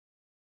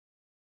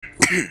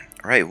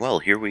Alright, well,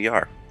 here we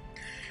are.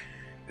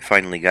 We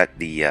finally got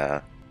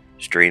the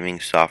streaming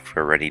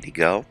software ready to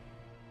go,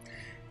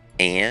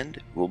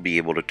 and we'll be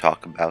able to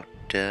talk about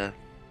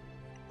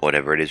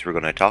whatever it is we're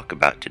going to talk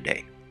about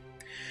today.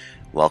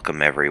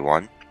 Welcome,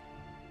 everyone.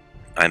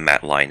 I'm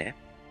Matt Line,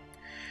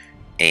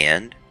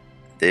 and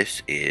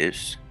this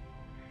is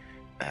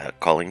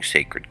Calling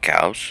Sacred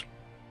Cows.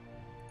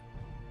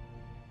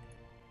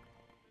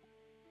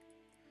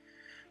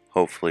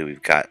 Hopefully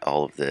we've got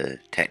all of the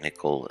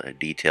technical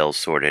details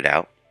sorted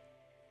out.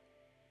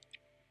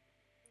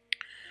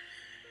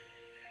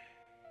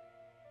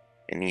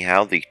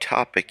 Anyhow, the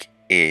topic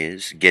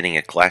is getting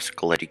a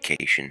classical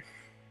education.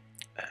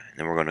 And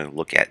then we're going to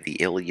look at the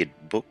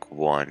Iliad Book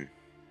 1,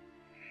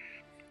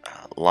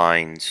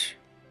 lines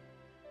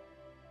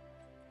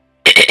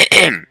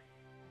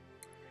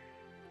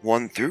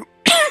 1 through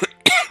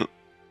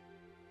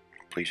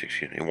please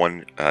excuse me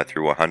 1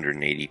 through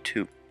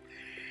 182.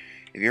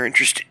 If you're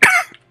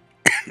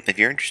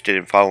interested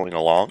in following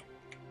along,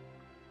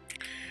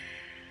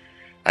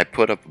 I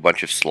put up a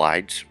bunch of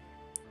slides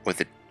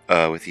with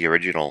the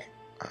original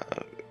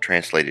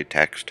translated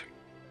text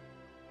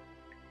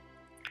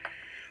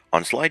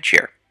on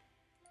SlideShare.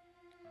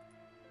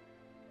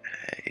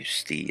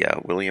 It's the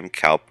William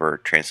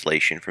Cowper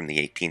translation from the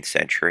 18th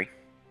century.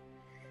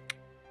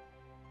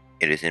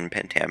 It is in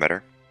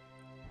pentameter.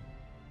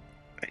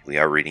 We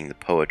are reading the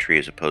poetry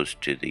as opposed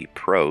to the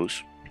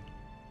prose,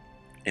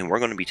 and we're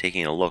going to be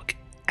taking a look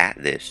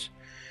at this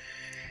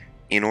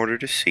in order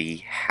to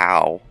see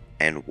how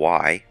and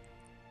why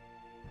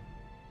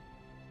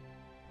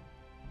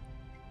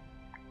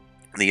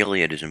the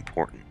Iliad is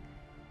important.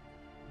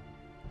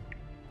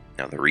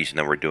 Now, the reason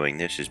that we're doing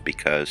this is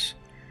because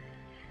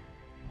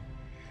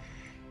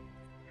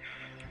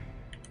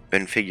I've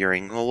been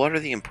figuring, well, what are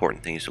the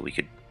important things that we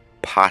could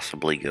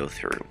possibly go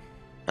through?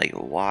 Like,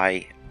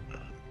 why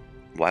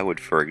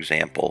would, for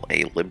example,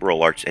 a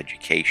liberal arts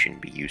education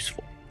be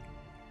useful?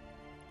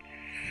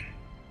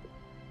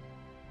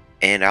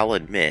 And I'll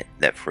admit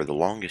that for the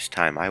longest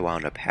time I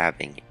wound up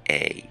having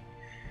a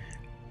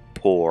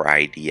poor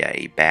idea,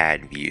 a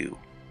bad view,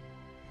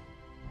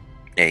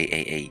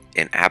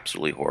 an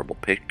absolutely horrible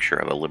picture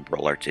of a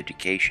liberal arts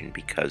education,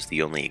 because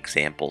the only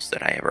examples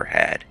that I ever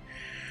had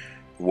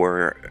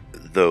were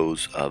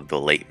those of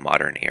the late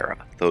modern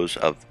era, those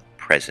of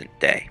present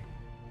day.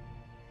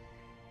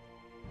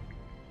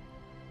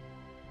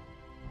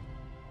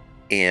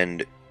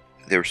 And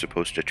they were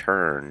supposed to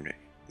turn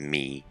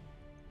me,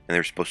 and they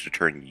were supposed to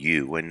turn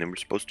you, and they were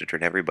supposed to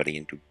turn everybody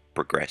into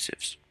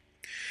progressives.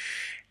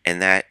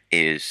 And that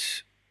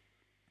is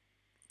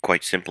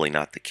quite simply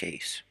not the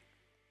case.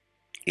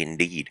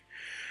 Indeed,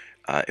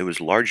 it was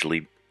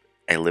largely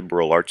a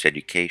liberal arts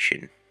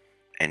education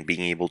and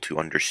being able to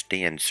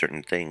understand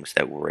certain things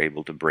that were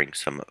able to bring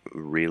some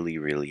really,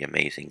 really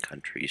amazing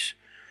countries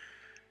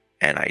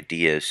and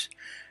ideas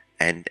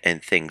and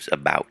things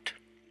about.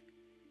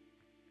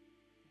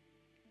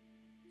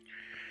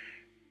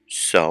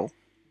 So,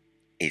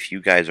 if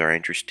you guys are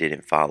interested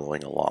in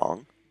following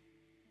along,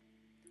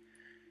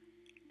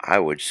 I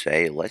would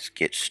say let's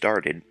get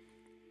started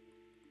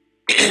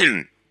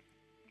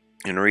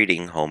in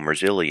reading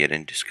Homer's Iliad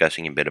and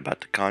discussing a bit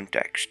about the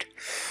context.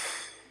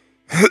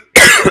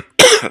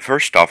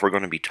 First off, we're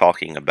going to be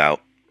talking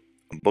about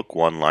Book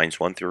 1, lines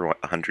 1 through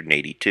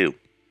 182.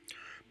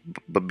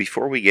 But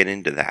before we get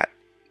into that,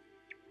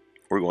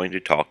 we're going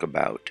to talk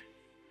about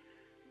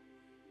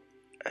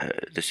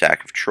the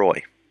sack of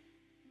Troy.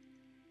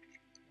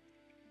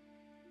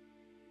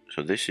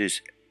 So this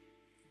is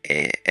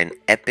an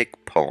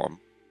epic poem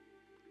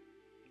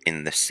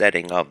in the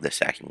setting of the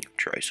sacking of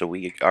Troy. So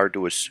we are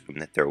to assume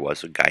that there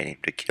was a guy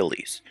named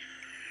Achilles.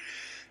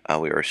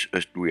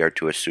 We are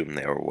to assume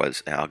there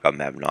was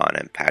Agamemnon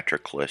and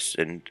Patroclus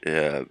and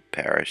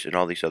Paris and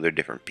all these other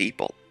different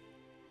people.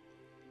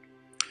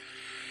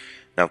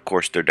 Now, of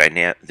course, the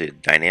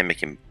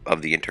dynamic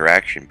of the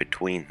interaction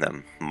between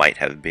them might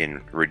have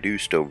been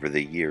reduced over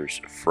the years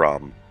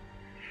from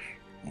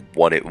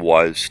what it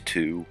was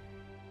to,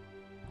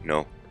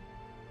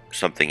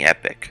 something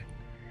epic.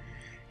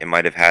 It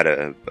might have had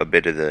a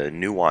bit of the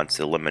nuance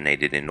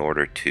eliminated in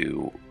order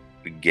to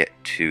get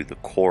to the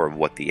core of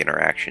what the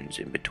interactions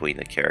in between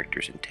the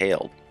characters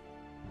entailed.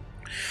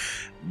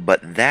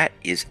 But that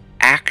is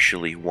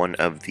actually one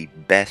of the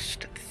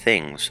best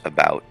things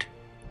about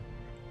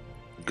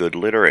good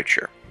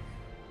literature.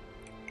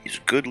 Is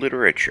good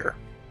literature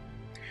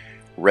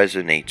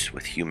resonates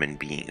with human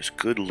beings.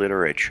 Good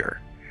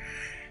literature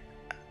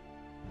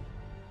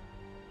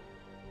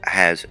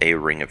has a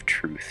ring of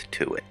truth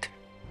to it,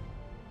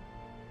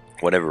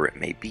 whatever it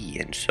may be.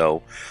 And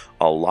so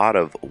a lot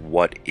of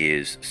what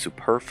is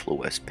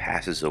superfluous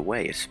passes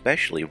away,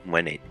 especially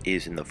when it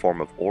is in the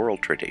form of oral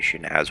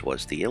tradition, as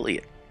was the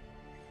Iliad.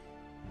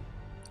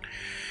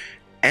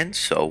 And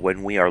so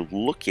when we are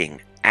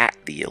looking at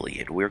the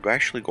Iliad, we're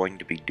actually going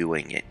to be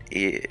doing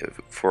it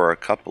for a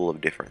couple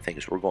of different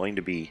things. We're going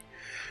to be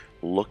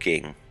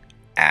looking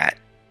at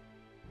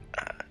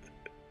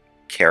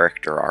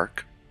character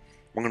arc.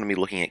 we're going to be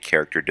looking at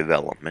character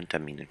development. I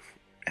mean,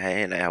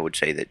 and I would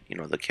say that,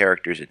 the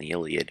characters in the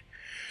Iliad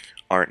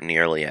aren't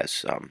nearly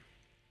as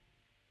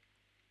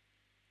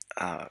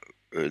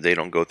they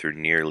don't go through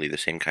nearly the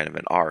same kind of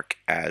an arc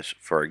as,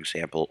 for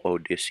example,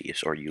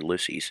 Odysseus or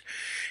Ulysses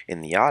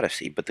in the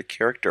Odyssey, but the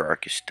character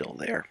arc is still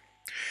there.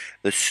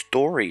 The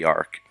story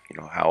arc,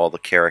 how all the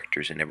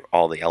characters and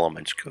all the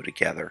elements go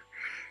together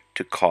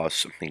to cause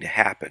something to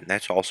happen,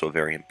 that's also a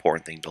very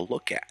important thing to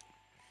look at.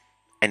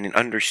 And in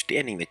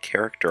understanding the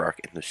character arc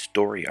and the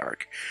story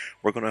arc,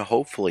 we're going to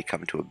hopefully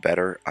come to a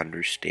better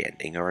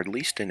understanding, or at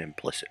least an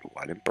implicit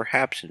one, and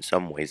perhaps in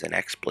some ways an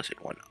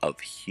explicit one,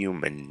 of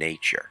human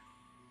nature.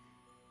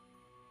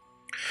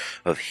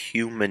 Of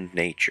human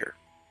nature.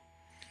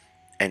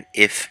 And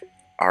if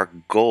our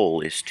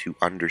goal is to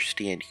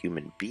understand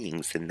human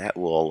beings, then that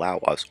will allow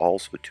us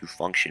also to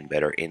function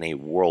better in a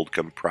world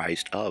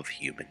comprised of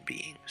human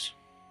beings.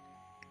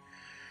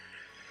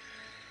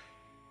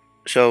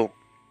 So,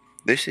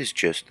 this is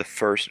just the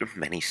first of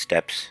many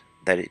steps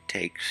that it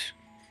takes,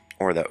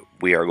 or that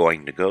we are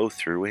going to go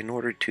through in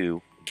order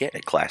to get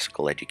a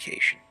classical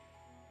education.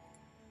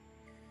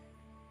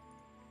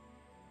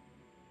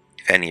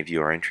 If any of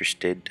you are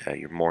interested,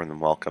 you're more than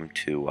welcome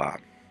to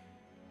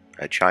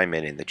chime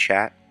in the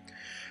chat.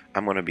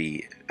 I'm going to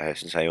be,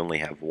 since I only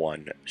have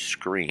one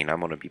screen,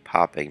 I'm going to be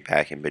popping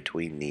back in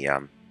between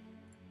the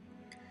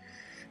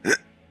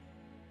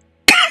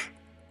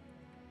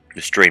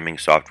the streaming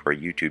software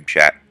YouTube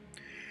chat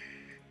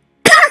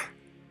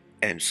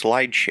and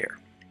SlideShare.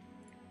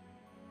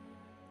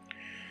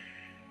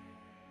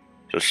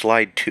 So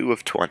slide 2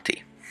 of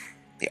 20,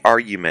 the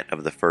argument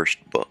of the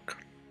first book.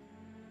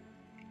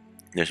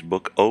 This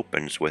book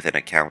opens with an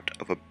account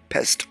of a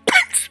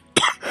pestilence.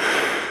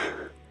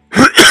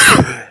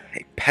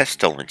 A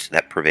pestilence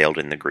that prevailed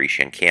in the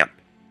Grecian camp.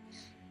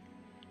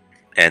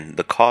 And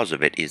the cause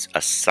of it is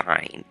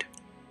assigned.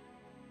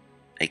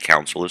 A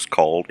council is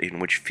called in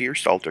which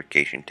fierce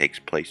altercation takes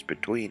place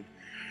between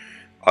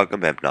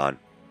Agamemnon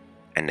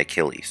and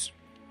Achilles.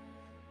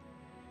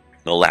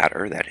 The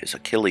latter, that is,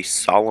 Achilles,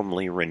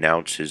 solemnly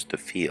renounces the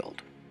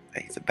field,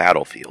 the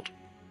battlefield.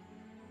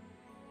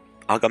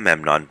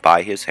 Agamemnon,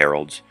 by his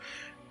heralds,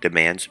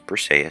 demands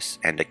Briseis,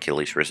 and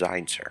Achilles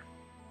resigns her.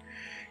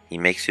 He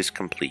makes his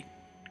complaint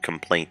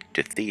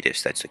to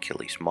Thetis, that's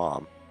Achilles'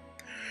 mom,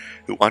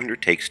 who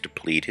undertakes to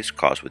plead his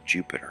cause with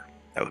Jupiter,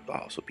 that would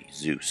also be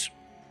Zeus.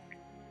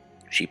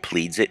 She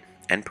pleads it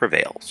and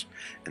prevails,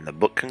 and the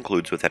book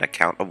concludes with an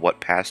account of what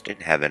passed in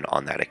heaven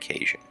on that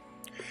occasion.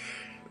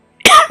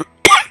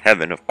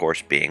 Heaven, of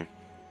course, being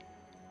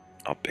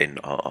up in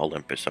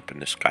Olympus, up in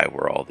the sky,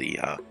 where all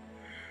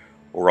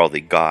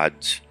the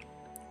gods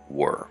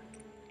were.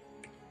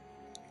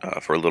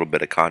 For a little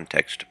bit of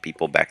context,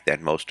 people back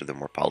then, most of them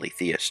were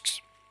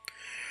polytheists.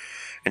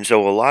 And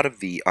so a lot of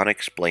the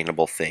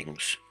unexplainable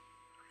things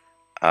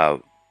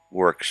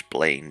were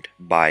explained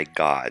by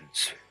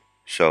gods.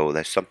 So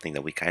that's something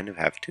that we kind of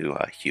have to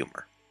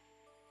humor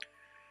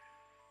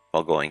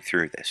while going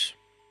through this.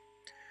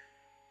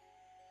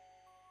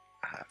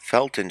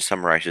 Felton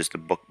summarizes the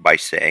book by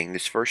saying,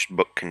 this first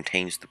book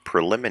contains the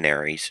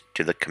preliminaries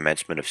to the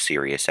commencement of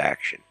serious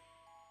action.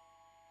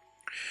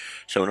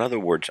 So in other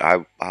words,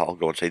 I'll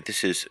go and say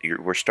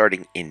we're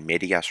starting in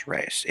medias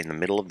res, in the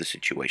middle of the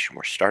situation.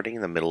 We're starting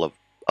in the middle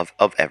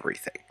of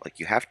everything. Like,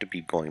 you have to be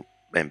going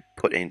and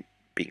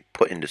being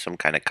put into some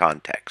kind of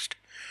context.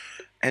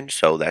 And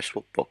so that's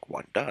what book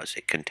 1 does.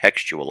 It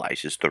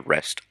contextualizes the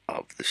rest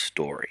of the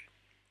story.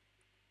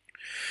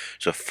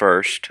 So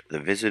first, the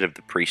visit of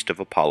the priest of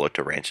Apollo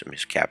to ransom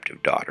his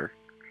captive daughter,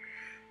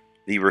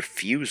 the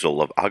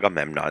refusal of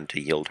Agamemnon to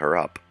yield her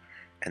up,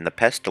 and the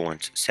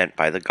pestilence sent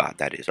by the god,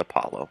 that is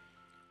Apollo,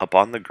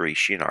 upon the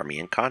Grecian army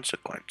in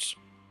consequence.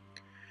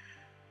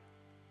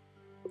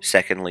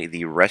 Secondly,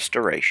 the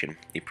restoration,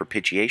 the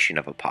propitiation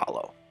of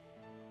Apollo,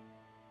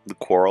 the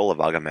quarrel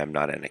of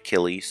Agamemnon and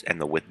Achilles, and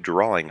the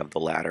withdrawing of the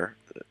latter,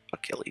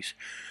 Achilles,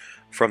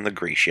 from the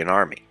Grecian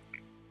army.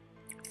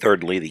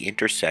 Thirdly, the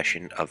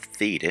intercession of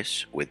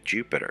Thetis with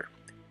Jupiter.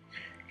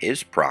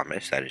 His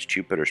promise, that is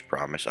Jupiter's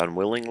promise,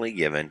 unwillingly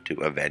given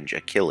to avenge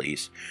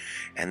Achilles,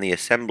 and the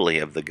assembly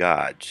of the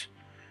gods,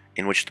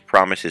 in which the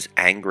promise is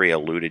angrily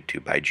alluded to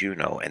by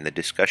Juno, and the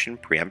discussion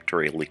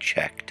peremptorily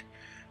checked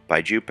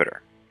by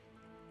Jupiter.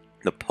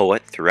 The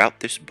poet, throughout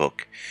this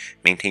book,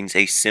 maintains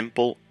a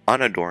simple,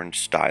 unadorned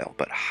style,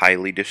 but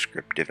highly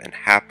descriptive and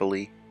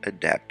happily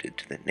adapted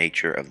to the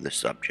nature of the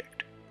subject.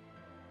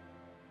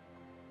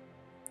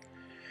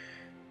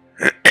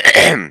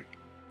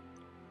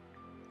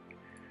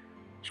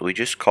 So we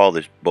just call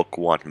this book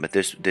 1, but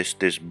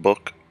this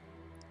book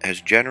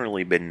has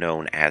generally been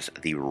known as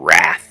the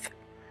Wrath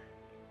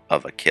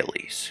of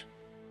Achilles.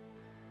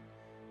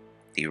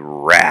 The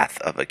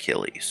Wrath of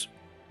Achilles.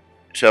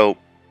 So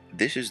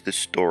this is the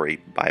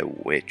story by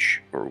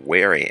which, or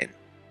wherein,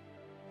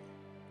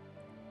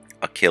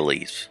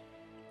 Achilles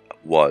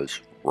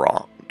was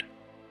wronged.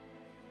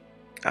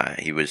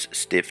 He was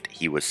stiffed,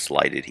 he was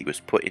slighted, he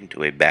was put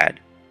into a bad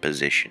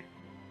position.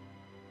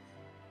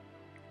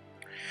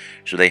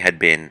 So they had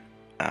been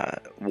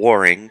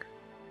warring,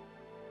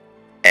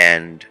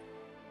 and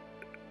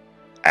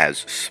as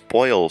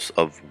spoils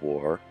of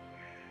war,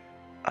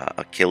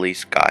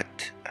 Achilles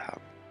got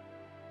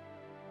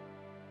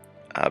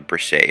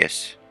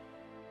Briseis,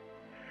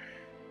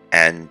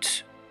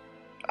 and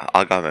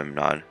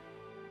Agamemnon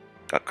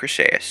got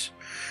Chryseis.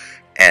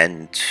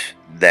 And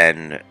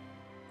then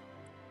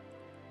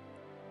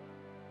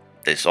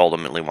this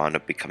ultimately wound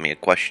up becoming a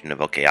question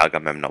of, okay,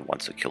 Agamemnon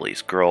wants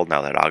Achilles' girl,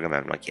 now that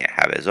Agamemnon can't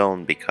have his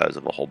own because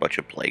of a whole bunch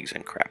of plagues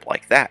and crap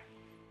like that.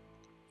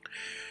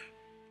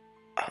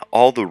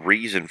 All the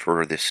reason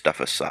for this stuff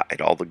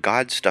aside, all the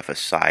god stuff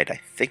aside, I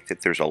think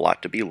that there's a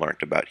lot to be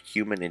learned about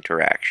human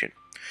interaction.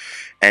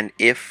 And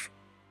if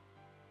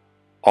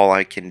all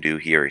I can do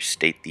here is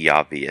state the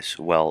obvious,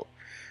 well,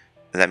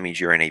 that means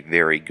you're in a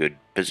very good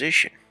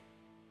position.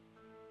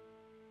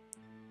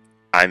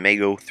 I may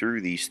go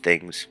through these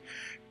things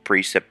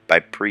precept by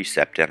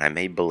precept, and I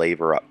may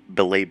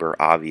belabor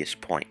obvious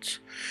points.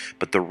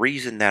 But the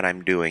reason that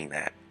I'm doing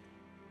that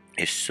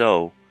is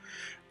so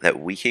that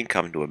we can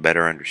come to a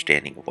better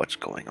understanding of what's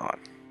going on.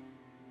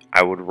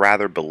 I would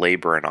rather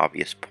belabor an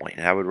obvious point,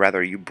 and I would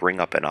rather you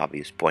bring up an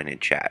obvious point in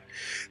chat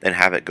than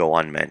have it go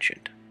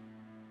unmentioned.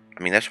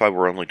 I mean, that's why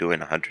we're only doing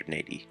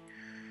 180,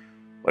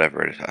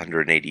 whatever it is,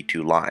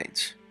 182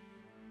 lines.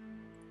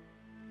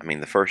 I mean,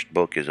 the first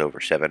book is over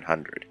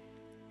 700.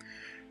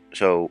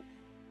 So,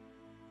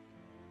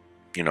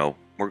 you know,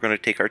 we're going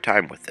to take our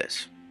time with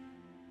this.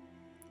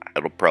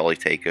 It'll probably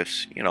take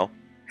us, you know,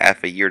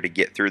 half a year to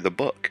get through the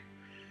book.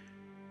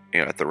 You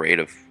know, at the rate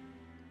of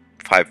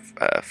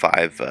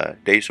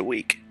five days a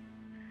week.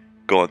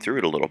 Going through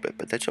it a little bit,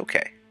 but that's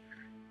okay.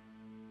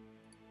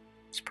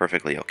 It's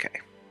perfectly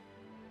okay.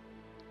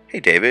 Hey,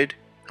 David.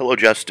 Hello,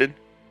 Justin.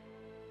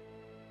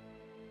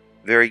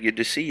 Very good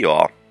to see you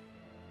all.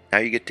 Now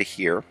you get to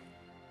hear.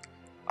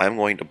 I'm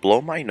going to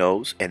blow my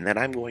nose, and then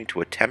I'm going to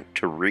attempt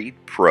to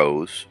read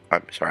prose.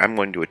 I'm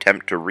going to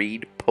attempt to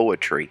read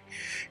poetry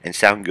and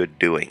sound good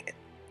doing it.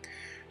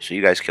 So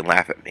you guys can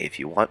laugh at me if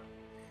you want.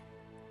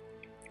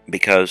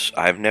 Because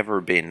I've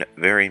never been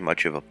very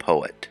much of a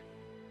poet.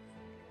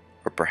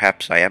 Or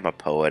perhaps I am a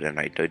poet and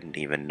I didn't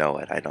even know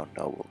it. I don't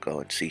know. We'll go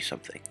and see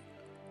something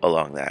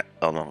along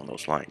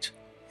those lines.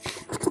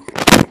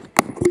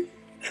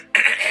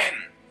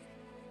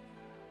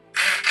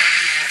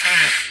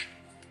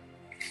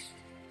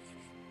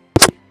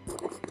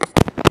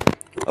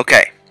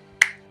 Okay.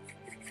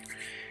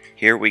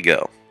 Here we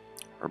go.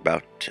 We're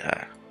about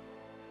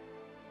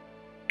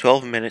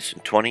 12 minutes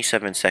and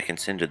 27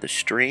 seconds into the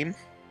stream.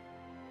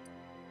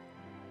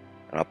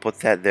 And I'll put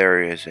that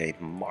there as a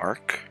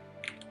mark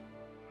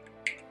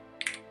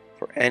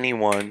for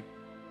anyone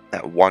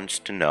that wants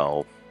to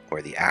know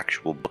where the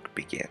actual book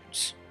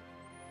begins.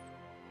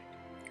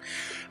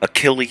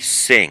 Achilles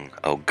sing,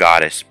 O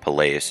goddess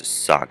Peleus'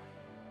 son.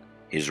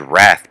 His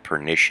wrath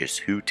pernicious,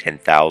 who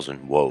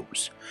 10,000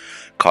 woes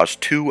caused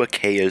to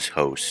Achaea's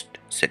host,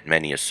 sent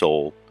many a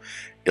soul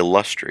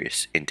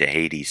illustrious into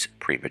Hades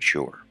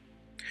premature.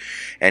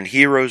 And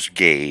heroes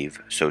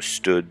gave, so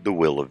stood the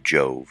will of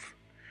Jove,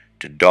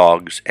 to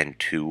dogs and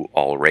to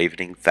all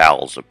ravening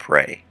fowls of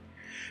prey.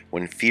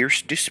 When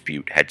fierce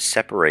dispute had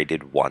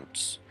separated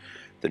once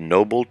the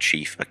noble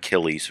chief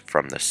Achilles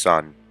from the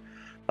son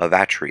of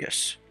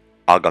Atreus,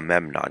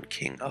 Agamemnon,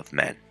 king of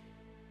men.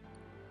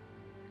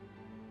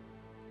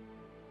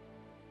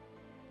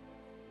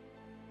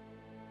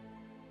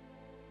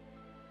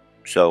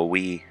 So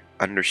we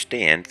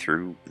understand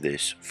through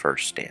this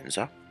first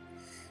stanza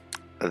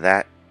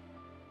that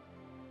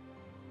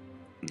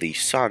the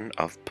son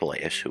of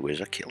Peleus, who is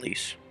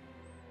Achilles,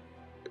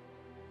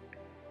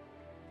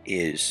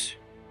 is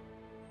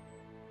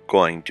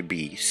going to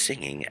be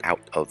singing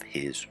out of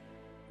his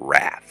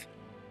wrath.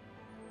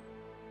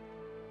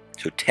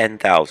 So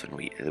 10,000,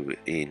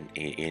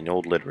 in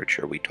old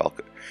literature we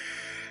talk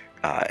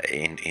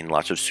in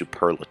lots of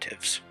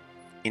superlatives.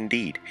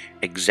 Indeed,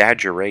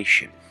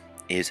 exaggeration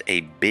is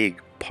a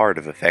big part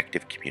of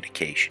effective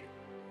communication.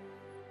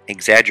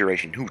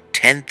 Exaggeration,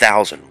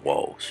 10,000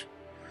 woes.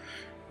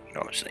 You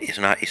know,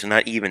 it's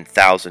not even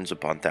thousands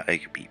upon thousands.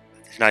 It could be.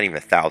 It's not even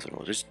 1,000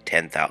 woes. It's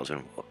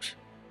 10,000 woes.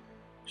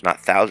 It's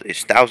not thousands.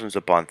 It's thousands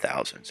upon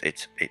thousands.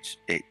 It's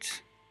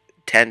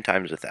 10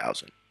 times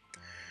 1,000.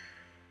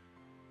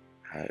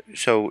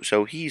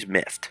 So he's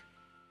miffed.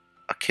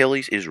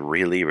 Achilles is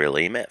really,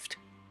 really miffed.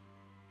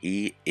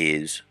 He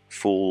is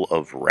full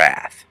of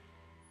wrath.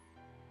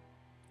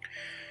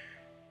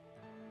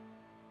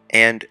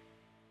 And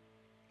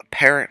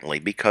apparently,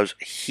 because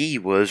he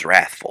was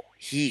wrathful,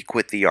 he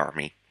quit the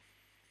army.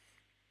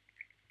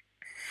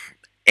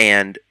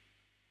 And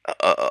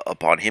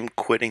upon him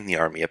quitting the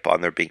army,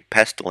 upon there being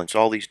pestilence,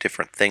 all these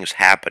different things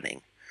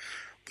happening,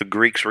 the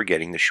Greeks were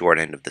getting the short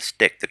end of the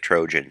stick. The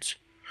Trojans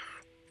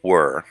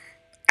were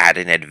at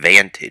an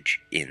advantage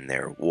in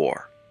their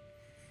war.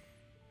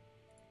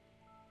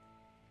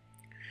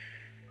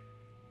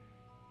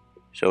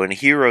 So in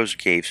heroes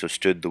gave, so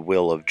stood the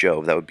will of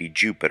Jove. That would be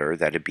Jupiter.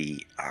 That would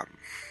be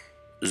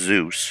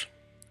Zeus,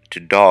 to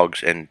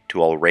dogs and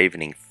to all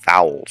ravening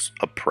fowls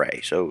a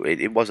prey. So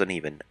it wasn't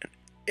even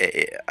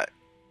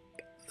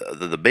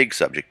the big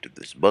subject of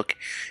this book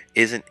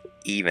isn't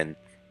even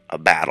a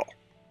battle.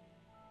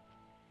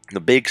 The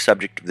big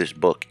subject of this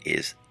book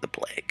is the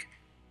plague.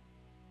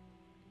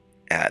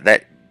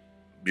 That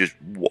just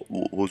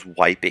was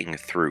wiping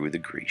through the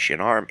Grecian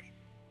army.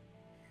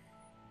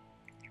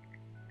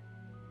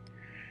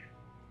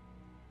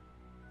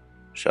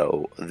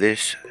 So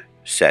this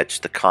sets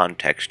the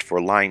context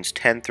for lines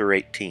 10 through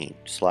 18,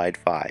 slide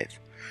 5.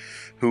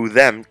 Who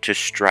them to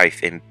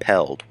strife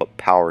impelled, what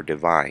power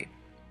divine?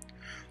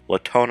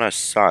 Latona's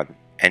son,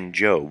 and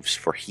Jove's,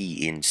 for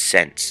he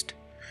incensed.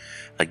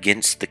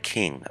 Against the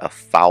king a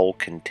foul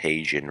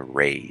contagion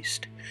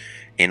raised,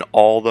 in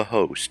all the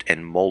host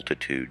and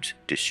multitudes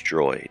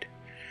destroyed.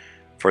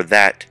 For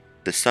that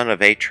the son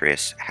of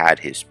Atreus had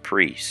his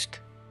priest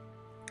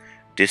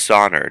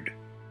dishonored,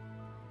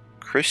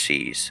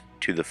 Chryses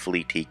to the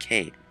fleet he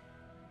came,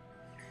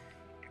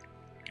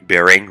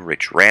 bearing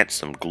rich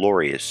ransom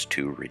glorious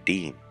to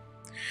redeem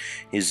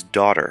his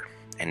daughter,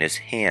 and his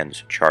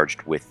hands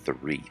charged with the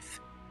wreath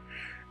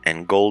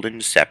and golden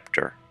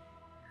scepter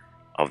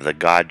of the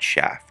god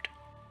shaft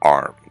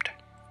armed.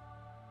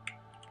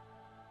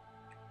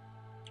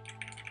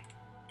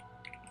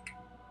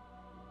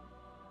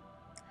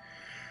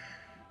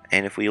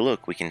 And if we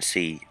look, we can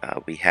see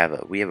we have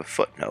a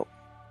footnote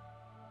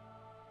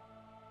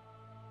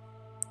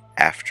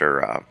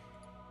after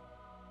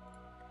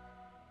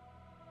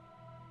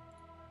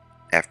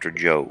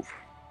Jove.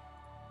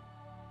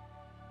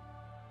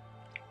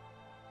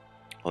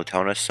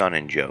 Latona's son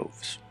and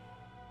Jove's.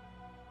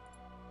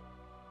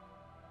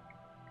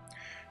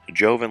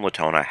 Jove and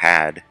Latona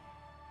had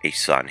a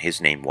son. His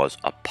name was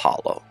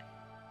Apollo.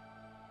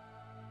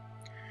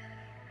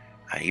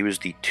 He was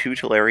the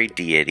tutelary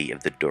deity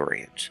of the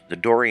Dorians. The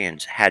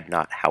Dorians had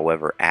not,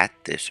 however, at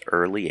this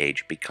early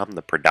age become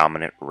the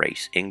predominant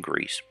race in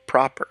Greece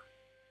proper.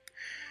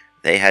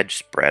 They had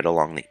spread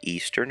along the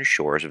eastern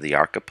shores of the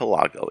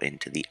archipelago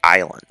into the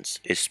islands,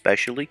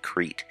 especially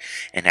Crete,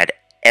 and had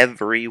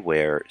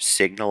everywhere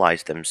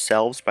signalized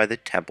themselves by the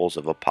temples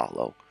of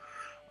Apollo,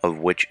 of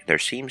which there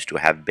seems to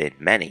have been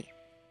many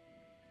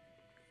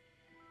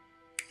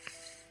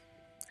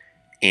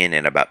in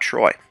and about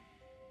Troy.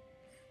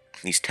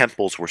 These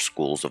temples were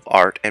schools of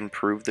art and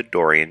proved the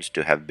Dorians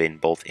to have been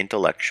both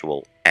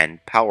intellectual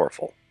and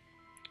powerful.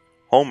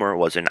 Homer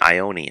was an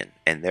Ionian,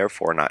 and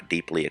therefore not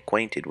deeply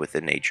acquainted with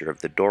the nature of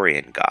the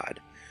Dorian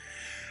god.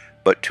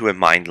 But to a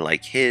mind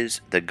like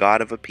his, the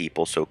god of a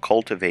people so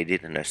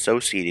cultivated and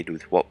associated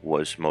with what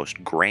was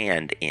most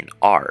grand in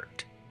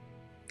art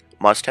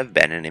must have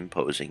been an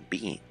imposing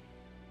being.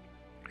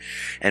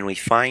 And we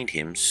find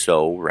him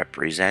so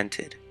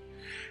represented.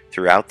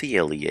 Throughout the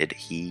Iliad,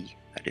 he,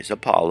 that is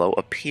Apollo,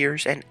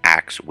 appears and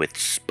acts with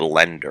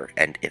splendor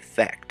and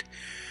effect,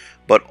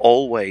 but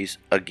always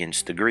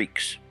against the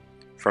Greeks,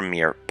 from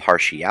mere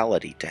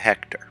partiality to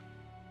Hector.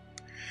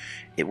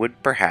 It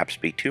would perhaps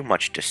be too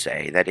much to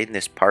say that in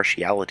this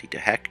partiality to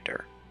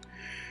Hector,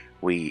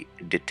 we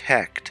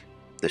detect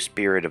the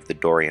spirit of the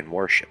Dorian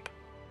worship,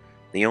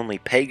 the only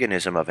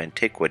paganism of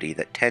antiquity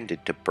that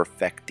tended to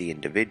perfect the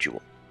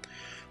individual,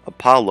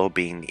 Apollo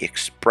being the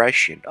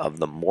expression of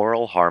the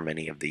moral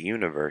harmony of the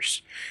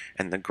universe,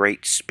 and the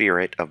great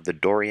spirit of the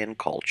Dorian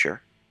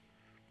culture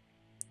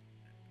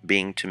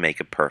being to make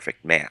a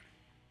perfect man,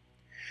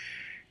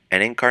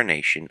 an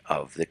incarnation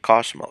of the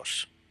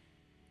cosmos.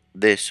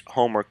 This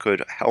Homer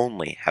could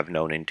only have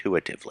known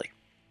intuitively.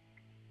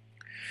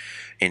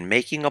 In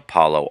making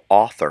Apollo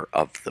author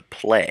of the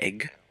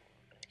plague,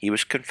 he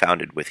was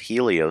confounded with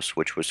Helios,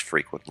 which was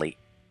frequent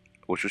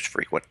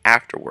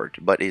afterward,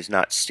 but is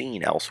not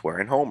seen elsewhere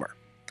in Homer.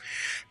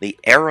 The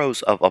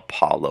arrows of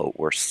Apollo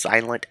were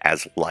silent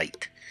as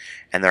light,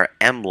 and their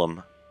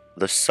emblem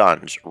the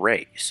sun's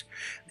rays.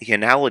 The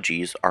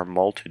analogies are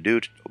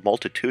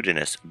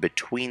multitudinous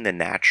between the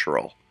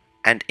natural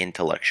and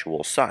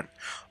intellectual sun,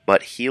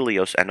 but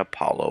Helios and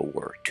Apollo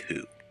were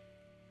two.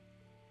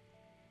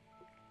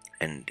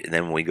 And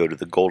then when we go to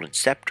the golden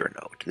scepter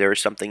note, there is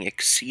something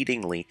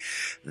exceedingly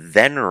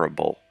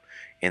venerable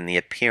in the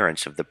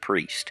appearance of the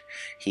priest.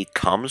 He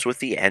comes with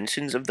the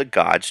ensigns of the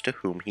gods to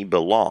whom he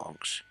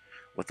belongs,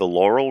 with a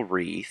laurel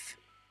wreath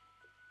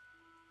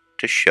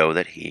to show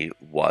that he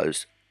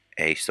was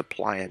a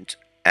suppliant,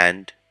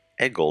 and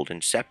a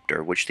golden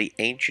scepter, which the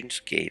ancients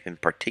gave in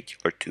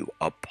particular to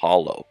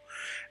Apollo,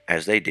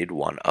 as they did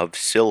one of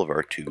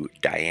silver to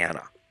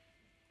Diana.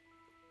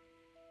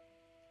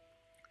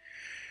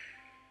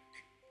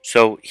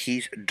 So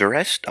he's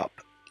dressed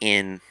up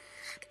in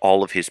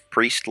all of his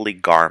priestly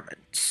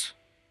garments,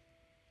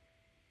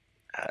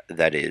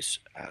 that is,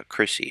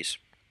 Chryses,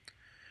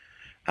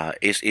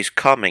 is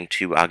coming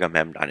to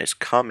Agamemnon, is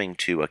coming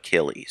to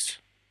Achilles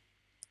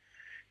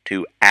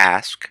to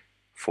ask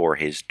for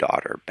his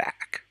daughter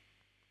back.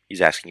 He's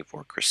asking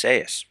for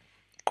Chryseis,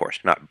 of course,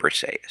 not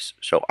Briseis.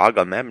 So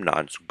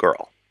Agamemnon's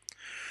girl.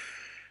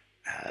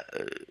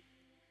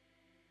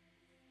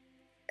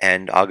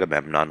 And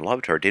Agamemnon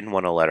loved her, didn't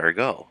want to let her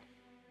go.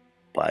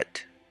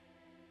 But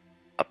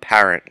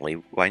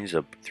apparently winds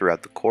up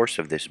throughout the course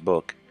of this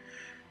book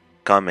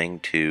coming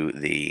to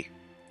the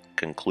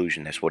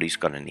conclusion that's what he's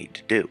going to need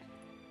to do.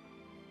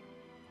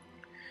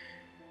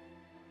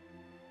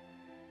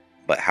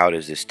 But how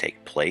does this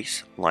take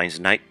place? Lines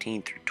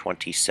 19 through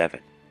 27.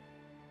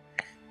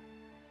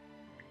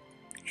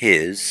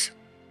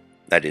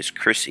 That is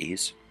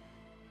Chryses,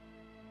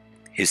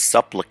 his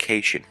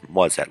supplication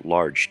was at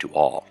large to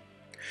all,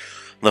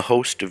 the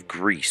host of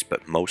Greece,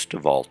 but most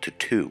of all to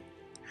two,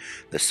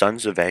 the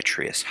sons of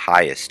Atreus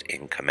highest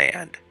in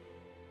command.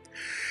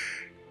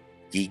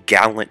 Ye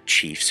gallant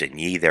chiefs, and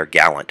ye their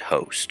gallant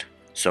host,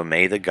 so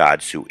may the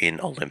gods who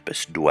in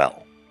Olympus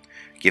dwell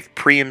give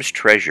Priam's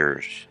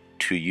treasures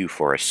to you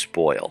for a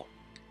spoil,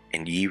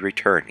 and ye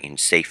return in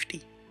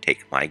safety,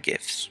 take my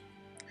gifts,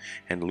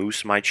 and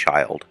loose my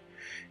child,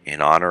 in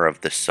honor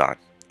of the son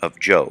of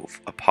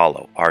Jove,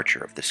 Apollo, archer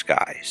of the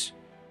skies.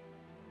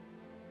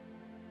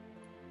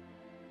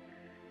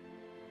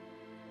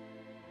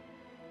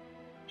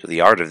 So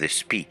the art of this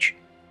speech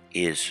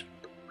is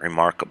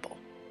remarkable.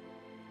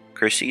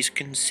 Chryses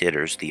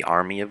considers the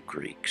army of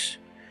Greeks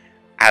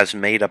as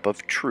made up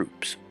of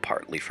troops,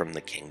 partly from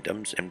the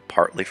kingdoms and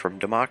partly from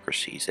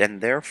democracies,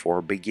 and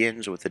therefore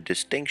begins with a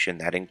distinction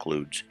that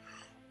includes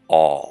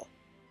all.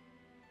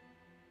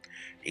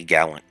 Ye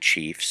gallant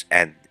chiefs,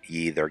 and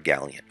ye their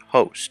gallant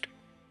host.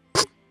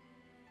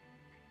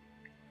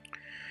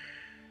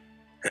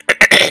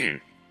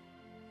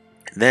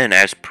 Then,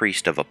 as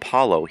priest of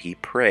Apollo, he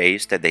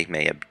prays that they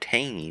may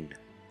obtain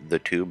the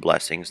two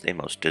blessings they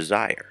most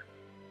desire: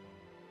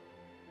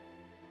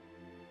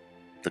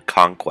 the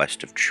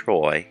conquest of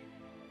Troy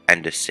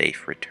and a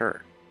safe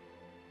return.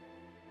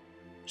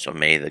 So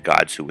may the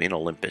gods who in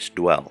Olympus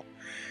dwell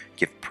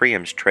give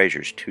Priam's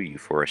treasures to you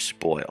for a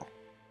spoil,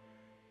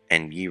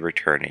 and ye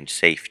return in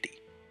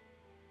safety.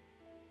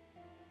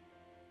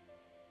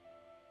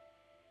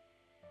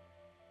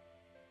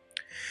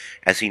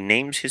 As he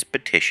names his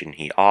petition,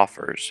 he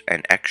offers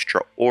an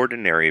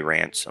extraordinary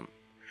ransom,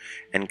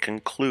 and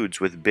concludes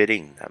with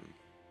bidding them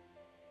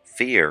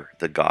fear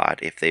the god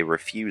if they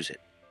refuse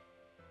it.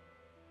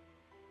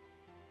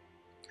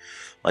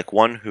 Like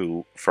one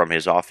who from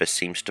his office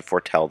seems to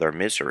foretell their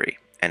misery,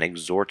 and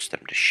exhorts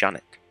them to shun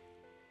it.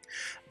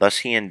 Thus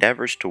he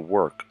endeavors to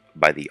work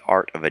by the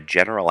art of a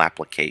general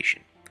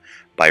application,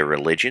 by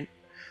religion,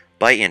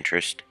 by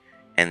interest,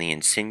 and the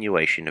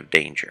insinuation of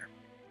danger.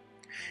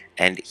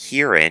 And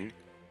herein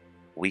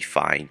we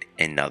find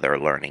another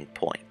learning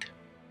point.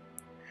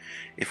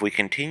 If we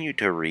continue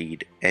to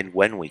read, and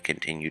when we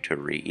continue to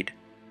read,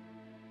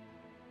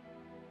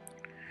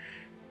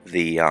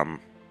 the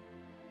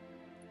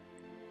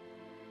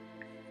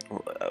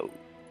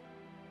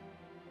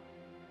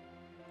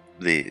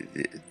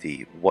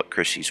what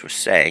Chryses was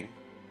saying,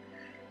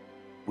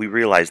 we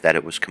realize that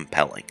it was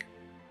compelling.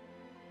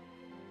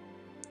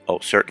 Oh,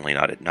 certainly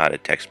not a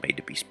text made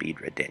to be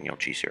speed read, Daniel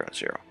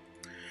G00.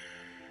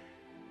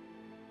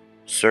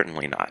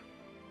 Certainly not.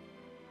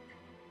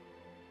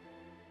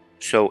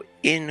 So,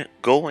 in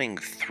going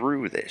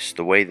through this,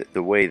 the way that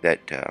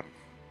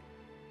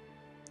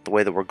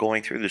we're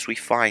going through this, we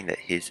find that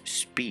his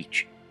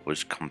speech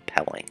was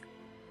compelling.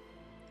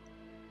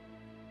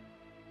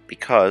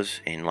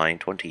 Because, in line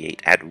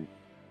 28, at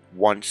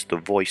once the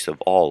voice of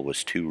all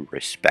was to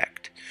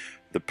respect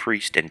the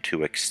priest and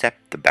to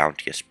accept the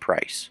bounteous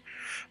price,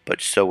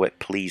 but so it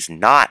pleased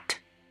not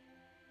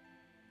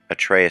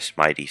Atreus'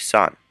 mighty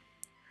son,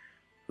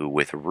 who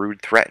with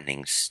rude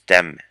threatenings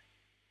stem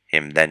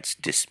him thence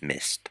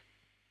dismissed,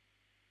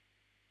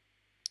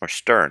 or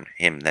stern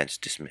him thence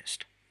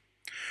dismissed.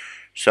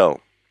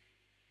 So,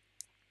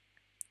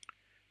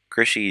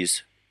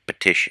 Chryses'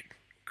 petition,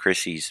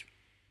 Chryses'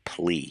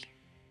 plea,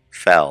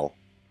 fell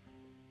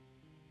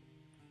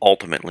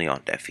ultimately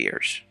on deaf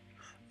ears,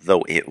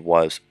 though it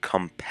was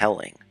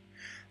compelling,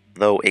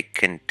 though it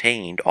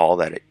contained all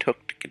that it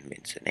took to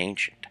convince an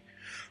ancient,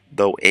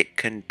 though it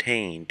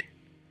contained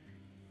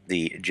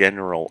the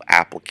general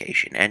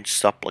application and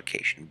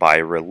supplication by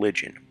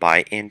religion,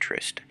 by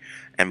interest,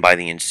 and by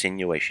the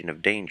insinuation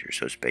of danger.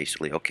 So it's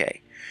basically,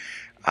 okay,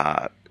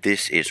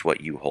 this is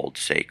what you hold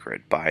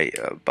sacred by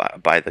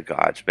the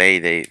gods. May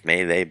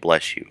they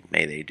bless you.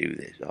 May they do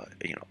this.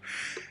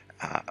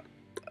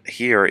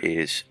 Here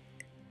is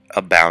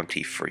a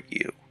bounty for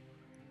you.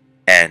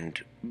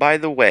 And by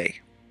the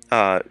way,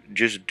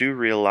 just do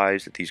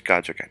realize that these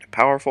gods are kind of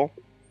powerful.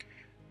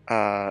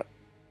 Kind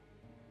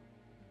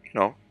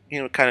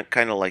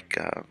of like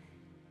a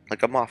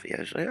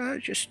mafia.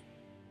 Just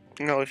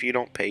if you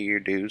don't pay your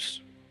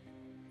dues,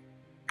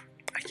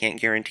 I can't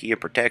guarantee you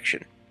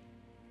protection.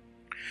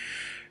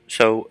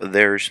 So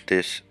there's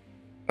this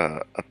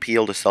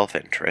appeal to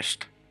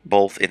self-interest,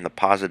 both in the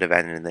positive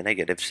and in the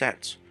negative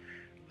sense,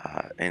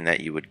 in that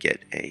you would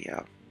get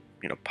a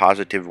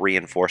positive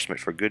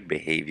reinforcement for good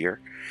behavior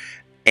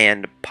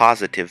and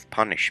positive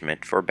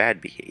punishment for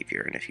bad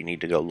behavior. And if you need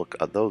to go look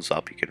those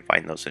up, you can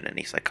find those in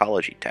any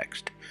psychology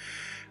text.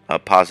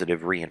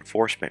 Positive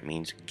reinforcement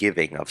means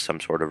giving of some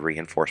sort of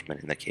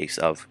reinforcement in the case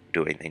of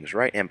doing things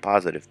right, and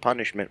positive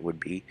punishment would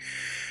be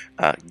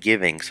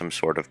giving some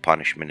sort of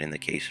punishment in the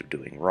case of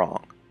doing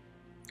wrong.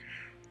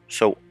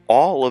 So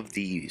all of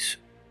these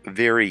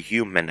very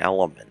human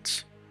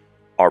elements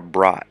are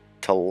brought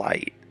to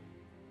light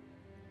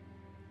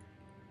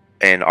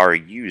and are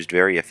used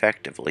very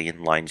effectively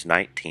in lines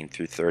 19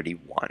 through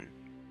 31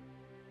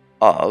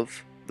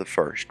 of the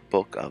first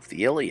book of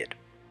the Iliad.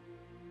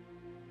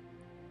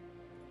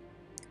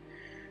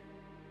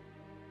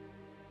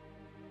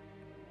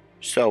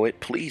 So it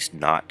pleased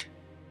not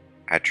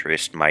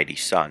Atreus' mighty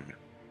son,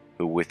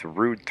 who with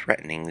rude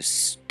threatenings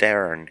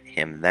stern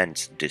him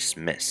thence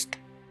dismissed.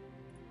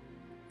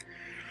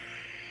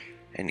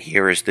 And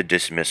here is the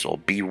dismissal.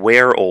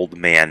 Beware, old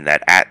man,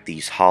 that at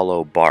these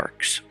hollow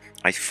barks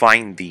I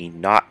find thee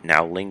not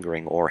now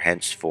lingering or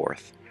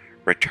henceforth,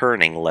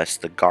 returning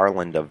lest the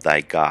garland of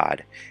thy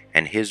God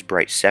and his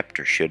bright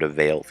sceptre should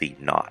avail thee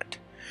not.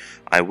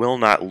 I will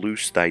not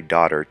loose thy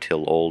daughter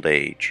till old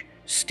age,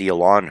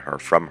 steal on her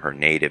from her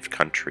native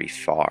country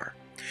far.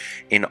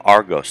 In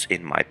Argos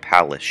in my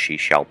palace she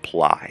shall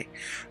ply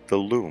the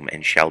loom,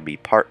 and shall be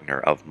partner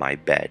of my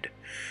bed.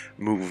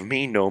 Move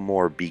me no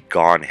more, be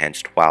gone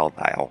hence while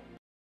thou.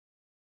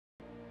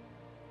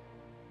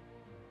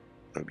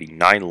 There'll be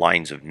 9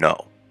 lines of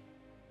no.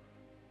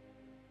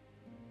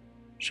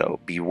 So,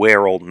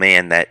 beware, old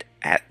man, that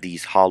at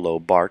these hollow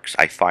barks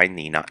I find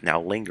thee not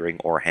now lingering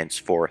or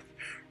henceforth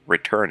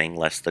returning,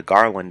 lest the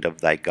garland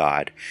of thy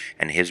God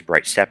and his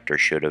bright sceptre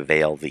should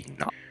avail thee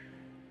not.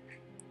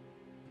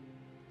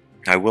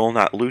 I will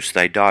not loose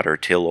thy daughter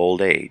till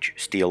old age,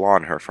 steal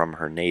on her from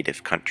her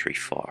native country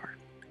far.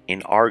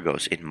 In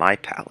Argos in my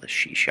palace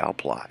she shall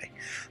ply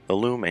the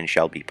loom, and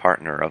shall be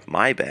partner of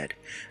my bed.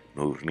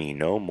 Move me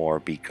no more,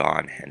 be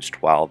gone hence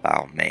while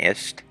thou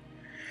mayest.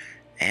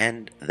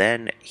 And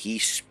then he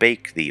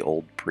spake, the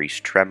old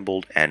priest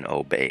trembled and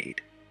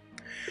obeyed.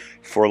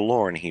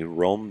 Forlorn he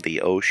roamed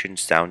the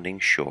ocean-sounding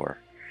shore,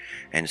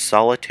 and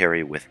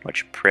solitary with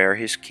much prayer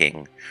his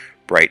king,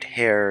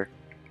 bright-haired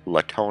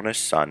Latona's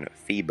son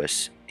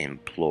Phoebus,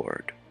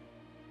 implored.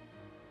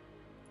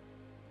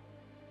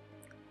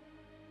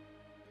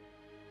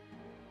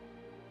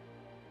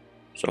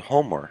 So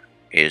Homer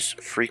is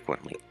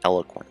frequently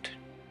eloquent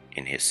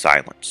in his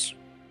silence.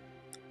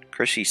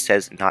 Chryses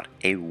says not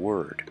a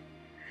word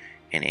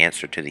in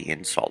answer to the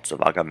insults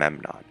of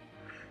Agamemnon,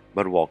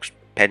 but walks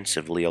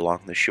pensively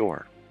along the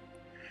shore.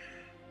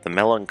 The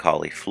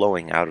melancholy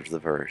flowing out of the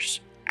verse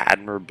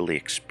admirably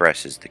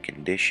expresses the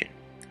condition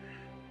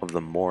of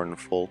the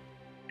mournful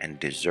and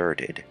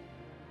deserted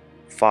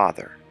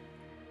father.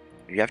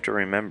 You have to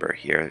remember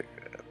here,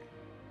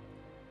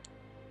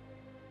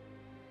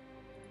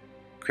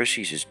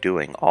 Chryses is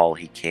doing all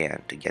he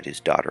can to get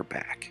his daughter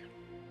back.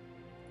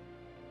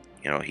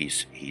 You know,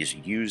 he's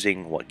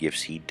using what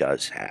gifts he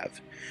does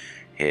have,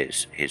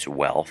 his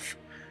wealth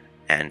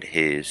and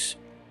his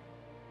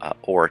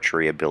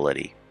oratory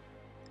ability.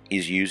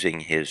 He's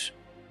using his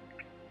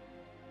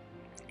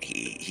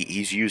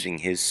he's using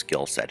his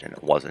skill set, and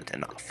it wasn't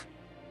enough.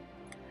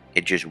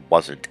 It just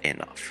wasn't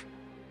enough.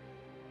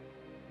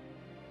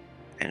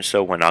 And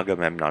so when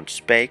Agamemnon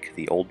spake,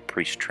 the old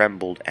priest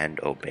trembled and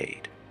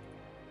obeyed.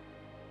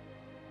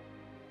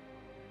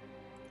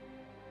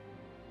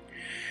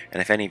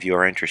 And if any of you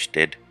are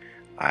interested,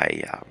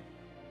 I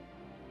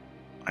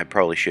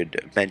probably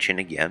should mention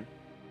again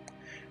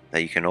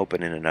that you can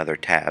open in another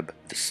tab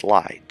the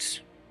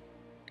slides.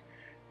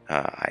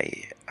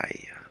 I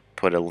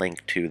put a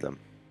link to them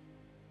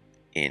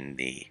in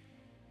the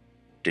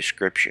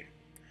description.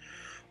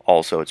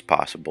 Also, it's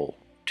possible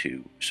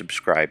to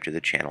subscribe to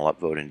the channel,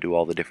 upvote, and do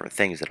all the different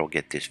things that'll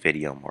get this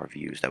video more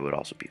views. That would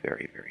also be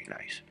very, very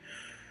nice.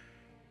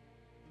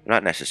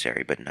 Not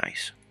necessary, but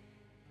nice.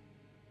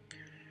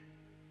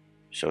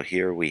 So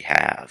here we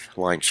have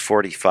lines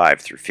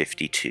 45 through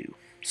 52,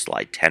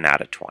 slide 10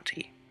 out of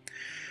 20.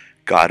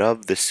 God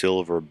of the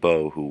silver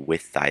bow, who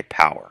with thy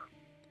power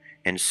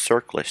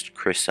encirclest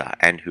Chrysa,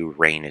 and who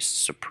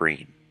reignest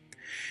supreme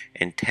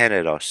in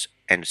Tenedos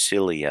and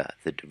Scylla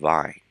the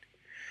divine,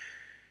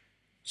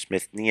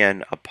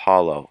 Smithnian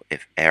Apollo,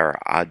 if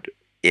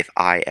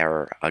I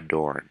e'er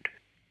adorned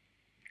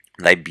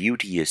thy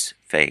beauteous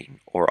fane,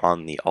 or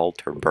on the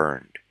altar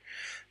burned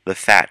the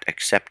fat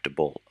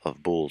acceptable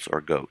of bulls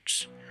or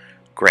goats,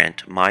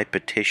 grant my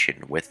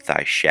petition with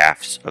thy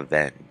shafts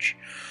avenge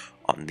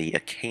on the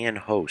Achaean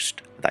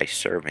host thy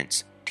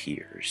servants'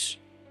 tears.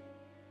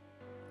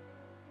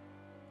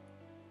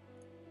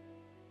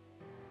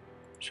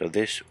 So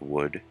this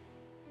would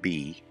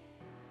be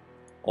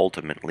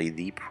ultimately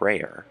the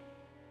prayer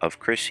of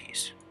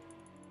Chryses.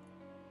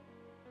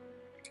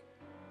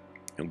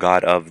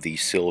 God of the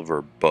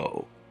silver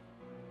bow.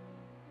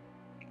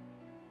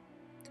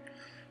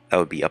 That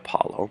would be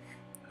Apollo,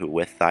 who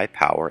with thy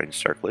power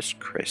encirclest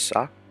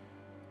Chrysa.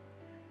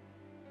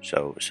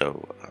 So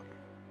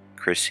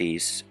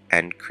Chryses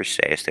and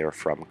Chryseis, they were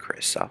from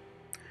Chrysa,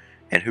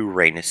 and who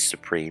reignest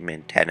supreme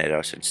in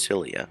Tenedos and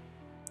Scylla,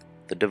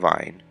 the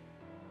divine.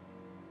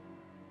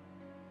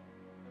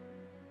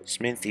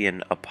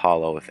 Sminthean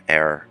Apollo,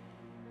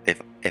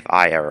 if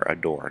I err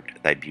adorned,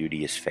 thy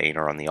beauty is fain,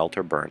 or on the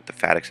altar burnt, the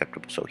fat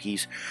acceptable. So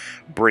he's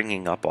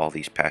bringing up all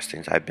these past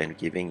things. I've been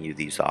giving you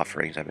these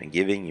offerings. I've been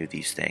giving you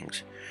these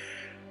things.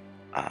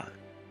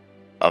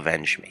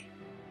 Avenge me.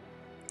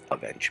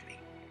 Avenge me.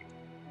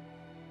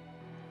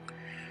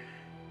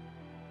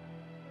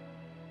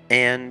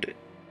 And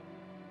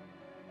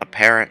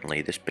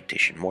apparently this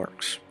petition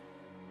works.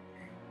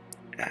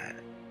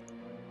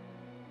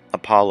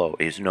 Apollo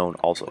is known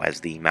also as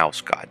the mouse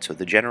god. So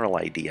the general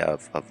idea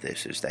of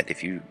this is that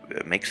if you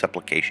make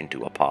supplication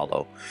to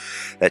Apollo,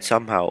 that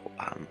somehow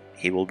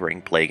he will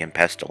bring plague and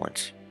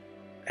pestilence,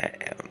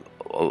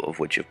 of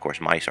which of course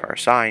mice are a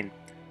sign,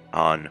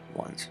 on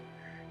one's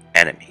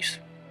enemies.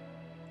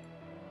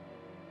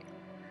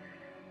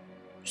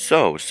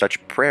 So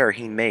such prayer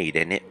he made,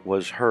 and it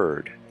was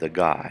heard, the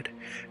god,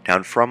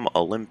 down from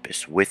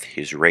Olympus with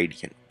his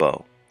radiant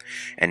bow,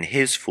 and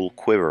his full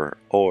quiver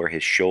o'er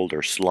his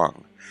shoulder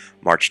slung,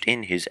 marched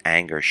in his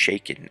anger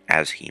shaken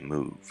as he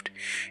moved.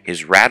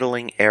 His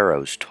rattling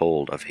arrows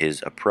told of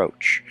his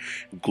approach.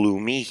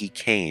 Gloomy he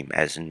came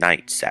as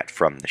night sat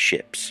from the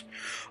ships.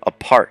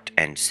 Apart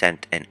and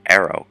sent an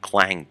arrow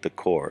clanged the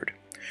cord,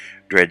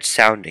 dread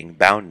sounding,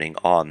 bounding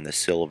on the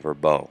silver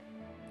bow.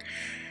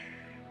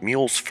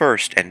 Mules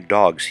first and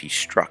dogs he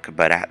struck,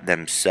 but at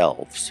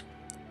themselves,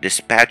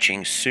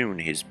 dispatching soon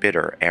his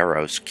bitter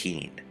arrows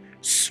keen,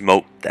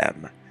 smote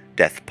them.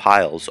 Death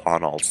piles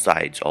on all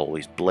sides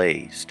always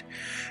blazed.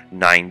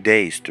 9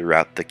 days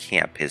throughout the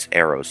camp his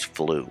arrows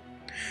flew.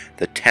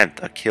 The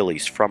 10th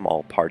Achilles from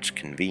all parts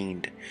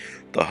convened.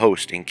 The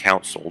host in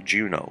council,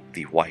 Juno,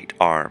 the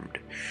white-armed,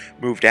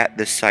 moved at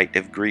the sight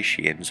of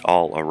Grecians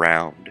all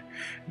around.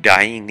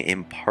 Dying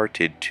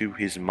imparted to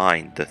his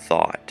mind the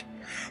thought.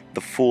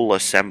 The full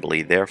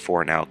assembly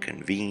therefore now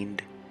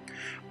convened.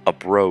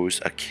 Uprose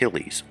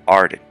Achilles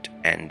ardent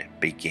and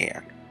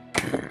began.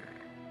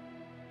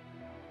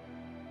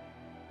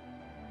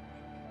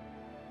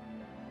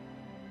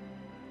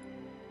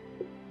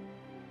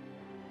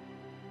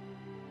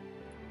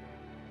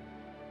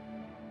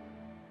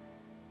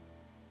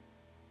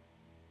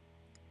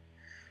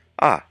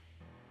 Ah,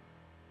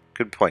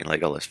 good point,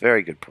 Legolas.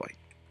 Very good point.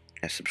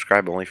 I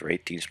subscribe only for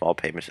 18 small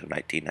payments of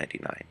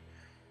 $19.99.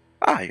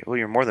 Ah, well,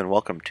 you're more than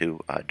welcome to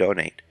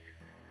donate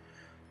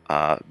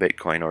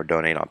Bitcoin or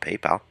donate on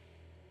PayPal.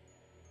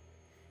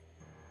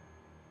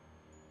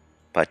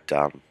 But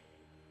right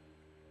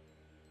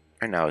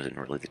now isn't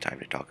really the time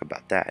to talk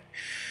about that.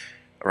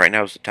 Right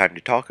now is the time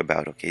to talk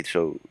about, okay,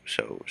 so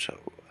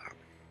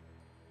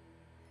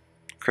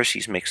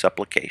Chryses makes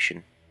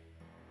supplication,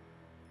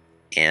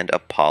 and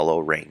Apollo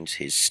rains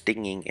his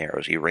stinging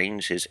arrows. He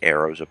rains his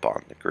arrows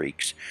upon the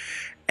Greeks,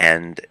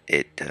 and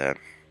it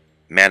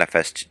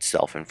manifests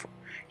itself in.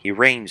 He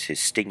rains his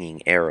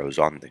stinging arrows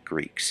on the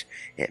Greeks.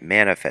 It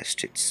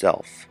manifests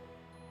itself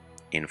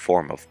in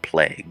form of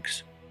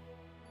plagues.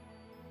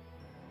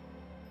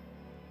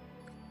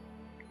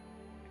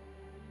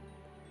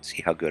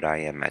 See how good I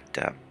am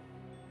at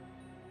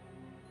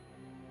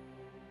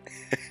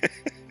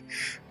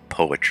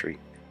poetry.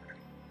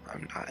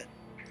 I'm not.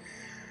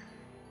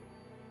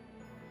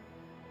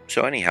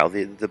 So anyhow,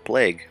 the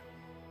plague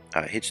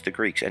hits the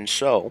Greeks, and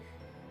so,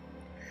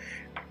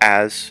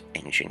 as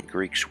ancient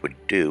Greeks would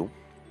do,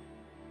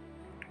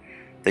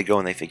 they go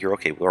and they figure,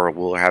 okay,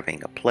 we're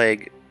having a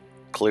plague.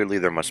 Clearly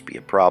there must be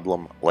a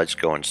problem. Let's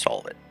go and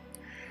solve it.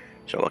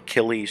 So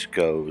Achilles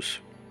goes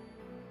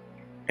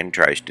and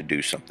tries to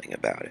do something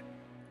about it.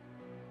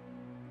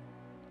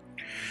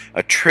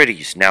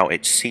 Atrides, now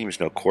it seems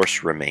no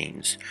course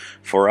remains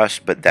for us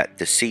but that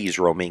the seas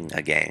roaming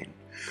again.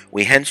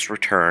 We hence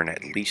return,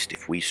 at least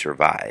if we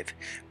survive,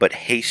 but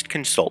haste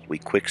consult we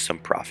quick some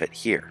prophet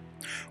here,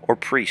 or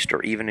priest,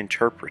 or even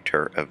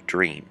interpreter of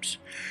dreams,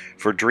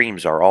 for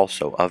dreams are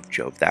also of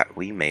Jove, that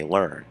we may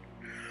learn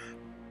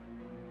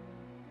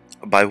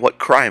by what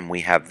crime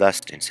we have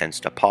thus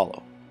incensed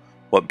Apollo,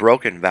 what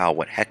broken vow,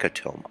 what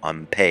hecatomb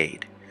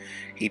unpaid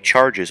he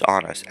charges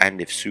on us, and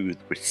if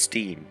soothed with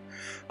steam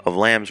of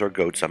lambs or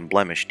goats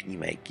unblemished, he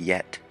may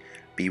yet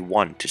be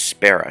one to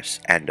spare us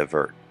and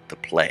avert the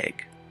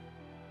plague.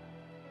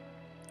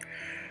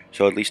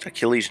 So at least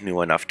Achilles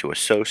knew enough to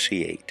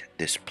associate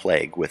this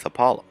plague with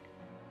Apollo.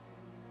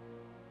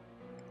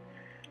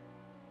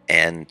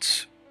 And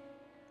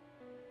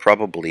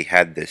probably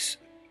had this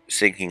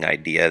sinking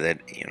idea that,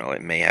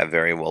 it may have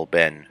very well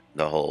been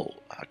the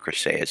whole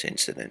Chryseis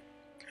incident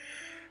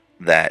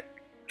that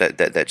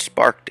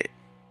sparked it.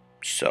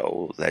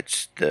 So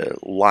that's the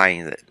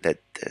line that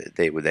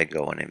they would then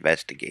go and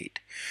investigate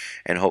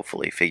and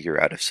hopefully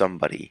figure out if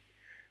somebody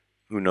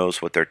who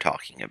knows what they're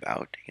talking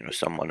about,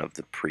 someone of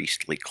the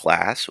priestly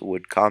class,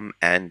 would come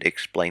and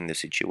explain the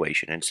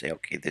situation and say,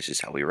 okay, this is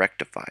how we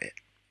rectify it.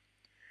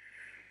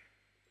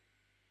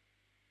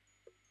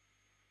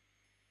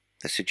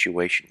 The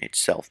situation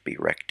itself be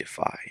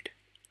rectified.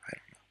 I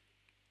don't know.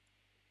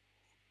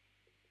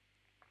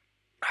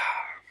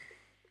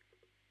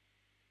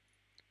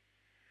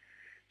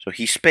 So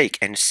he spake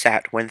and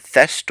sat when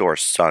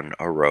Thestor's son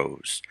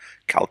arose,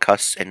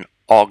 Calchas an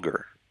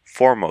augur,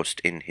 foremost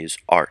in his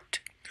art,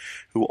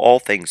 who all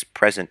things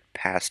present,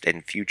 past,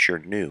 and future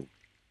knew,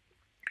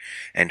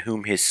 and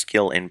whom his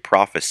skill in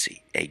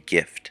prophecy, a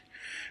gift,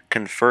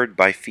 conferred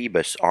by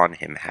Phoebus on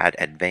him, had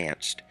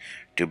advanced,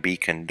 to be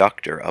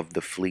conductor of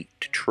the fleet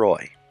to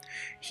Troy.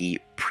 He,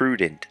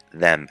 prudent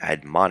them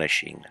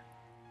admonishing,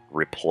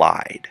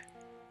 replied.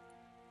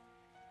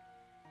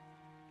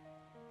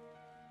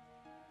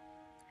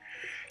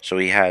 So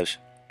he has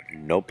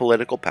no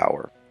political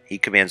power, he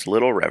commands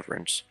little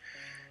reverence,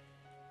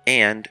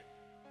 and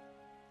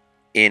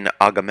in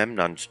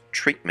Agamemnon's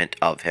treatment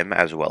of him,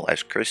 as well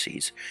as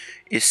Chryses,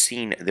 is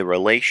seen the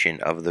relation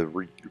of the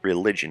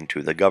religion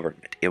to the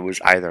government. It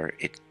was neither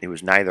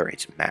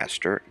its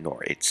master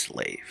nor its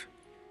slave.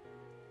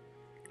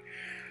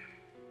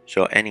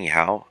 So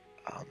anyhow,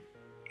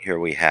 here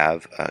we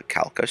have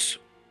Calchas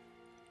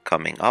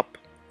coming up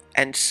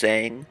and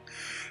saying,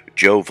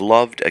 Jove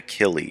loved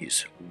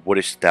Achilles,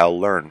 wouldst thou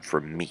learn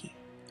from me?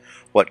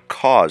 What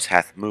cause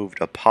hath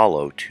moved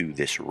Apollo to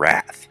this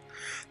wrath?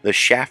 The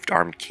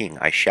shaft-armed king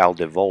I shall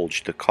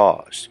divulge the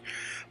cause,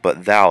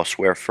 but thou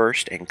swear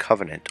first and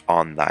covenant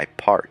on thy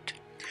part,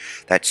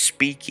 that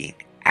speaking,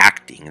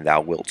 acting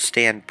thou wilt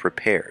stand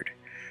prepared,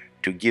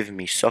 to give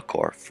me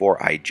succor,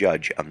 for I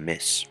judge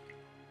amiss.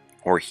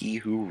 Or he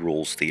who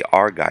rules the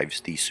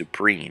Argives the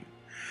supreme,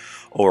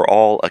 or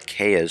all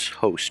Achaea's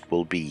host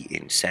will be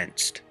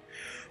incensed.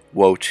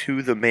 Woe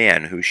to the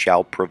man who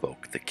shall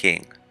provoke the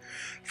king,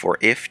 for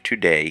if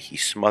today he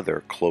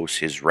smother close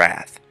his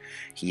wrath,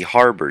 he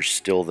harbors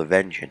still the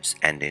vengeance,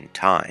 and in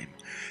time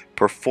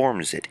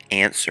performs it.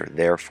 Answer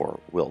therefore,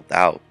 wilt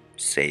thou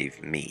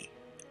save me?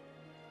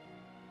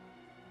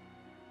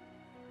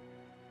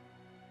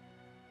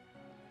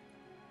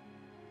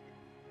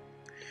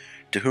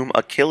 To whom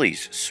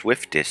Achilles,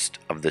 swiftest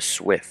of the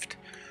swift,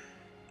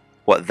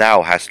 what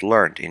thou hast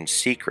learnt in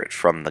secret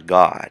from the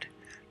god,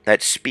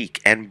 that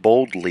speak and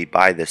boldly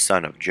by the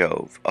son of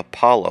Jove,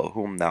 Apollo,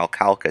 whom thou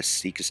Calchas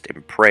seekest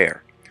in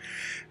prayer,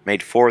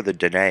 made for the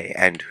Danae,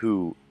 and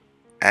who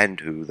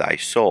thy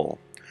soul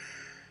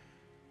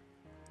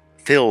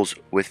fills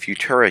with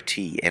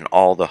futurity in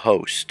all the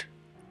host.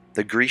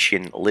 The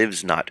Grecian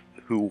lives not,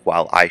 who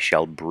while I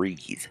shall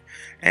breathe,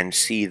 and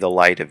see the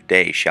light of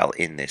day, shall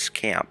in this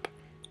camp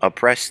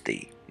oppress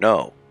thee,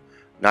 no,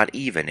 not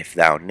even if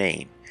thou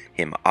name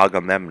him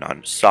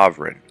Agamemnon,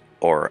 sovereign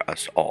o'er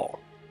us all.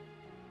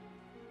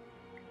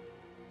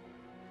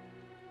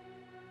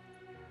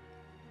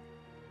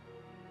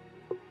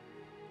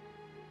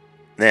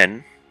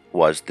 Then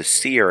was the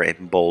seer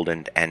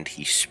emboldened, and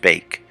he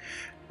spake,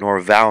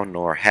 nor vow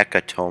nor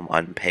hecatomb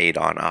unpaid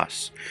on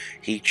us.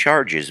 He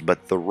charges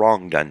but the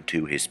wrong done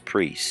to his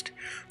priest,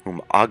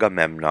 whom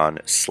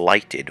Agamemnon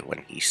slighted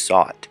when he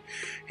sought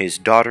his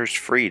daughter's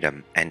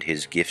freedom, and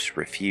his gifts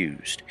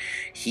refused.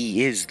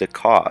 He is the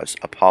cause,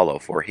 Apollo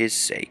for his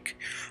sake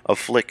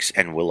afflicts,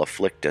 and will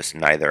afflict us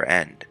neither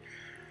end,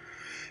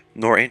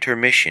 nor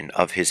intermission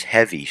of his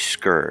heavy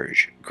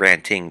scourge,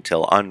 granting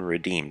till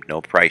unredeemed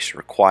no price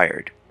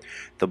required.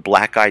 The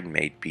black-eyed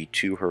maid be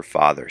to her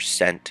father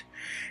sent,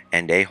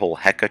 and a whole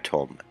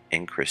hecatomb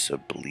in Chrysa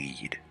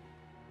bleed.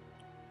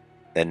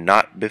 Then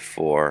not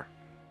before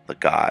the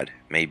god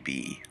may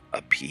be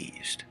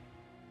appeased.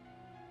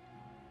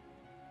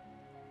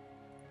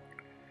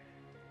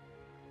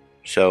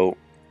 So,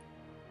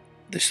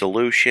 the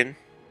solution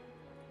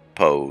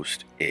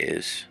posed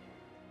is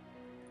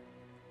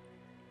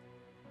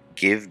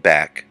give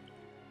back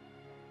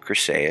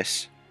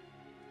Chryseis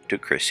to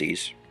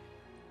Chryses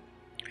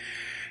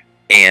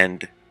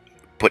and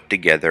put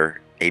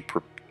together a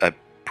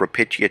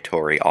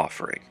propitiatory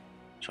offering.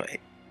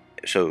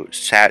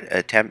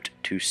 Attempt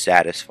to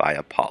satisfy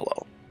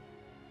Apollo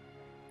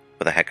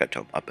with a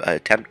hecatomb.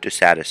 Attempt to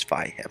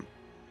satisfy him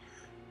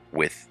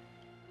with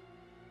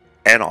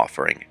an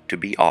offering to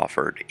be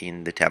offered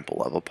in the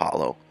temple of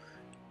Apollo.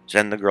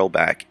 Send the girl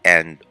back,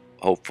 and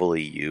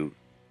hopefully you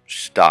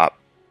stop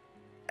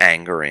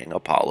angering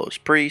Apollo's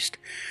priest,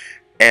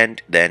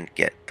 and then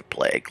get the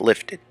plague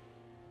lifted.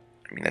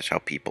 I mean, that's how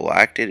people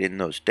acted in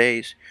those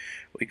days.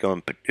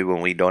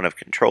 When we don't have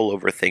control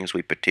over things,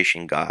 we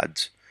petition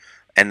gods,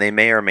 and they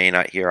may or may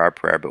not hear our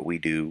prayer, but we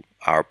do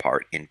our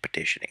part in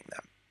petitioning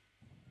them.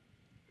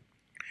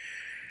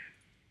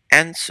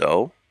 And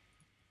so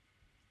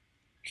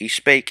he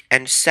spake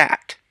and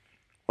sat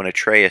when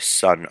Atreus'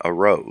 son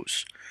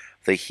arose,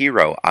 the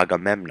hero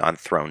Agamemnon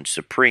throned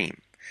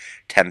supreme.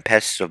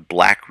 Tempests of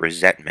black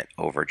resentment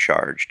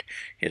overcharged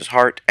his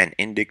heart, and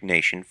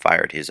indignation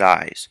fired his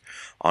eyes.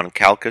 On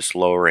Calchas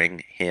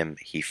lowering him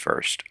he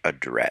first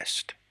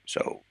addressed.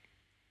 So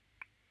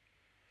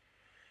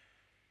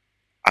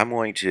I'm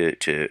going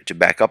to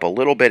back up a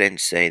little bit and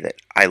say that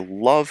I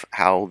love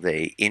how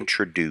they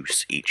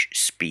introduce each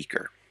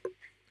speaker.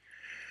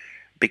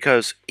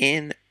 Because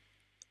in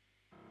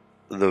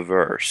the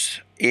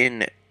verse,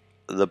 in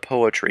the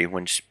poetry,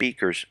 when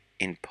speakers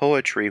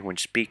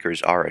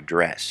are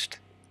addressed,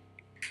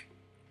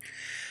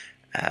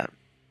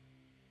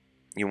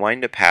 you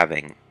wind up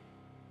having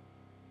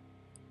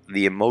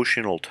the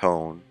emotional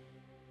tone,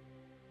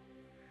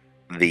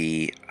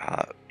 the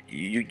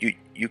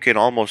you can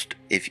almost,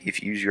 if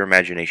you use your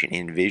imagination,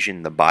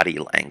 envision the body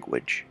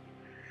language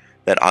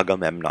that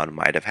Agamemnon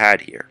might have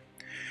had here.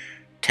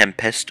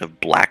 Tempest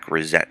of black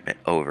resentment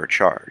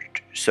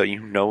overcharged. So you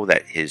know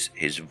that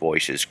his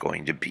voice is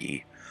going to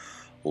be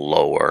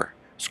lower.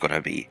 It's going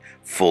to be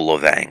full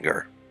of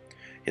anger.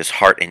 His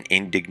heart and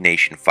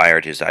indignation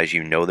fired his eyes.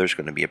 You know there's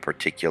going to be a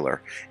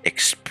particular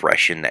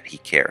expression that he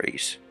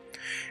carries.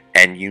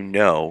 And you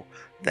know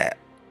that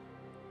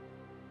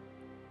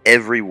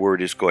every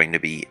word is going to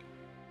be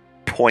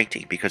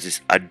pointing because it's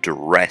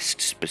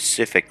addressed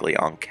specifically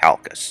on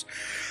Calchas.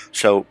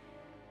 So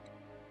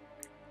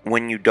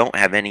when you don't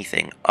have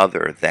anything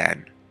other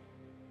than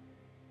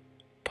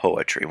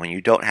poetry, when you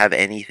don't have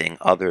anything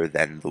other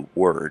than the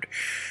word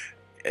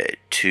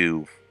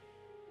to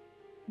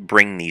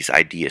bring these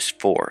ideas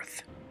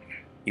forth,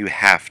 you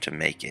have to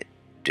make it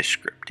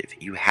descriptive.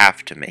 You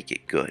have to make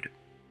it good.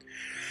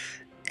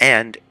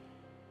 And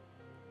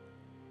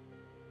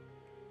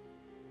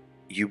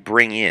you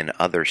bring in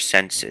other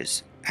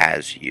senses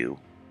as you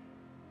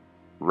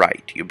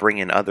write. You bring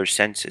in other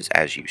senses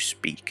as you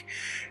speak.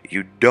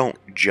 You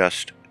don't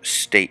just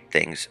state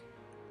things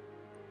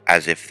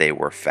as if they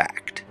were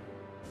fact.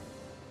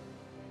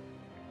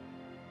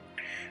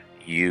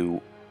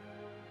 You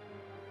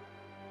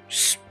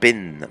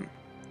spin them.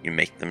 You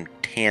make them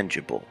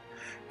tangible.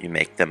 You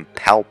make them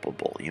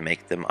palpable. You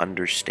make them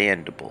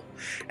understandable.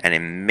 And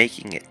in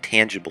making it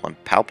tangible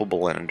and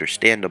palpable and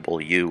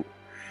understandable, you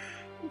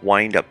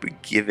wind up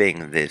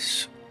giving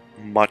this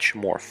much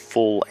more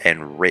full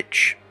and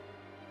rich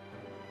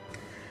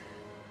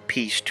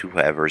piece to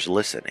whoever's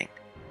listening.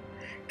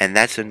 And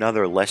that's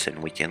another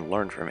lesson we can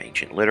learn from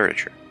ancient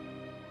literature.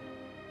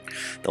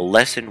 The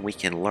lesson we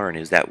can learn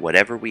is that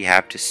whatever we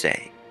have to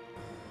say,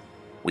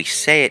 we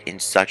say it in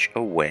such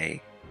a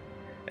way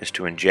as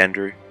to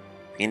engender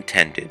the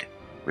intended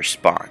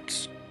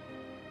response.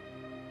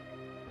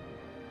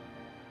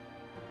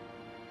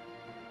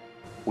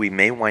 We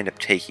may wind up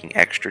taking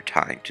extra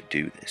time to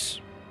do this.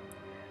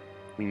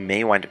 We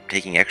may wind up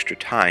taking extra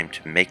time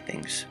to make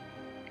things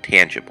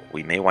tangible.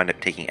 We may wind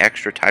up taking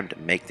extra time to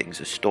make things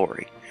a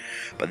story.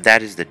 But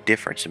that is the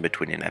difference in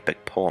between an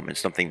epic poem and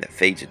something that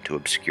fades into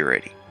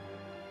obscurity.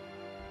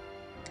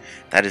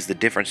 That is the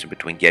difference in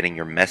between getting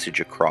your message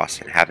across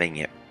and having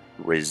it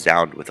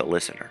resound with a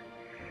listener,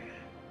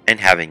 and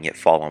having it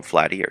fall on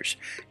flat ears,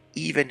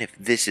 even if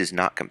this is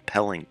not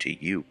compelling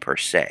to you per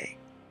se.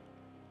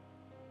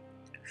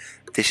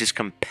 This is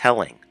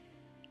compelling.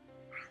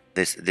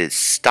 This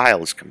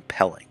style is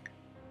compelling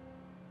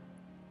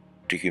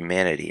to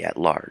humanity at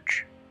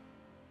large.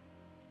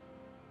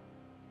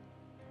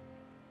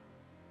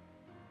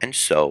 And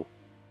so,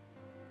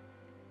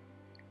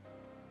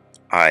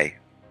 I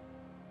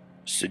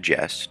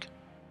suggest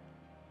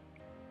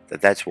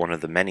that that's one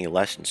of the many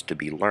lessons to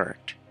be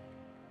learned.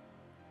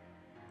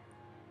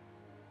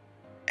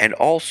 And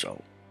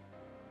also,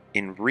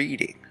 in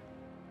reading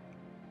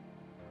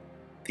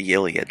the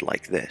Iliad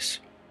like this,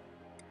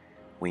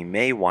 we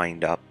may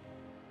wind up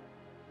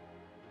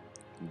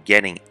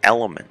getting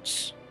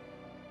elements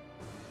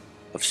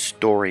of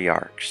story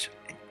arcs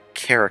and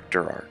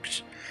character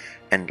arcs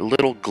and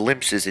little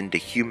glimpses into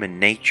human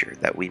nature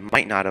that we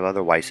might not have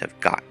otherwise have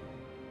gotten.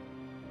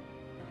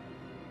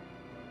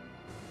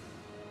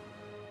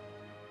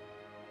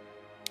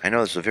 I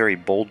know it's a very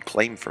bold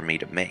claim for me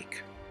to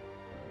make.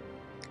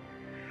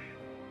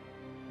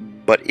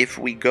 But if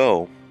we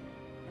go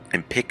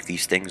and pick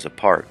these things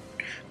apart,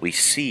 we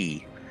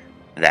see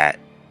that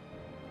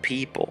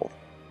people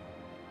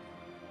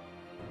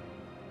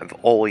have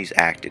always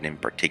acted in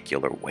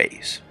particular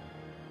ways.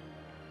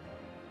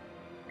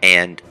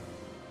 And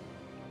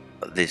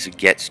this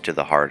gets to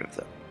the heart of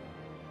them.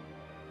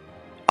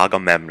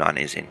 Agamemnon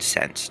is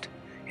incensed.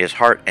 His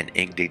heart and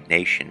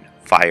indignation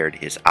fired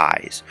his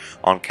eyes.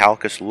 On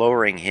Calchas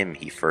lowering him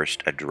he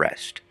first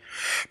addressed.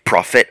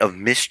 Prophet of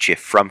mischief,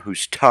 from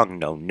whose tongue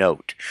no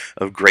note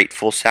of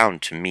grateful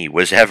sound to me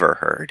was ever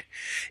heard.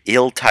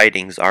 Ill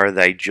tidings are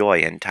thy joy,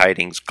 and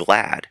tidings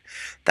glad.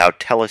 Thou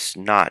tellest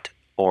not,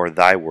 or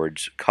thy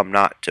words come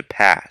not to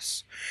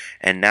pass.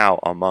 And now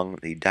among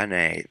the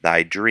Danae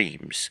thy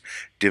dreams,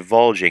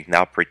 divulging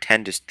thou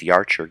pretendest the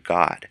archer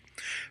god,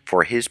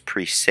 for his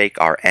priest's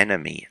sake our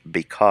enemy,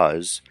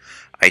 because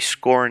I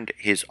scorned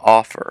his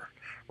offer,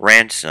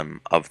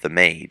 ransom of the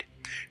maid,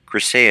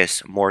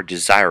 Chryseis more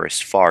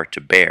desirous far to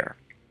bear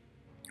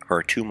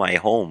her to my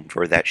home,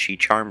 for that she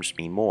charms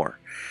me more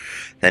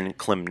than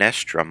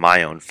Clymnestra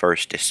my own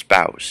first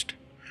espoused,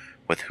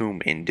 with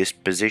whom in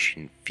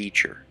disposition,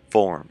 feature,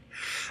 form,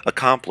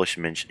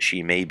 accomplishments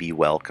she may be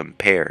well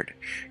compared,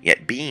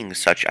 yet being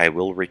such I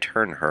will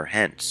return her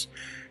hence,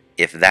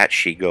 if that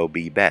she go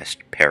be best,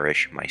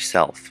 perish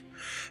myself.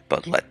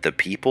 But let the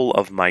people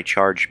of my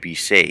charge be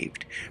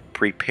saved,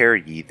 prepare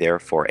ye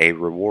therefore a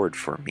reward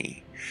for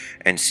me,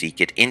 and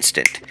seek it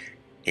instant.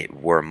 It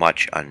were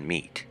much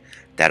unmeet,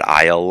 that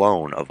I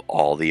alone of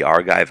all the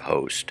Argive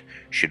host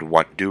should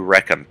want due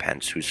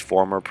recompense whose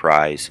former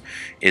prize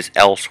is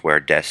elsewhere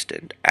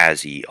destined,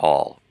 as ye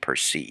all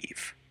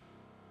perceive.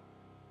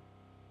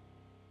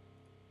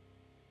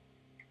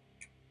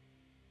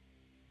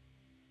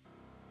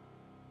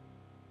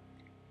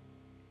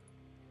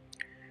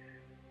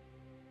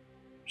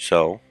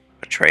 So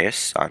Atreus'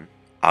 son,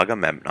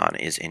 Agamemnon,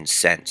 is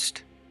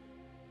incensed.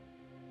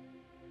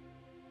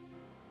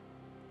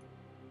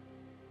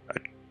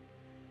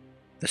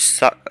 The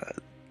son,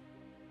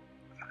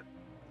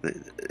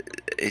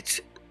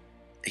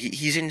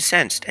 he's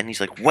incensed, and he's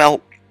like,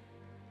 well,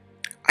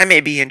 I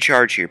may be in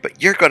charge here,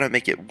 but you're going to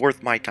make it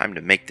worth my time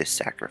to make this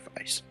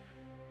sacrifice.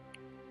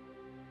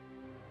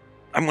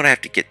 I'm going to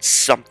have to get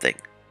something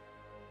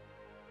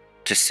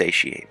to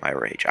satiate my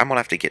rage. I'm going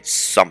to have to get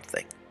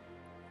something.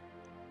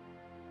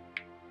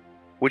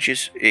 Which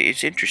is,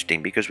 it's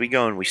interesting because we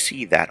go and we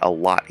see that a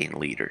lot in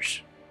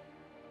leaders.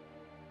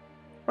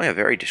 Oh yeah,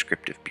 very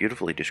descriptive,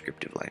 beautifully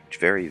descriptive language,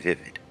 very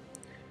vivid.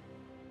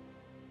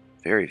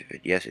 Very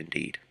vivid, yes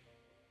indeed.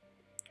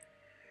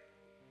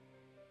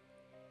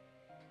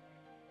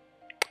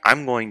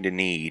 I'm going to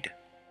need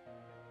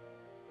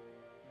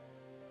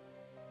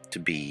to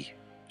be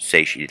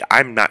satiated.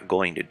 I'm not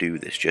going to do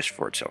this just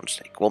for its own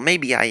sake. Well,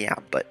 maybe I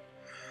am, but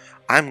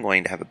I'm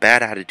going to have a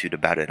bad attitude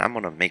about it. I'm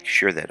going to make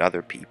sure that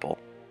other people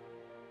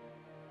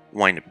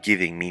wind up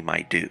giving me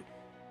my due.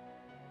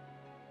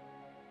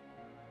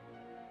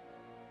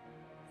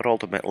 But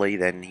ultimately,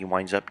 then he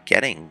winds up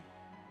getting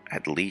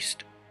at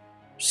least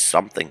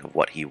something of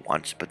what he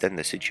wants, but then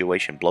the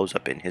situation blows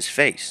up in his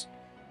face.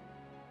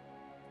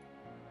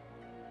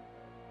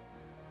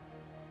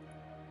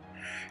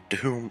 To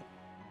whom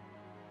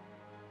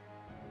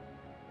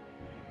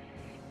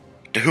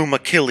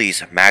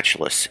Achilles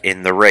matchless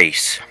in the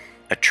race,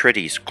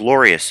 Atrides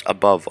glorious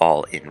above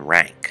all in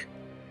rank,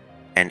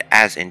 and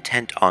as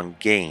intent on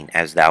gain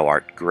as thou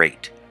art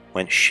great,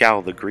 whence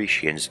shall the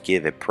Grecians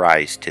give a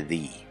prize to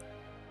thee?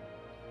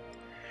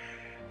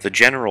 The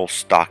general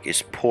stock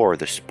is poor,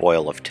 the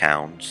spoil of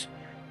towns,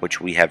 which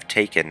we have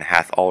taken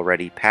hath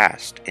already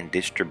passed in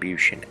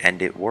distribution,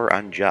 and it were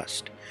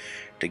unjust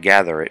to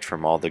gather it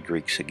from all the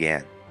Greeks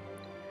again.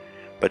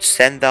 But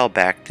send thou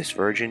back this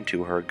virgin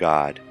to her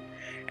God,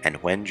 and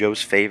when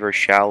Jove's favor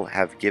shall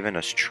have given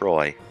us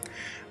Troy,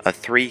 a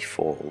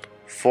threefold,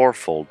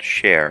 fourfold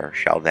share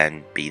shall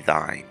then be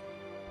thine.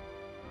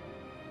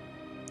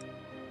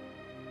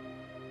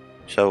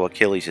 So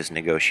Achilles is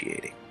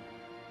negotiating.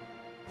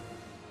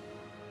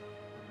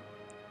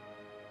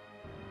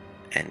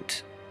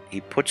 And he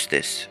puts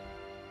this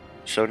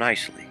so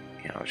nicely.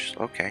 It's just,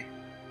 okay.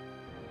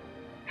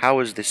 How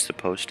is this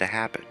supposed to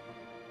happen?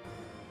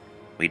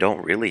 We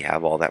don't really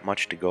have all that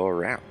much to go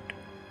around.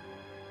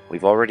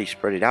 We've already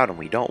spread it out, and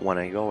we don't want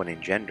to go and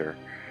engender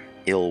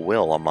ill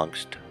will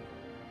amongst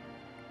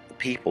the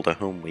people to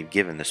whom we've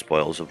given the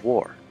spoils of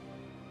war.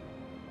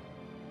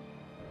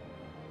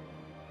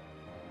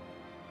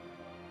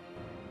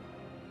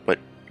 But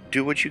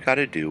do what you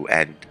gotta do,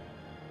 and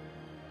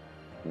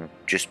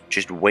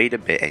just wait a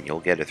bit, and you'll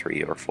get a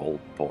 3 or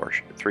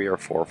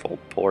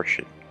 4-fold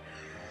portion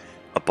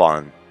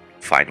upon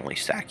finally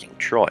sacking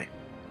Troy.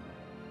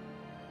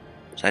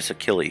 So that's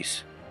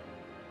Achilles'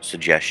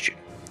 suggestion.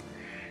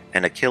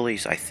 And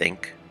Achilles, I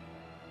think,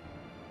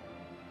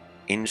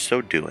 in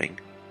so doing,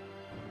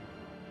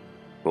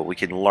 what we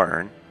can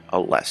learn a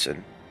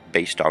lesson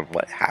based on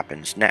what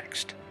happens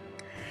next.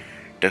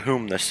 To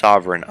whom the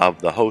sovereign of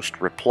the host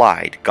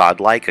replied,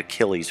 Godlike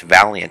Achilles,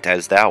 valiant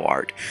as thou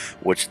art,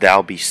 wouldst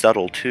thou be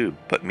subtle too,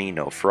 but me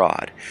no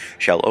fraud,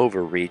 shall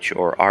overreach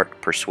or art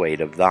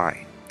persuade of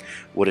thine.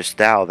 Wouldst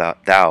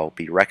thou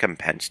be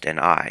recompensed, and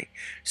I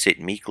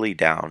sit meekly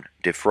down,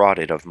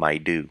 defrauded of my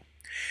due?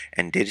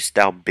 And didst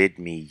thou bid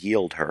me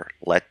yield her,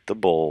 let the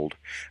bold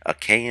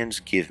Achaeans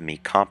give me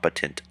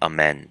competent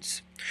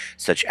amends,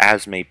 such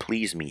as may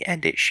please me,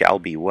 and it shall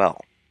be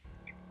well.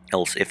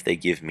 Else if they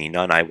give me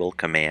none, I will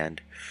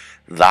command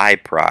thy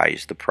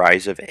prize, the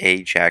prize of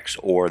Ajax,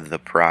 or the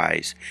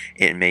prize,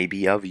 it may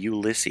be of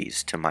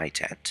Ulysses, to my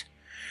tent.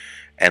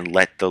 And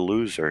let the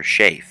loser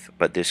chafe,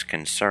 but this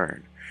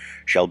concern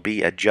shall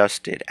be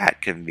adjusted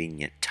at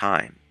convenient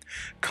time.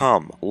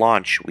 Come,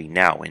 launch we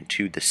now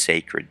into the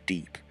sacred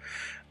deep,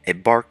 a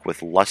bark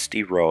with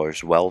lusty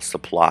rowers well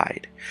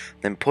supplied,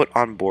 then put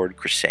on board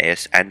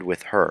Chryseis, and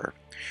with her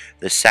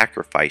the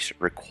sacrifice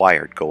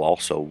required go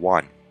also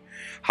one,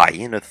 high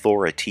in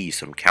authority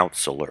some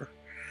counselor,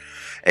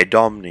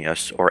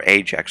 Idomeneus or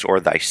Ajax or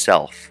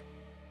thyself,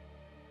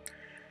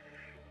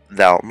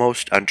 thou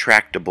most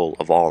untractable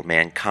of all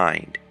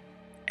mankind,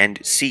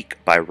 and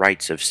seek by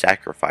rites of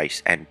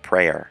sacrifice and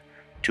prayer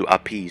to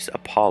appease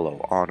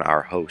Apollo on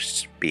our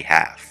host's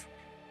behalf.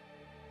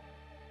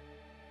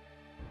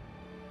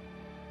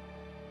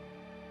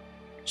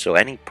 So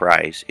any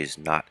prize is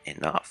not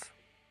enough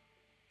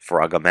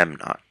for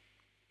Agamemnon.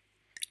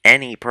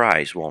 Any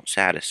prize won't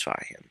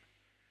satisfy him.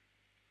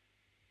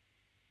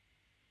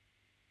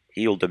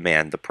 He'll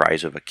demand the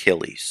prize of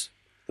Achilles,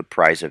 the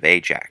prize of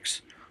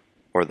Ajax,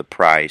 or the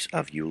prize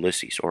of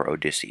Ulysses or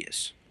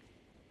Odysseus.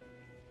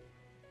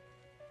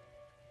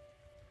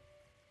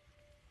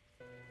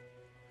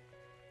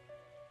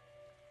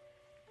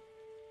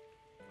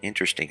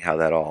 Interesting how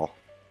that all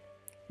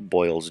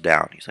boils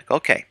down. He's like,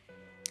 okay,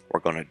 we're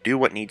going to do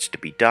what needs to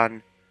be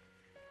done,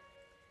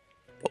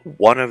 but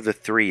one of the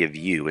three of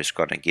you is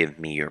going to give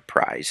me your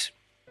prize,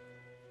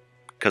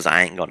 because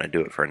I ain't going to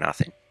do it for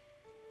nothing.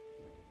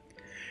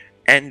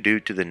 And due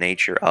to the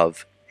nature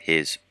of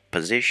his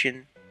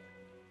position,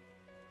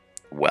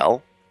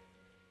 well,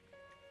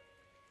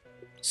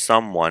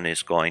 someone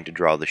is going to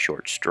draw the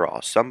short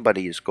straw.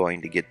 Somebody is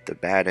going to get the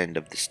bad end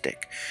of the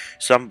stick.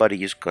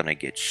 Somebody is going to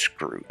get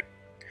screwed.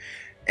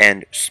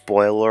 And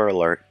spoiler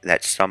alert,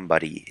 that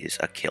somebody is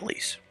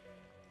Achilles.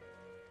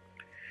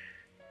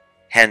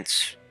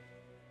 Hence,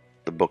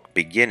 the book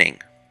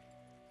beginning.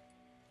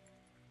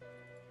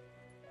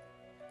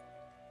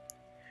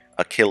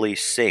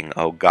 Achilles sing,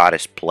 O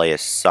goddess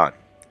Pleius' son.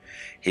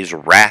 His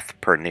wrath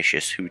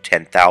pernicious, who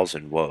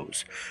 10,000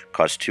 woes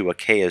caused to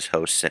Achaea's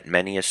host, sent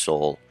many a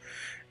soul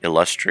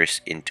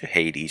illustrious into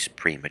Hades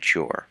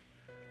premature.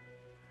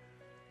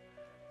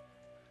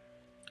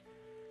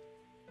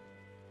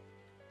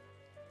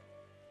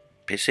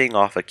 Pissing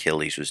off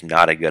Achilles was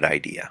not a good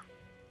idea.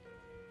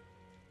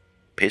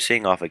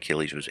 Pissing off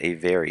Achilles was a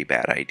very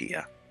bad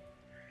idea.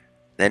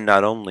 Then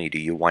not only do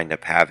you wind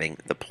up having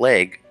the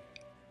plague,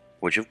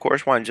 which of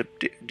course winds up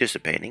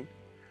dissipating,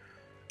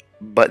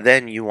 but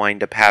then you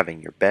wind up having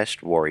your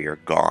best warrior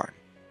gone.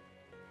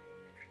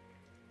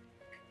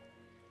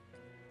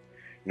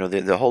 You know,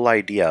 the whole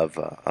idea of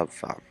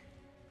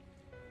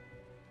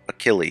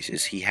Achilles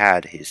is he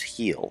had his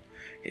heel.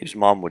 His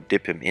mom would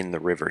dip him in the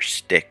river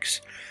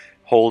Styx,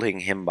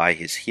 holding him by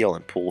his heel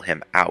and pull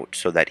him out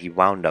so that he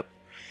wound up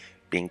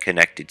being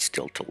connected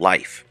still to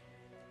life.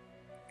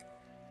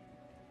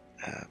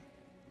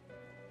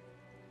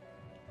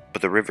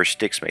 But the river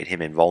Styx made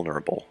him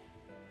invulnerable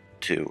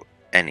to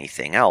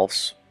anything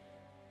else,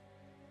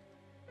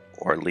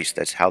 or at least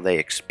that's how they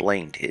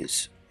explained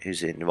his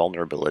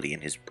invulnerability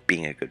and his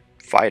being a good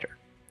fighter.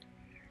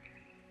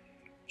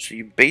 So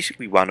you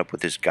basically wound up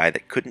with this guy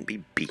that couldn't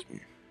be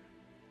beaten,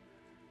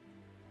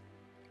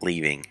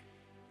 leaving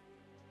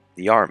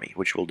the army,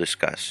 which we'll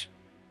discuss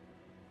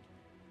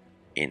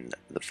in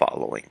the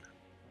following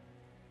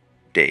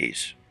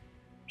days'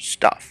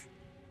 stuff.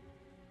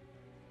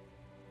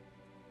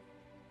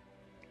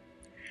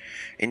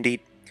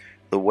 Indeed,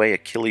 the way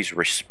Achilles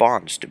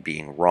responds to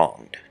being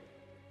wronged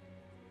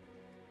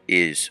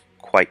is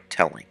quite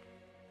telling.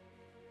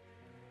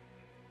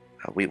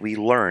 We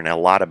learn a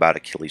lot about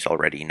Achilles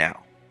already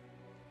now.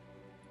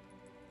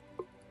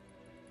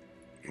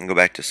 And go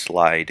back to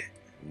slide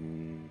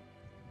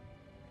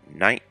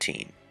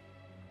 19.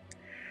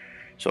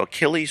 So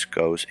Achilles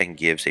goes and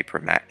gives a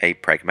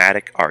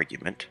pragmatic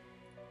argument,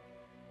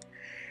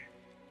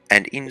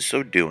 and in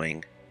so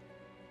doing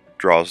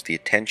draws the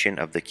attention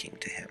of the king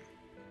to him.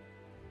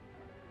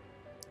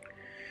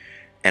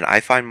 And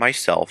I find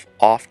myself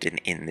often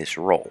in this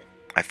role.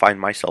 I find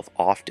myself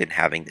often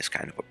having this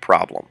kind of a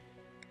problem.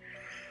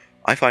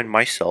 I find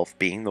myself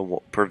being the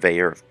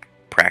purveyor of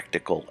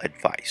practical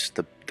advice,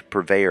 the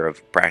purveyor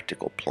of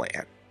practical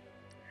plan.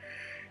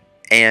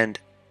 And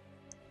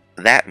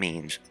that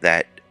means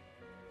that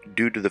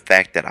due to the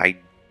fact that I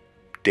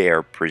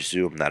dare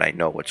presume that I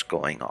know what's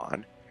going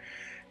on,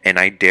 and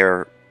I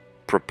dare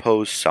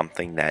propose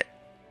something that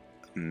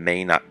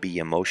may not be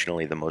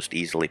emotionally the most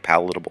easily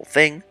palatable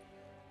thing,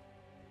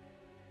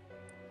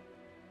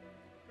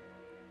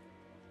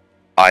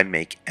 I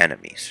make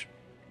enemies.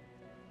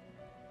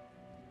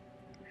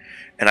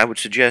 And I would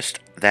suggest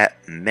that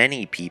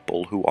many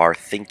people who are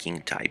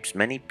thinking types,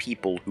 many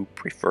people who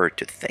prefer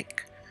to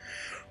think,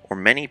 or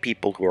many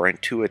people who are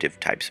intuitive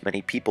types,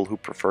 many people who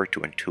prefer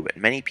to intuit,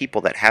 many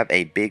people that have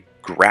a big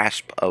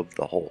grasp of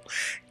the whole,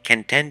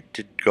 can tend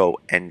to go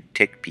and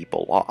tick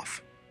people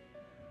off.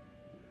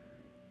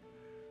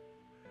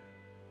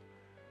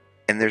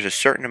 And there's a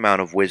certain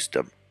amount of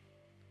wisdom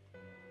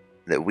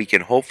that we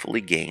can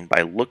hopefully gain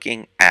by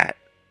looking at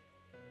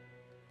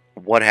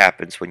what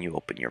happens when you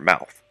open your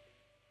mouth.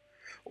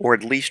 Or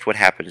at least what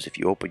happens if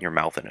you open your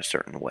mouth in a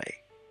certain way.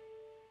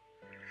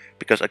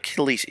 Because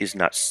Achilles is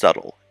not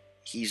subtle.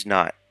 He's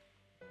not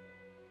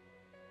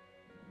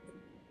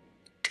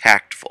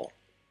tactful.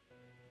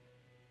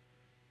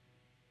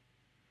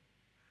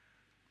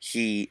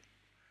 He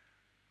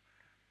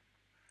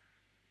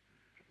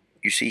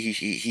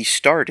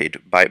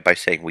started by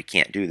saying, we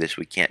can't do this,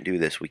 we can't do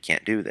this, we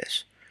can't do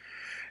this.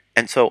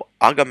 And so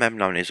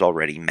Agamemnon is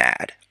already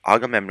mad.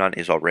 Agamemnon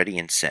is already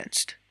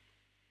incensed.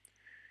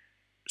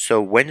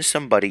 So when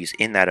somebody's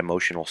in that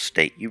emotional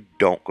state, you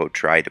don't go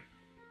try to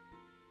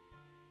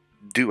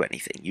do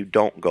anything. You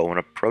don't go and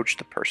approach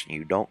the person.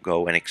 You don't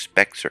go and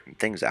expect certain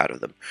things out of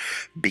them.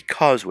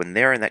 Because when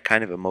they're in that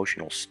kind of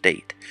emotional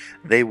state,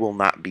 they will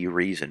not be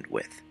reasoned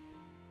with.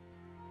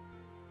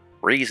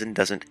 Reason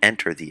doesn't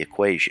enter the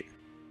equation.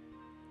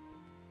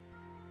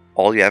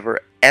 All you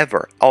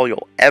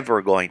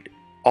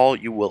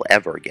will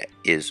ever get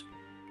is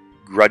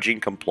grudging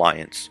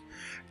compliance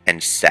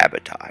and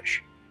sabotage.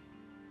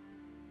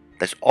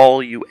 That's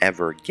all you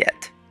ever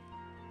get.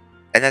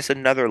 And that's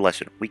another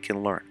lesson we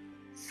can learn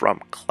from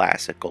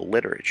classical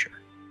literature.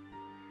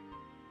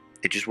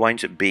 It just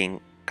winds up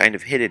being kind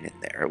of hidden in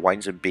there. It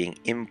winds up being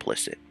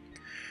implicit.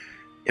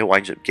 It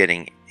winds up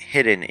getting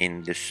hidden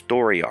in the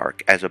story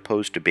arc as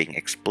opposed to being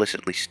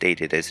explicitly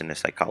stated as in a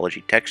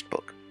psychology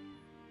textbook.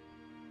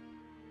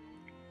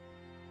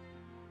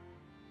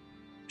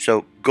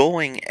 So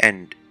going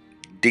and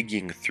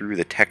digging through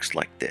the text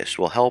like this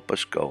will help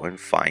us go and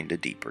find a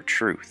deeper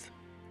truth.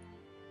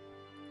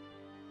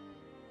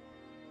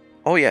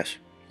 Oh yes,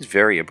 he's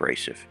very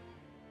abrasive.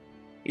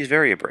 He's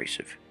very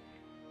abrasive.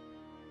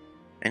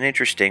 And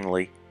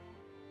interestingly,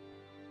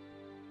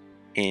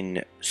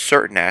 in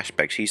certain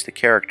aspects, he's the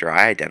character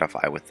I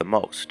identify with the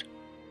most.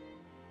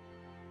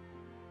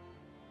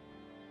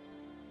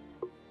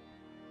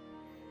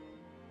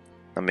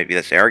 Now, maybe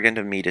that's arrogant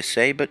of me to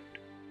say, but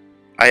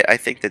I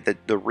think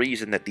that the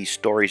reason that these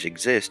stories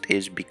exist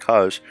is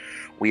because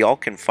we all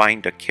can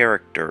find a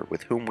character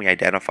with whom we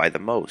identify the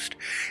most,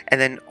 and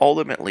then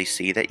ultimately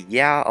see that,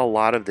 yeah, a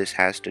lot of this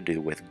has to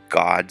do with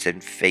gods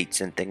and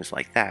fates and things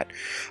like that,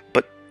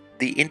 but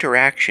the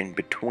interaction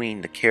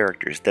between the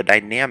characters, the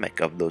dynamic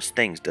of those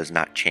things does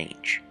not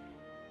change.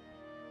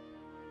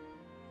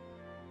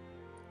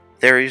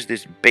 There is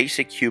this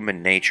basic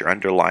human nature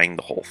underlying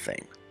the whole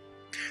thing.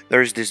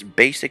 There's this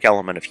basic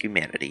element of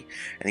humanity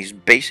and these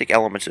basic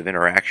elements of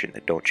interaction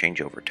that don't change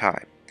over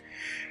time.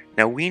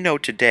 Now, we know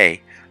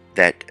today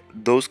that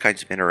those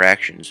kinds of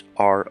interactions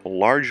are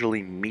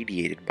largely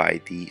mediated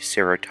by the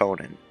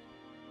serotonin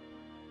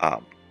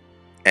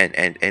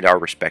and our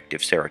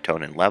respective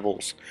serotonin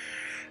levels,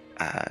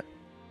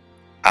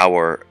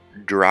 our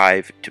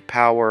drive to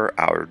power,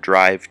 our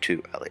drive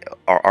to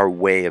our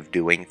way of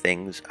doing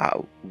things,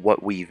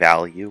 what we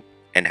value,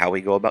 and how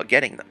we go about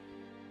getting them.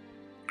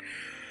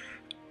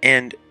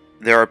 And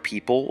there are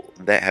people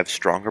that have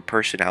stronger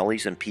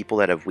personalities and people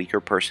that have weaker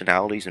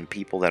personalities and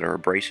people that are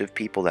abrasive,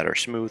 people that are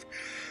smooth.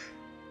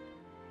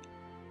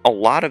 A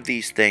lot of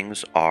these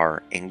things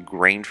are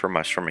ingrained from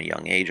us from a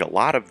young age. A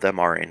lot of them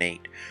are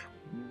innate,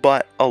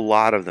 but a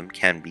lot of them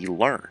can be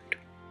learned.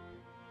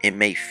 It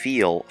may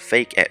feel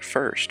fake at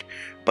first,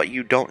 but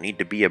you don't need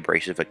to be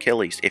abrasive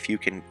Achilles if you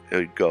can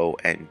go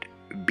and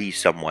be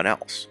someone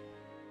else.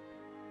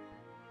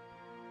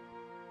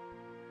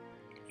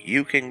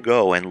 You can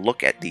go and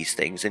look at these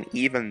things, and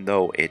even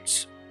though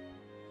it's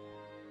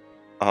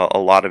a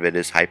lot of it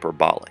is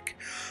hyperbolic,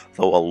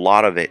 though a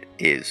lot of it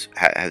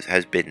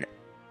has been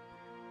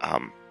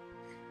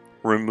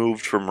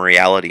removed from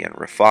reality and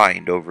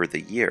refined over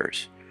the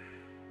years,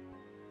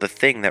 the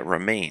thing that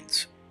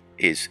remains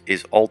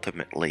is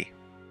ultimately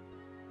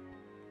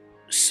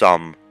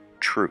some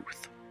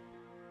truth.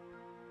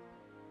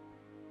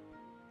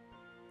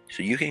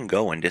 So you can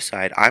go and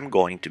decide, I'm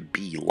going to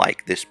be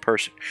like this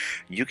person.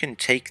 You can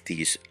take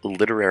these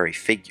literary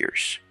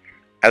figures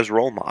as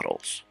role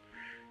models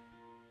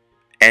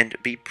and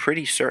be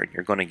pretty certain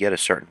you're going to get a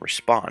certain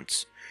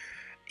response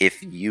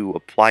if you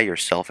apply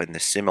yourself in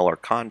this similar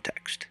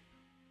context.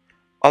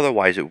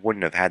 Otherwise, it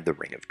wouldn't have had the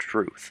ring of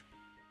truth.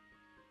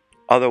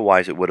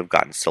 Otherwise, it would have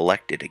gotten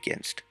selected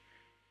against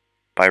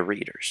by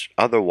readers.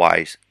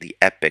 Otherwise, the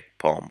epic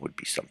poem would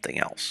be something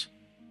else.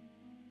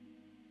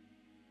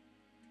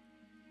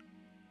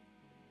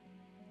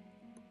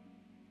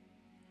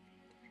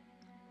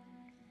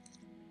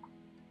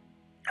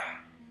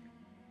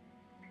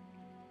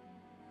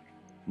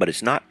 But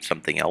it's not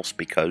something else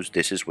because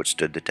this is what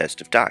stood the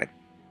test of time.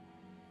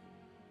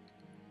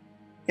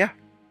 Yeah,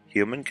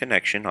 human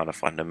connection on a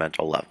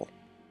fundamental level.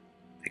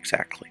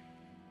 Exactly.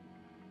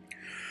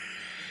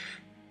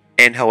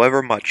 And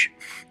however much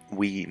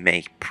we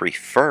may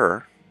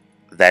prefer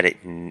that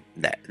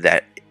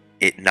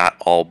it not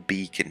all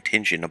be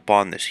contingent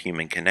upon this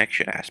human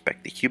connection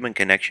aspect, the human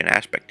connection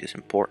aspect is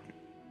important.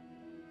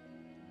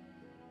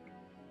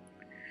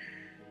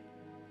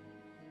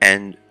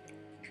 And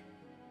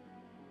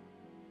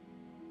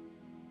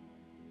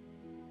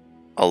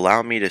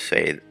allow me to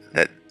say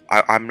that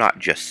I'm not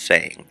just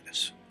saying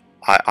this.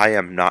 I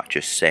am not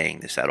just saying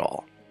this at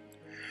all.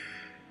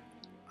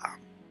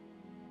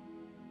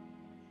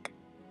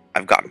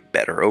 I've gotten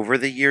better over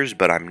the years,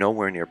 but I'm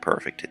nowhere near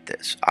perfect at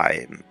this.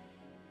 I'm,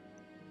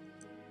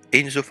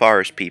 insofar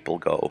as people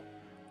go,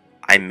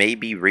 I may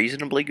be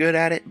reasonably good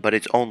at it, but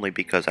it's only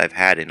because I've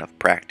had enough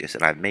practice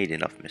and I've made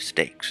enough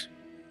mistakes.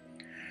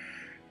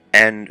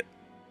 And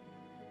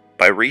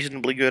by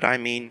reasonably good, I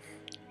mean,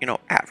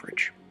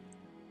 average.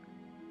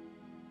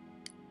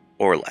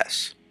 Or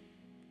less.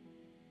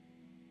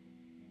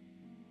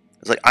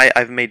 It's like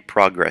I've made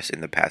progress in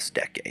the past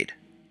decade.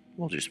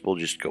 We'll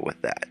just go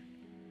with that.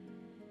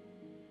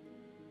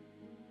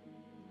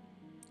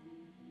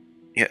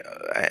 Yeah,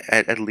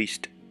 at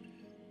least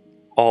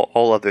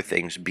all other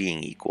things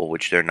being equal,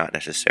 which they're not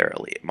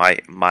necessarily. My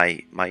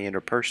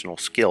interpersonal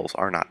skills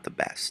are not the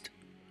best.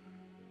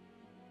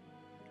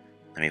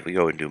 I mean, if we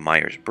go and do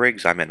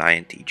Myers-Briggs, I'm an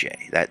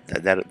INTJ.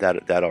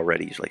 That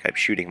already is like I'm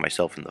shooting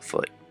myself in the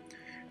foot.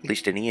 At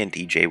least an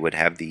ENTJ would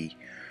have the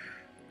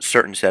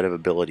certain set of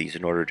abilities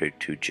in order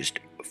to just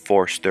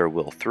force their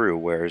will through,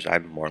 whereas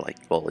I'm more like,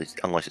 well,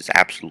 unless it's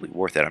absolutely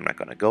worth it, I'm not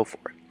going to go for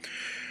it.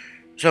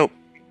 So,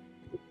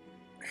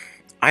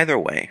 Either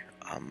way,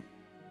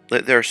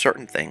 there are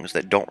certain things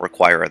that don't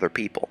require other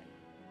people.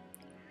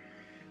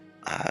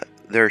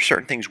 There are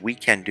certain things we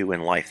can do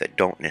in life that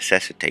don't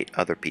necessitate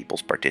other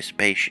people's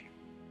participation.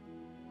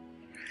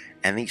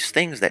 And these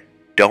things that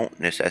don't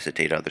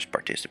necessitate others'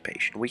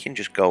 participation, we can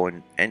just go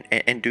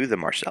and do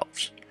them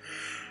ourselves.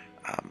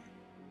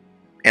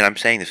 And I'm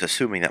saying this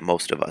assuming that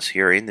most of us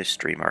here in this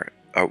stream are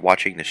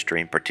watching this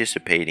stream,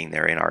 participating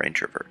therein, are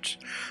introverts.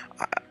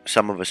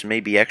 Some of us may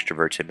be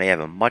extroverts and may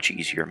have a much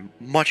easier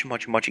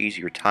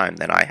time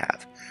than I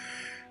have.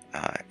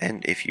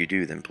 And if you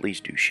do, then please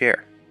do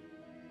share.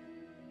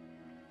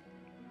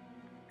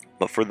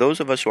 But for those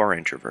of us who are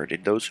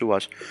introverted, those of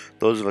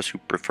us who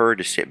prefer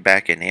to sit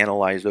back and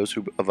analyze,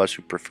 of us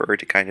who prefer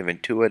to kind of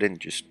intuit and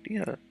just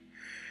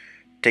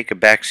take a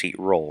backseat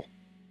role,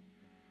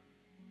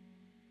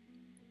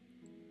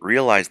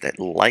 realize that,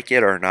 like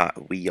it or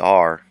not, we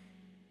are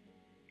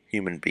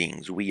human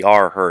beings. We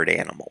are herd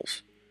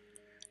animals,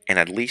 and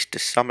at least to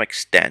some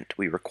extent,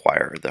 we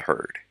require the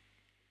herd,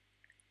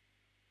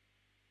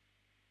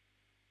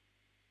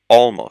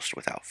 almost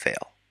without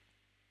fail.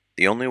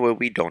 The only way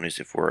we don't is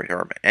if we're a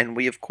hermit. And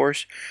we, of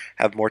course,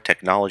 have more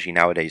technology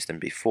nowadays than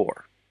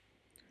before.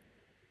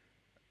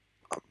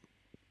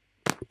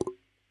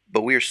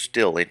 But we are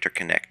still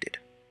interconnected.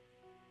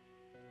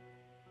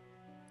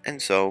 And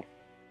so,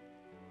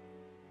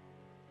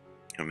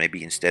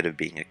 maybe instead of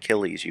being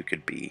Achilles, you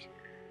could be...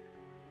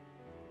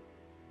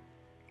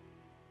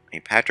 I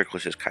mean,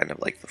 Patroclus is kind of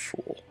like the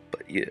fool,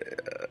 but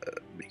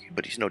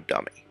he's no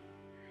dummy.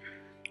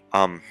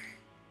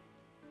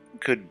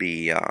 Could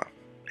be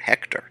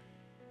Hector.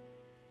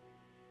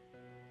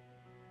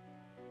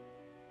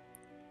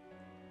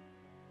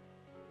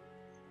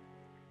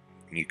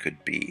 You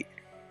could be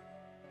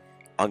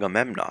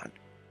Agamemnon.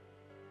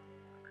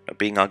 Now,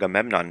 being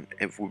Agamemnon,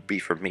 it would be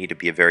for me to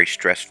be a very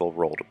stressful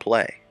role to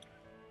play.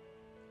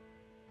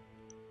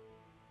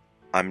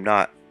 I'm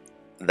not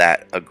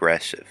that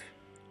aggressive.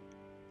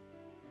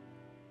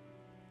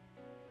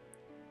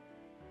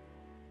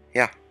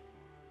 Yeah,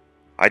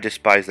 I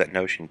despise that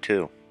notion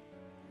too.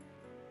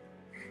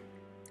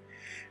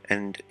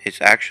 And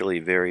it's actually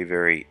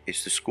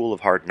it's the school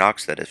of hard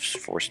knocks that has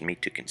forced me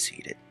to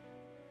concede it.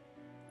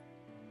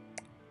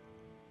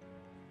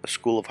 The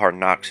school of hard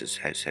knocks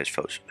has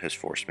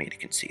forced me to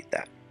concede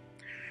that.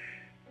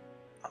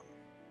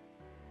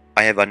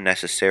 I have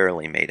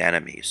unnecessarily made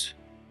enemies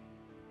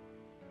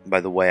by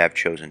the way I've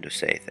chosen to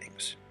say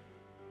things,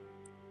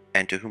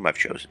 and to whom I've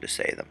chosen to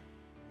say them.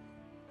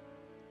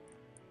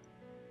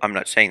 I'm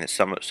not saying that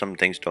some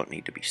things don't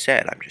need to be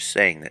said. I'm just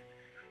saying that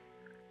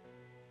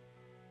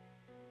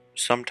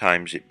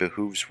sometimes it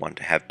behooves one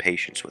to have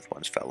patience with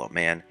one's fellow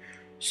man.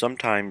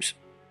 Sometimes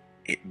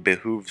it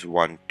behooves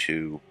one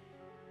to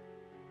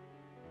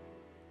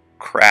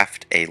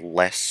craft a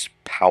less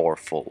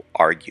powerful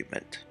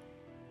argument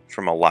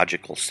from a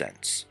logical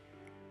sense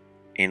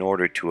in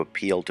order to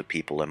appeal to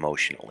people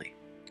emotionally.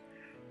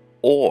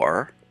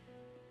 Or,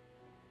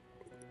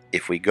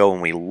 if we go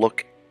and we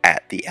look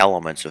at the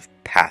elements of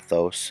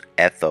pathos,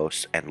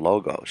 ethos, and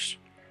logos,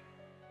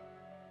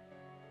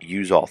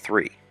 use all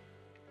three.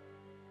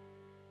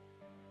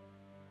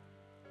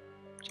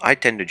 I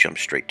tend to jump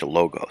straight to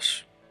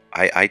logos.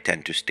 I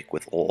tend to stick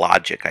with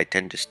logic. I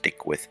tend to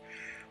stick with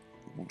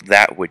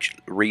that which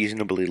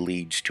reasonably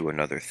leads to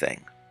another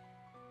thing.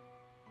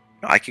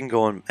 I can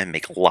go and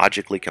make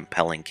logically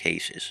compelling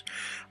cases,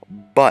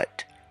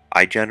 but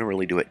I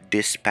generally do it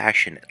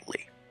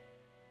dispassionately,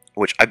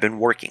 which I've been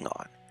working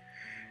on.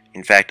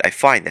 In fact, I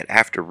find that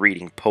after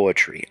reading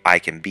poetry, I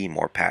can be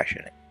more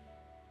passionate,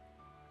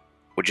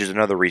 which is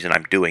another reason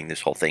I'm doing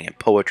this whole thing in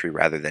poetry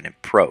rather than in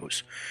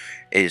prose,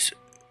 is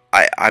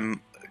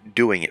I'm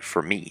doing it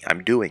for me.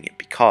 I'm doing it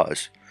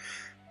because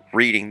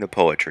reading the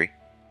poetry,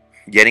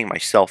 getting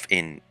myself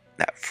in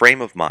that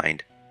frame of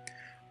mind,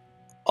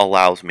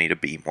 allows me to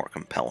be more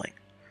compelling.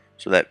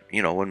 So that,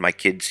 when my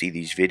kids see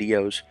these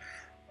videos,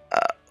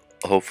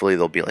 hopefully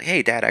they'll be like,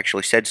 hey, Dad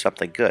actually said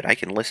something good. I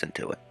can listen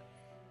to it.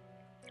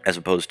 As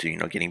opposed to,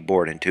 getting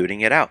bored and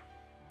tooting it out.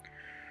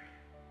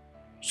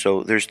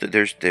 So there's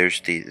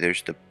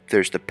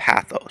the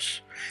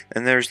pathos,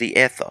 and there's the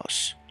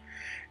ethos.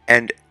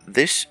 And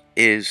this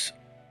is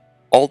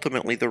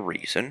ultimately the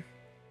reason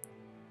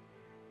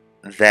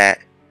that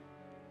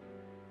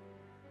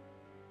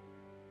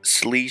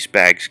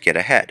sleazebags get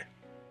ahead.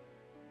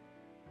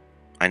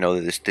 I know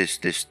that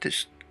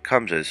this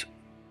comes as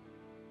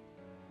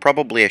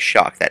probably a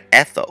shock that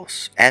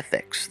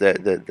ethics,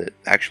 the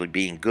actually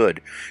being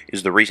good,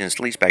 is the reason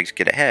sleazebags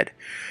get ahead.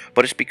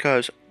 But it's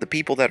because the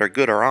people that are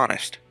good are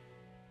honest.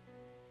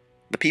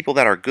 The people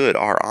that are good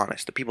are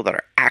honest. The people that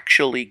are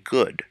actually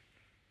good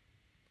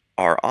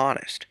are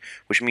honest,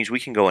 which means we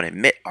can go and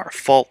admit our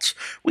faults.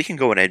 We can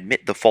go and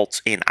admit the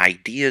faults in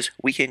ideas.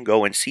 We can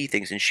go and see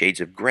things in shades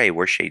of gray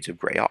where shades of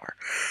gray are.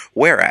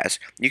 Whereas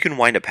you can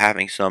wind up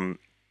having some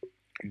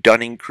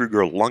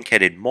Dunning-Kruger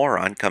lunkheaded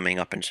moron coming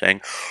up and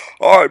saying,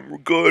 I'm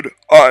good,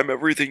 I'm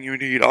everything you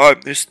need,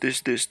 I'm this,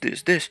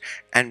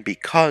 and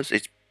because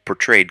it's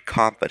portrayed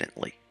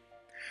confidently,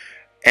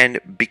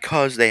 And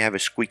because they have a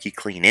squeaky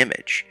clean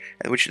image,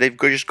 which they've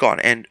just gone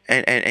and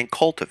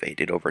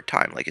cultivated over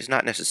time, like it's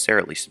not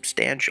necessarily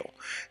substantial,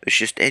 it's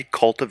just a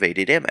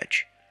cultivated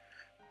image,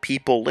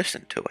 people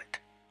listen to it.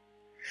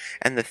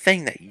 And the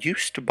thing that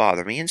used to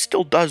bother me, and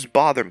still does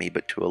bother me,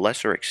 but to a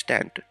lesser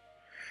extent,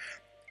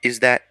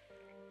 is that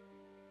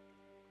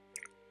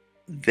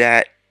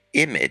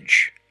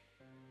image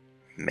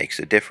makes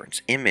a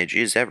difference. Image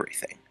is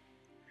everything.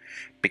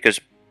 Because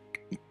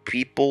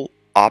people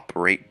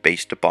operate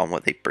based upon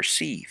what they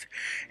perceive.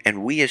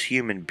 And we as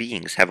human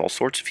beings have all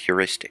sorts of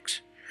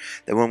heuristics.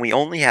 That when we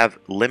only have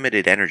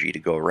limited energy to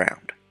go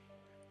around,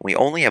 we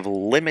only have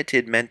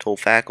limited mental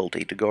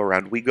faculty to go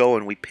around, we go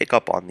and we pick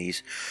up on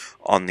these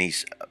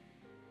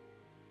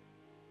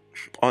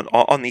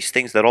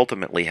things that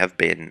ultimately have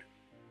been,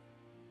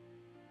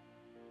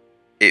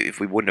 if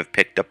we wouldn't have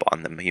picked up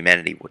on them,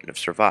 humanity wouldn't have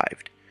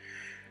survived.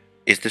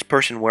 Is this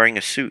person wearing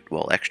a suit?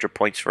 Well, extra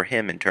points for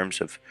him in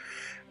terms of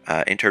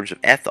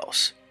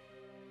ethos.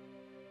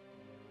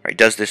 Right?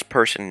 Does this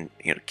person,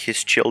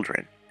 kiss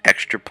children?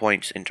 Extra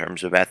points in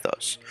terms of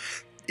ethos.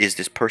 Is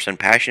this person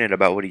passionate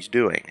about what he's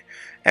doing?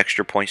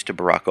 Extra points to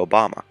Barack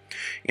Obama.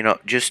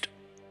 Just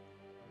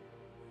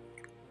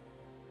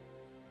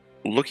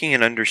looking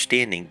and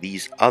understanding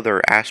these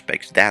other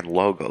aspects than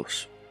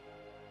logos,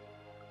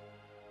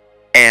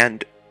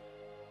 and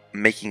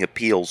making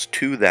appeals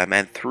to them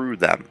and through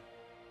them,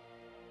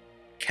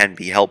 can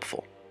be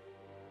helpful.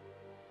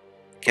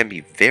 Can be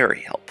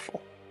very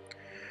helpful.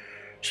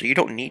 So you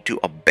don't need to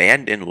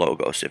abandon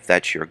logos if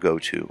that's your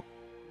go-to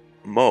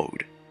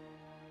mode.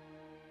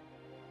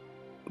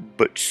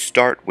 But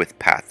start with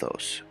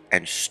pathos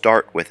and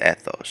start with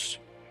ethos.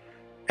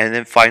 And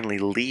then finally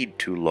lead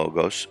to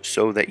logos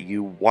so that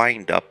you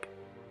wind up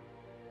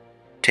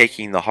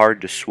taking the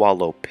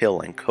hard-to-swallow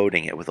pill and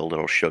coating it with a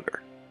little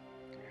sugar.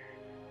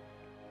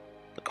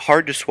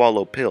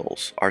 Hard-to-swallow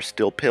pills are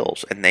still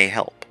pills, and they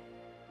help.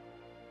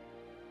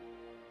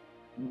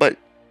 But,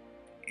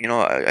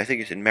 I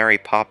think it's in Mary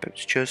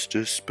Poppins, just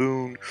a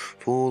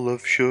spoonful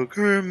of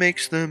sugar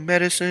makes the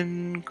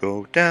medicine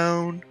go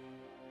down.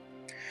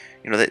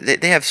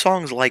 They have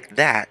songs like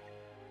that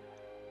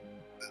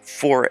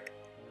for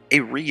a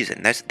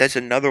reason. That's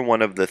another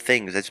one of the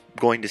things that's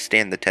going to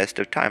stand the test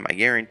of time. I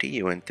guarantee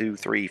you, in 2,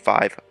 3,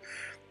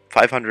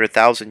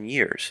 500,000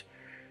 years,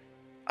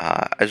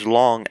 as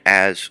long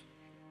as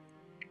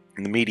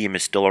the medium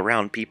is still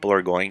around, people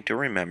are going to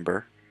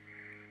remember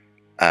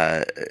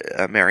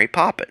Mary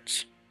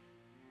Poppins.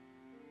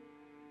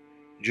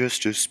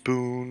 Just a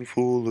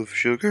spoonful of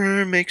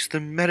sugar makes the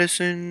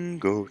medicine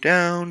go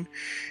down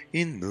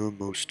in the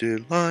most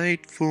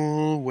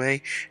delightful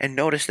way. And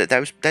notice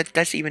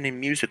that's even in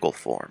musical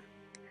form.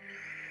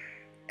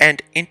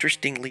 And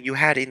interestingly, you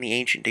had in the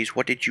ancient days,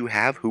 what did you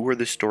have? Who were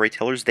the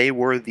storytellers? They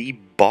were the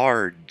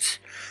bards.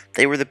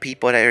 They were the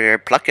people that are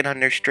plucking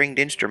on their stringed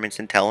instruments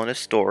and telling a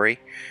story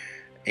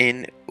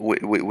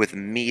with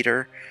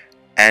meter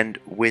and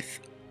with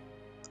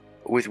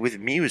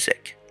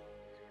music.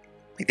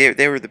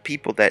 They were the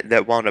people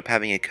that wound up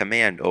having a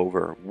command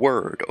over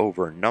word,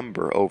 over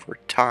number, over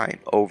time,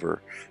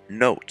 over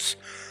notes.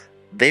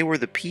 They were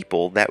the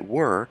people that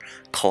were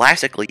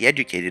classically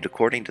educated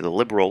according to the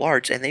liberal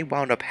arts, and they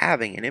wound up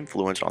having an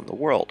influence on the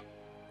world.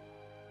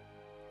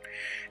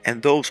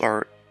 And those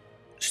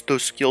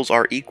skills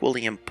are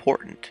equally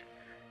important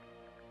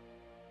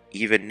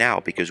even now,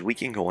 because we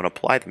can go and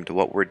apply them to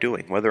what we're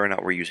doing. Whether or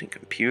not we're using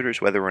computers,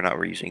 whether or not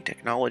we're using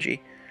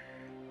technology,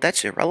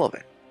 that's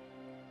irrelevant.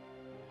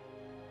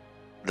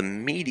 The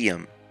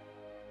medium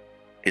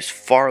is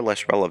far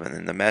less relevant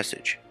than the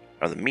message.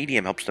 Now, the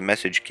medium helps the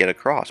message get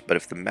across, but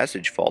if the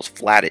message falls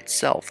flat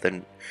itself,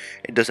 then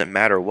it doesn't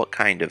matter what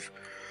kind of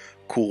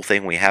cool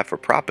thing we have for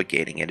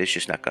propagating it, it's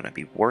just not going to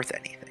be worth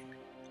anything.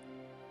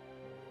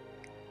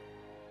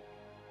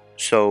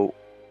 So,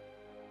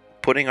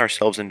 putting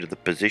ourselves into the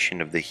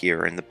position of the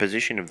hearer and the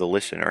position of the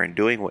listener and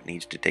doing what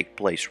needs to take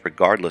place,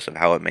 regardless of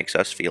how it makes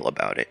us feel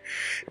about it,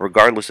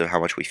 regardless of how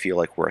much we feel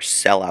like we're a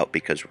sellout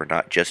because we're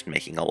not just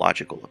making a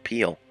logical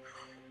appeal,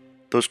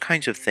 those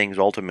kinds of things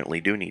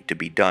ultimately do need to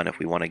be done if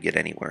we want to get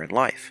anywhere in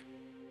life.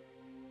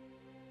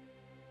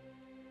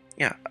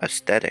 Yeah,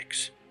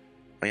 aesthetics.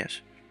 Oh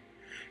yes.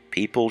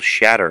 People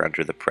shatter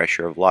under the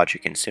pressure of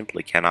logic and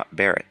simply cannot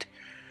bear it.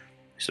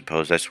 I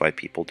suppose that's why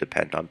people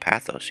depend on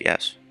pathos,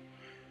 yes.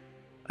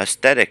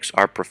 Aesthetics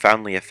are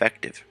profoundly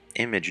effective.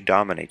 Image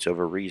dominates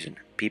over reason.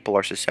 People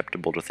are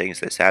susceptible to things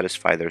that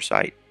satisfy their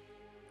sight.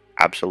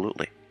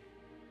 Absolutely.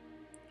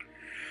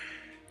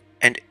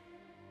 And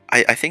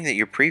I think that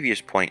your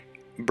previous point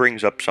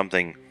brings up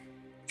something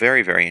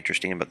very, very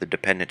interesting about the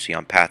dependency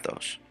on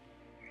pathos.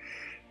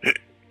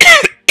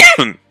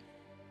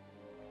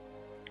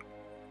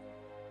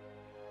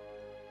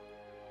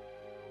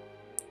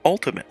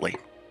 Ultimately,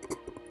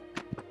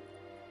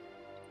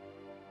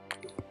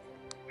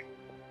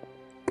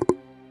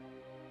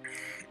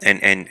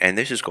 and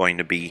this is going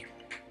to be,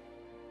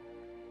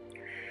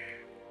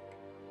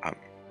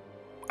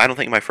 I don't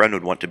think my friend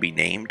would want to be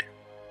named,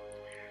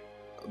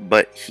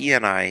 but he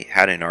and I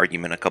had an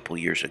argument a couple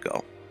years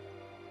ago.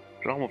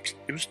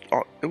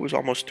 It was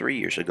almost 3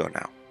 years ago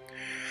now,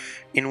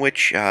 in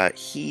which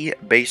he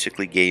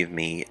basically gave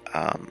me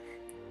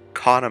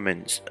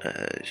Kahneman's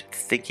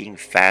Thinking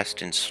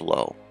Fast and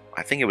Slow.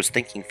 I think it was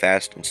Thinking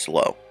Fast and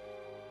Slow.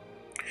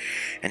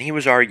 And he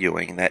was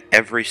arguing that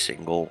every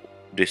single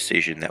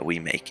decision that we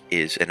make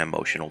is an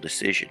emotional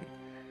decision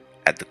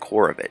at the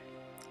core of it.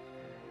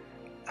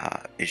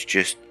 It's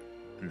just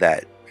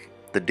that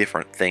the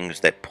different things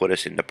that put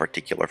us into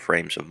particular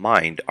frames of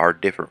mind are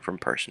different from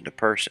person to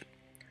person.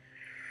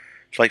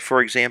 It's like,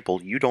 for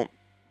example, you don't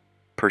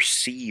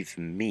perceive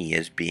me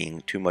as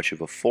being too much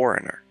of a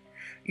foreigner.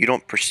 You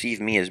don't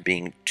perceive me as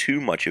being too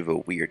much of a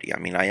weirdie. I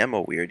mean, I am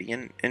a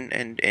weirdie,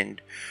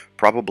 and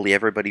probably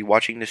everybody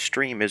watching this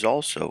stream is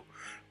also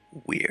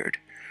weird.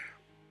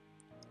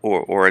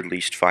 Or at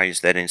least finds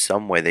that in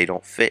some way they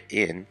don't fit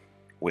in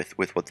with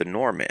what the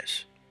norm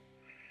is.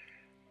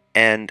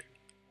 And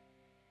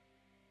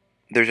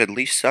there's at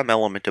least some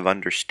element of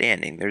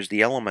understanding. There's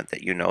the element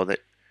that you know that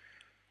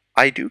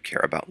I do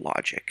care about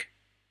logic.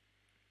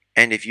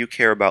 And if you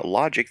care about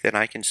logic, then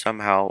I can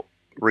somehow,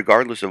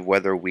 regardless of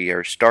whether we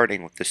are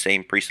starting with the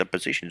same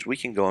presuppositions, we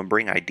can go and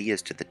bring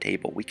ideas to the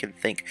table. We can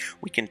think,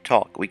 we can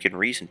talk, we can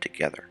reason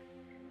together.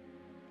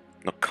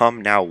 Now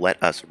come now,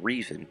 let us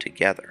reason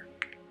together.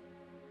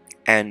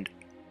 And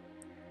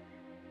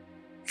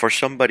for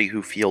somebody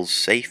who feels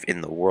safe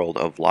in the world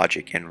of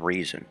logic and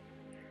reason,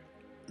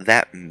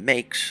 that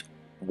makes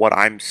what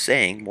I'm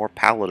saying more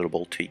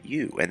palatable to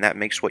you, and that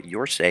makes what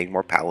you're saying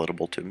more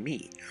palatable to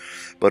me.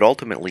 But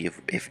ultimately,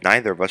 if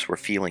neither of us were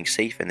feeling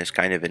safe in this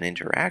kind of an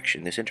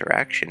interaction, this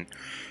interaction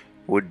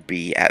would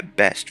be at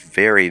best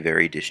very,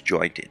 very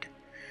disjointed,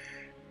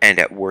 and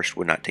at worst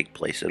would not take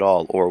place at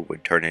all, or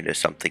would turn into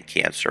something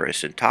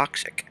cancerous and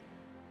toxic.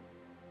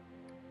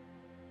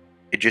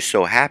 It just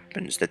so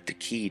happens that the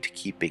key to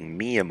keeping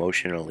me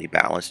emotionally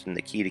balanced and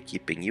the key to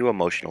keeping you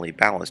emotionally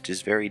balanced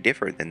is very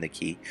different than the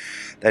key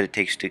that it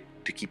takes to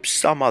keep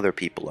some other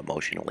people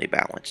emotionally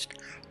balanced.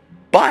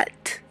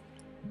 But,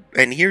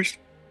 and here's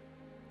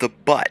the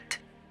but,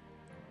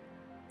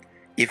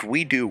 if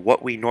we do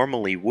what we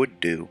normally would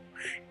do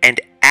and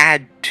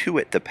add to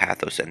it the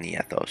pathos and the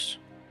ethos,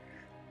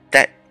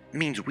 that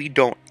means we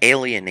don't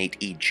alienate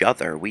each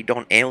other. We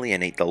don't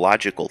alienate the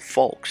logical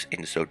folks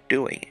in so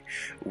doing.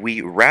 We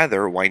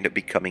rather wind up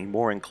becoming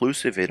more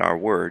inclusive in our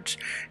words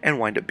and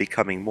wind up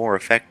becoming more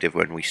effective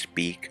when we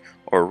speak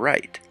or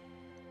write.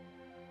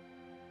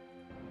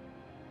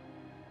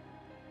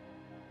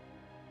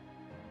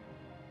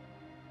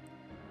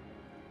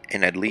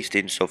 And at least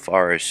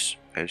insofar as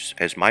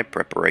my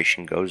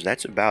preparation goes,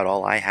 that's about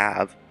all I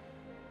have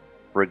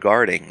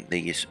regarding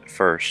these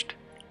first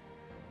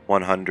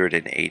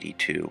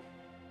 182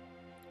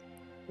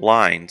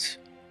 lines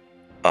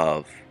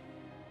of,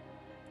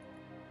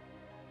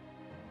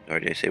 or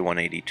did I say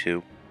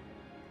 182?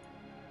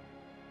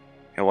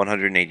 And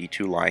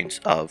 182 lines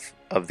of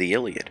the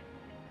Iliad.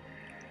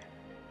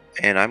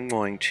 And I'm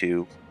going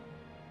to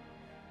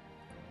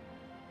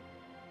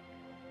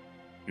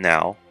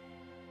now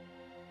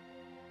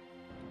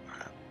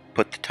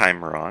put the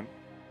timer on,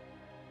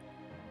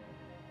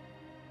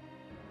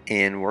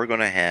 and we're going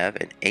to have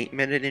an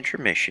 8-minute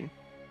intermission.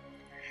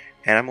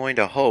 And I'm going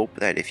to hope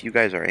that if you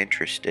guys are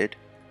interested,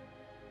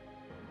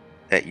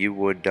 that you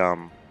would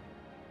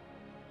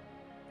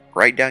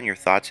write down your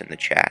thoughts in the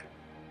chat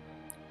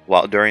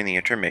while during the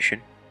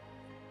intermission,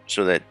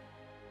 so that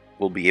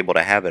we'll be able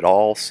to have it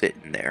all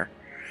sitting there,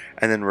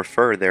 and then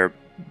refer there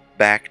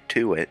back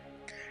to it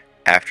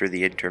after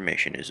the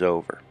intermission is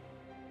over.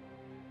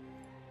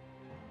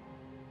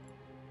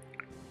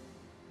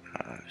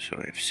 So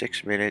we have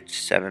 6 minutes,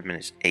 7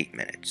 minutes, 8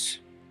 minutes.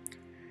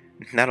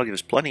 And that'll give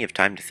us plenty of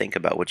time to think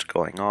about what's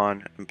going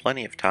on, and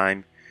plenty of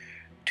time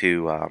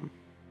to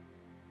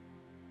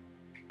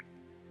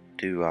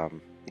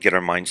get our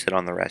mindset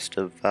on the rest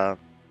of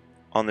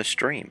on the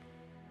stream.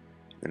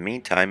 In the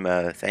meantime,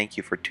 thank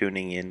you for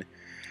tuning in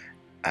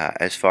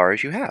as far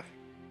as you have,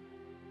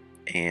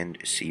 and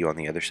see you on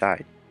the other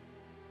side.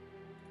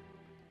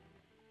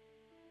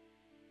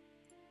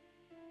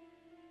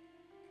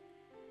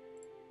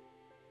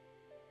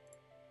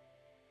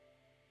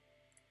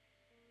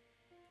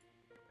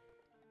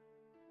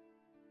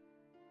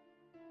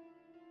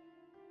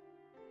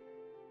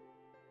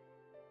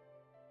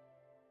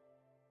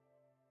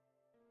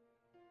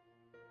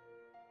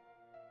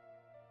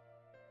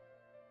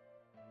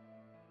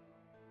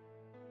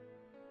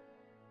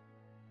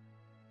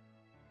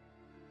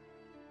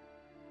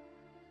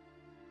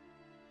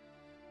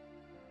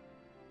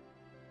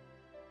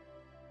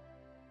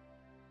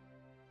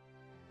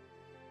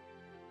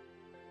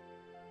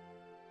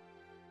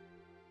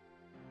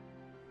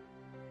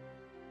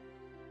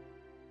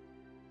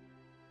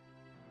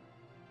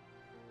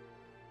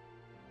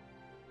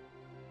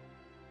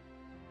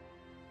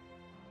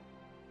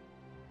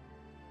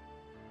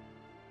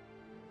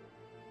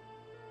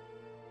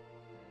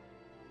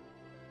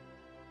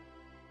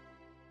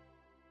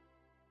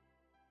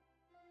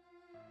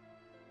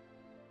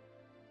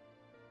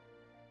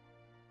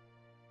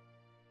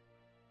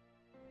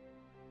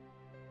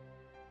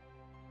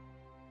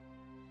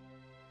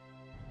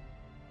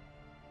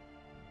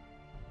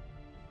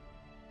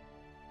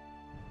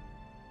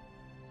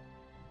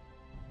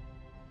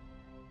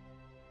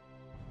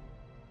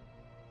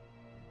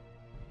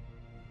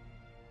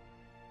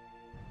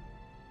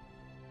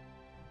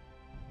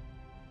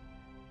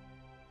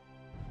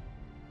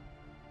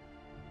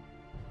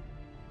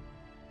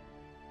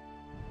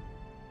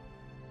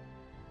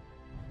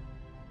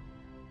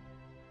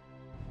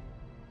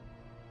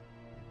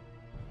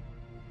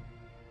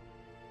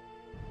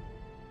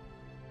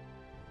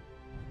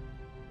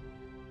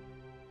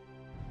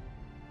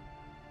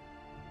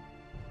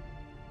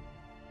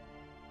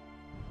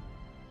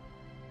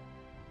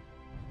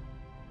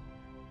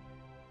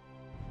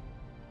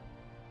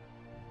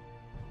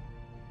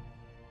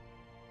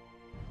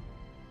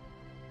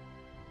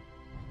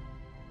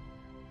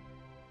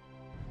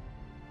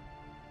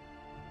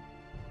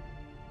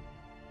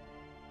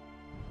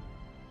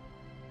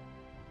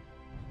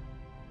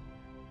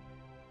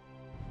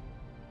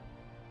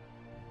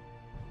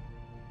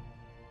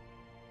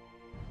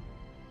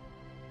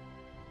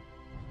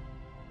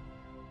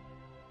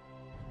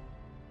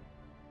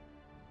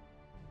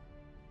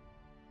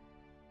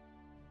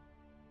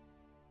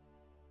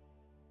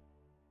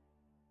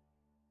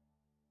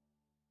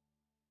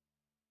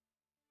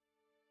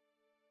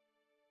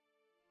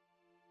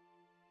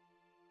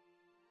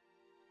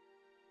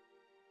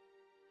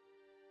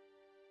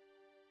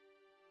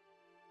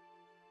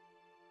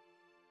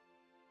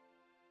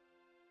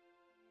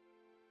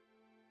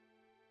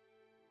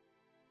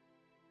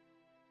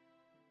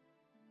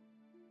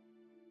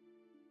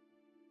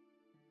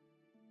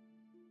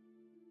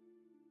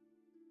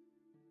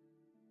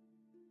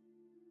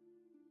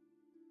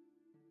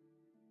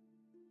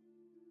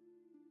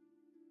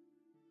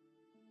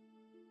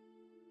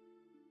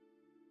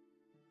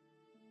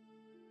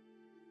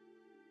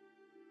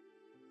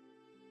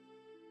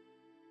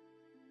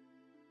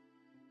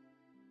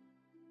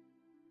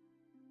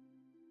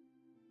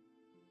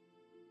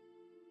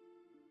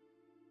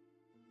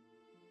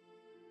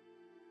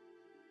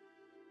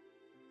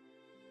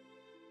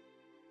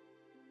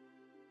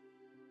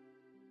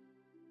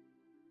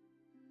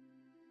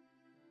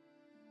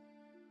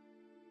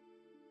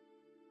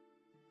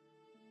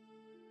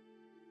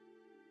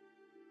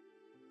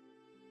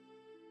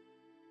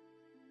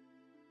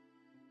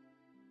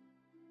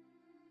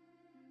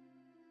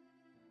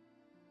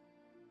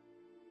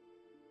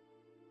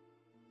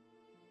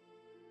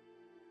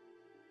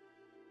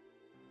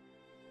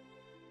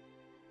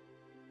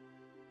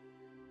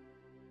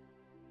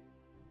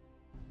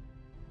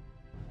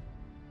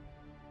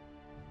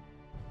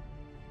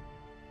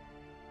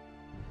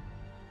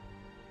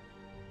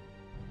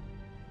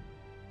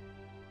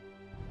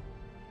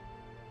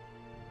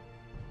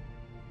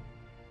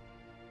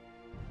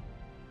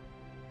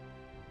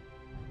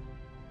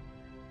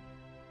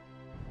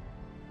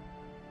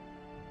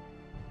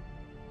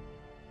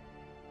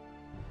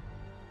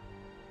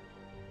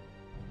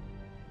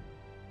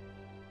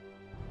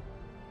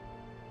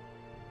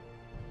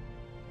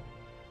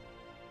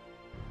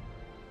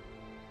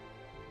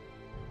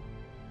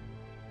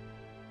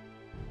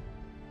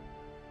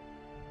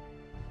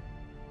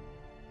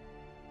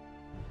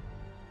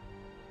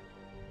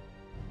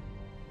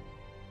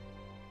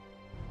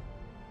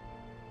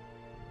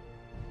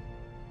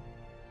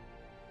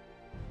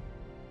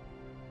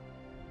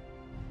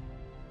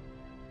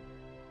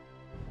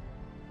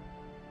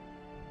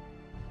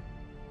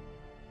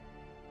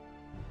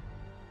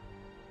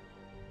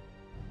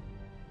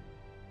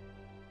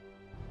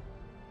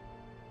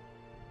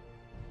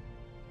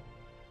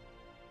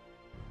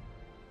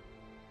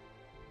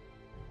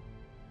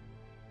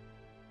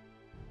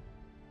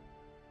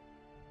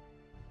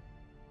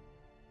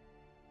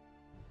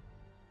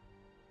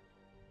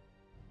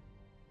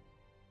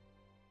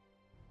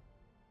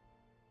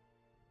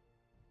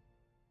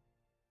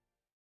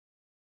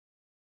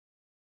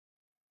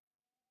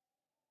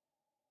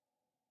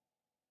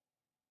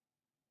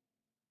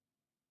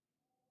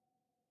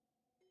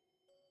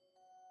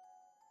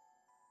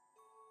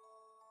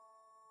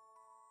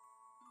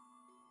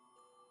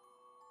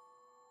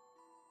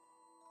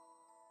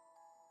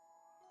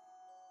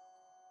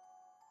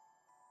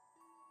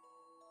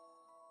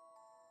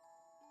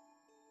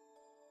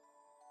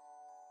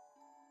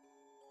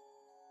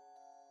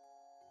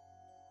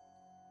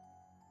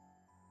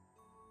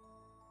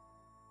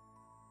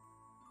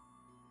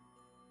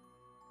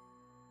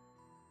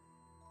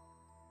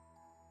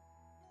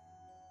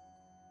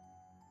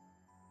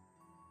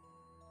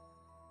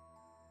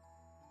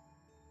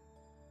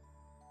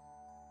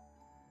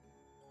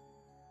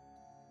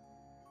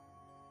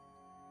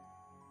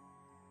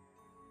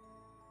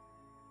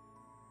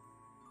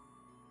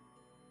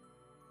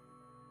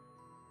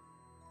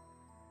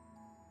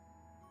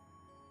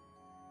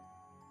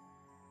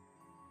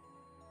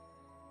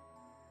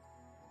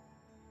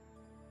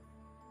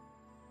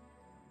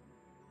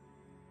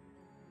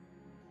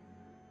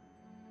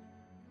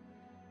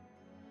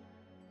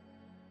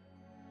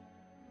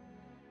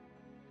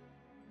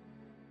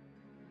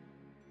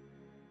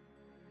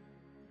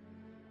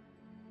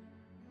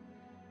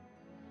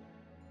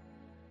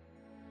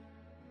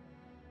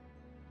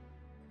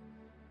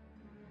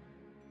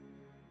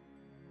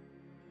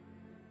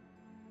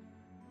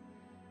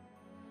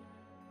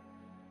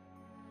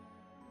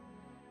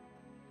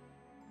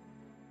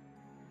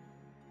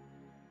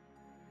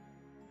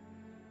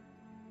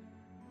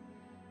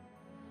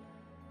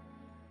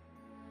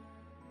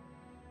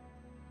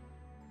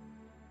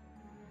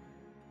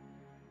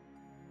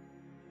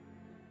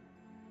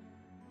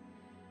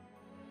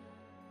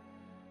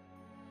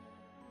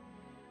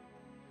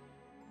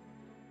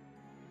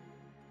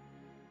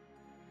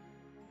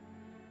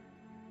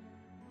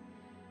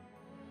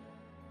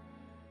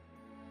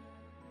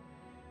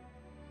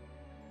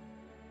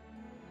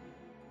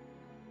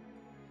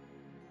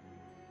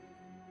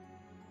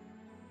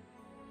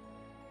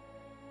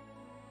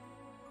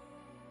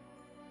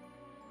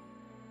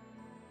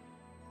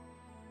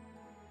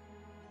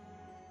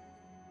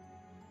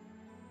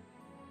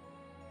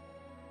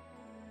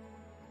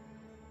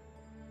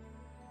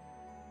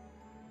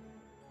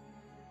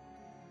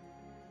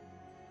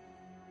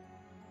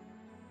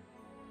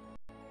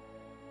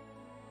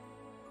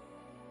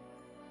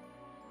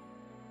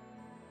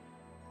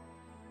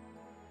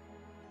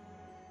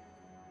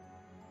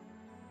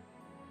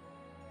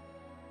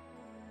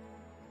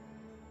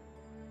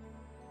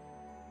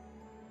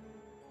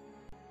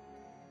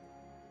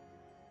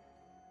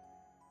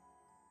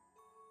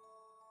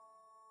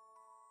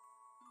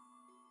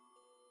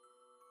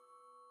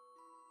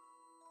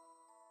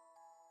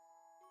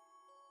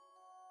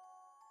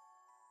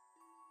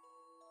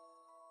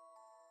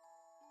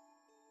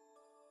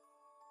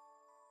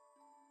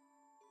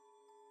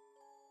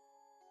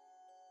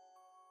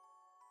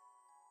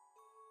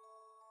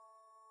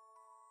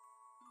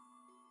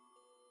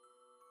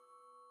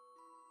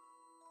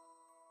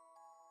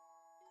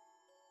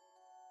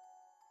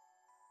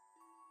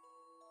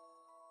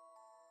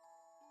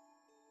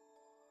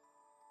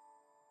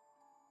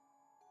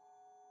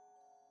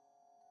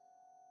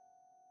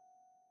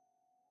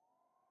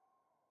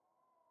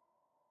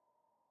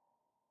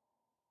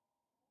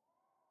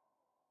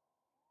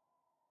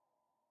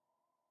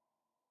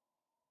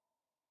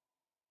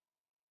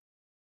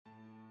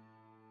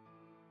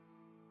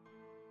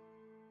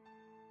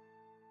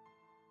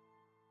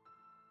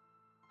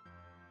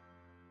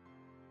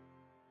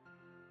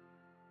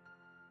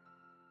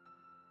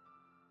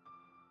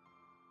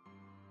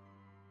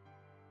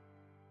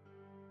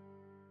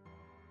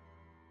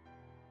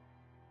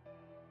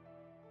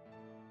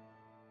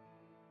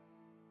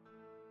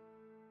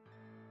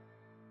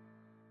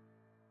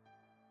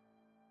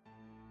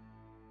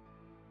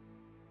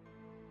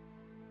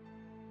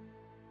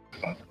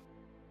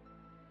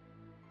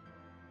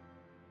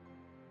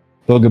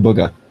 Booga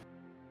booga.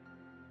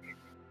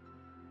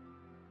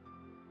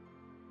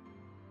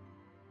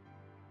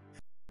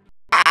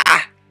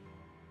 Ah!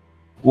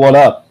 What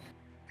up?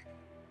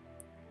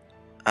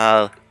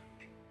 I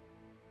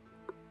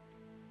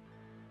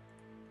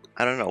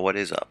don't know what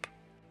is up.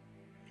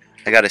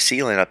 I got a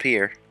ceiling up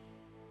here.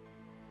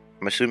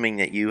 I'm assuming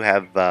that you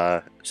have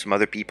some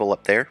other people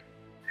up there.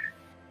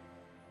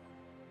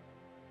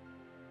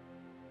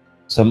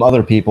 Some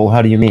other people?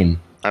 How do you mean?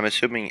 I'm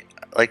assuming,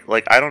 like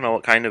I don't know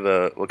what kind of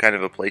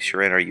a place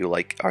you're in. Are you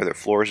like? Are there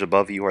floors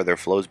above you? Are there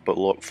floors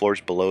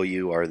below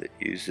you?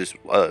 Is this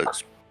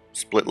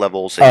split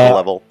level, single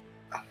level?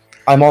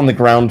 I'm on the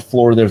ground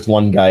floor. There's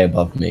one guy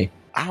above me.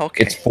 Ah,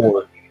 okay. It's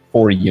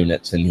four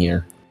units in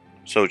here.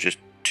 So just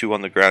 2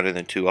 on the ground and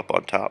then 2 up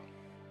on top.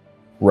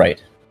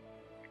 Right.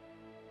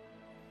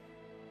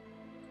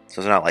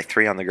 So it's not like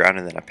 3 on the ground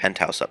and then a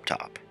penthouse up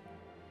top.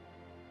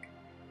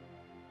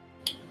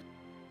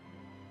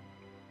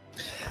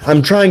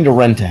 I'm trying to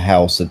rent a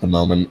house at the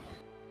moment.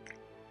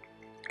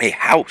 A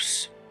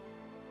house?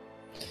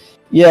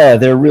 Yeah,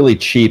 they're really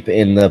cheap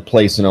in the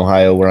place in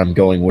Ohio where I'm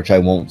going, which I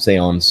won't say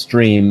on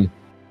stream.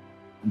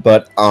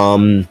 But,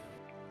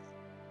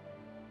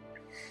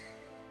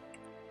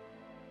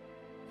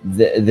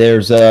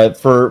 there's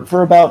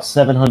for about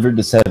 $700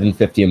 to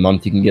 $750 a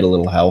month, you can get a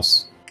little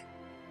house.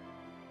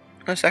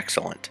 That's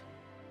excellent.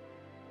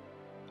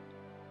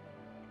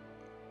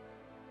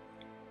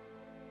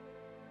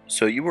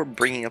 So you were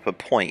bringing up a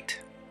point.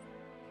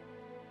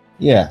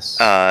 Yes.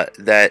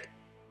 That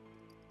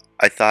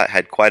I thought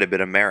had quite a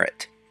bit of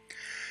merit.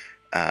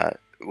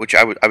 Which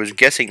I was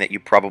guessing that you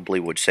probably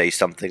would say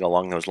something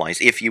along those lines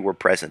if you were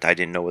present. I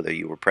didn't know whether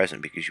you were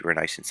present because you were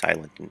nice and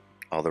silent and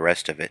all the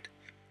rest of it.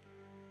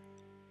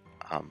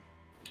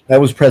 I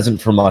was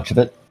present for much of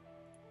it.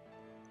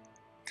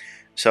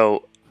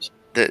 So,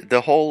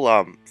 the whole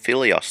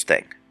Philios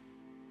thing,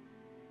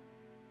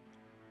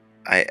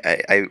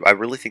 I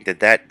really think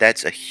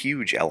that's a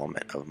huge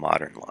element of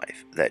modern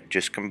life that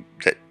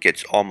that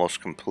gets almost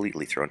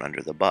completely thrown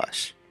under the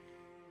bus.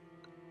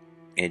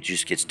 It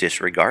just gets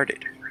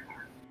disregarded.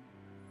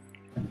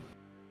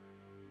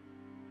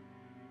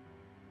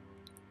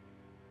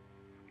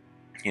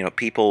 You know,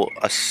 people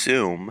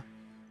assume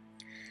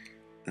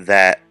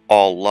that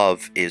all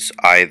love is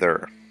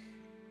either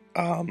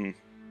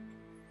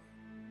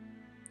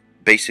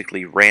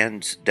basically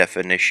Rand's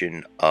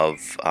definition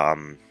of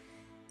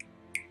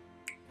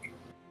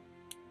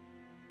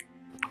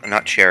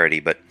not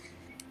charity but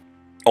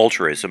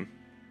altruism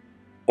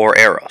or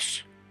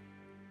eros.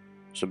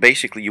 So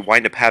basically you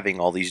wind up having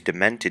all these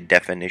demented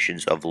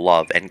definitions of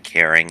love and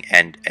caring,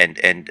 and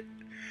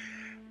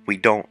we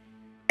don't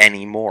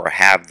anymore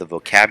have the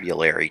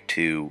vocabulary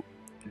to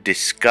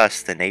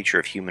discuss the nature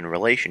of human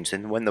relations.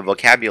 And when the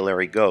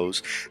vocabulary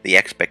goes, the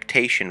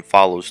expectation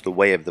follows the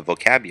way of the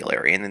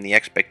vocabulary, and then the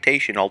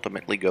expectation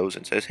ultimately goes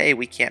and says, hey,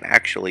 we can't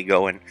actually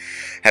go and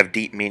have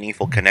deep,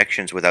 meaningful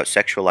connections without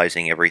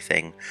sexualizing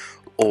everything,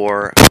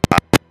 or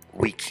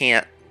we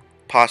can't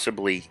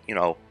possibly, you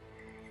know,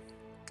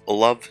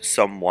 love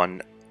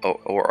someone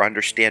or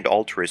understand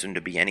altruism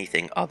to be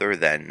anything other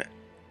than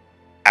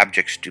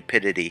abject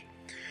stupidity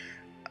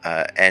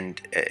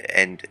and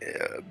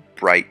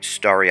bright,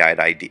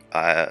 starry-eyed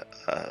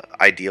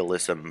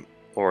idealism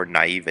or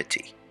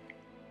naivety.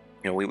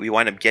 You know, we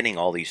wind up getting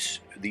all these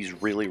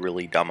really,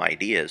 really dumb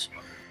ideas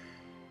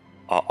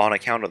on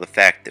account of the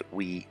fact that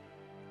we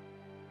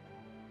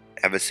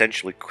have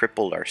essentially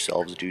crippled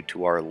ourselves due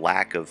to our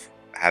lack of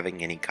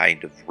having any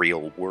kind of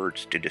real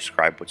words to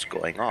describe what's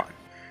going on.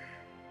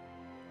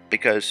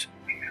 Because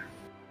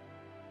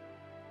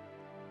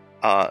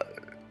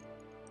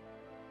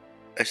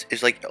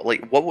it's like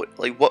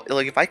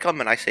if I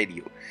come and I say to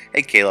you,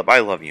 hey Caleb, I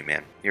love you,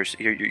 man. You're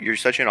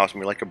such an awesome.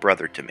 You're like a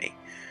brother to me.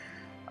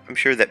 I'm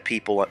sure that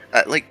people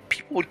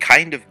would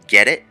kind of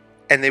get it,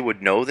 and they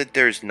would know that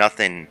there's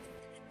nothing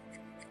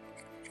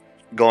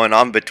going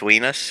on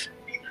between us.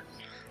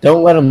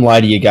 Don't let him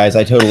lie to you guys.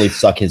 I totally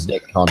suck his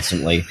dick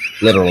constantly,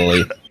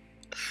 literally.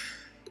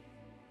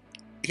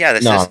 Yeah,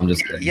 I'm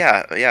just kidding.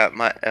 Yeah.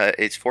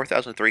 It's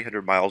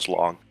 4,300 miles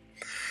long,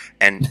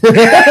 and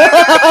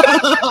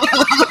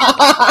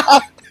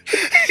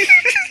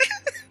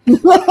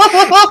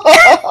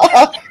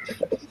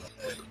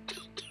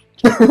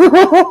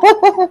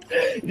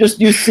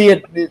you see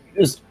it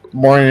just.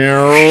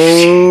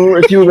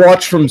 If you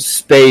watch from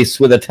space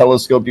with a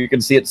telescope, you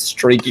can see it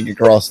streaking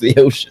across the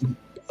ocean.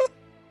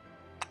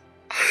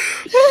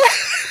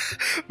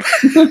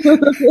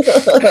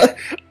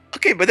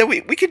 Okay, but then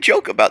we could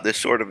joke about this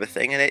sort of a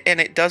thing, and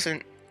it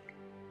doesn't.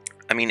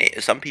 I mean,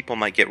 some people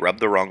might get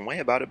rubbed the wrong way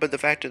about it, but the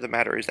fact of the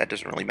matter is that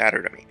doesn't really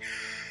matter to me.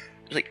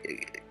 It's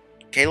like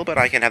Caleb and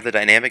I can have the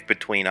dynamic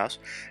between us.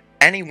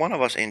 Any one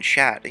of us in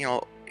chat, you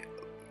know,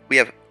 we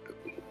have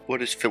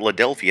what is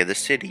Philadelphia, the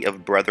city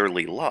of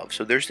brotherly love.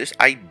 So there's this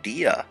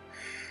idea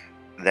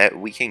that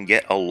we can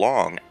get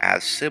along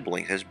as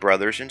siblings, as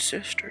brothers and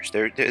sisters.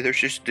 There's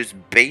just this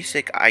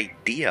basic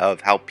idea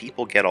of how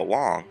people get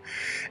along,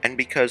 and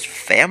because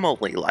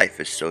family life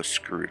is so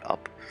screwed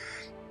up,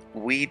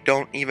 we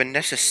don't even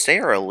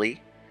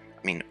necessarily.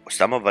 I mean,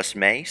 some of us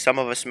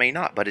may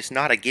not, but it's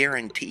not a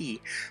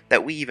guarantee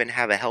that we even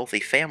have a healthy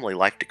family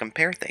life to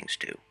compare things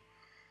to.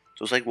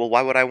 So it's like, well,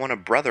 why would I want a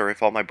brother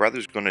if all my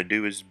brother's going to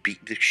do is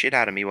beat the shit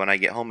out of me when I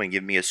get home and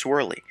give me a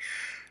swirly?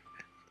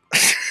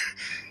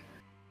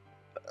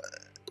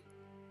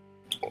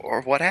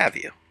 Or what have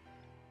you.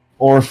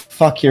 Or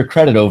fuck your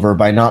credit over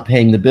by not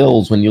paying the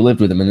bills when you lived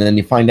with them, and then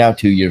you find out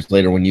 2 years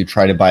later when you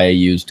try to buy a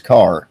used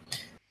car.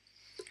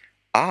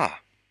 Ah.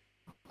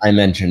 I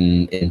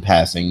mention in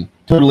passing,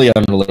 totally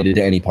unrelated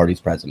to any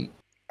parties present.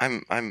 Yeah.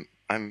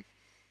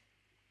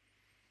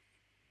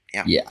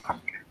 Yeah.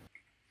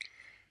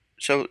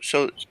 So,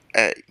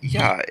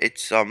 yeah,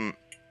 it's, there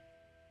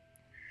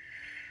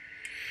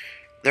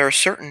are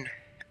certain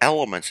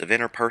elements of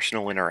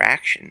interpersonal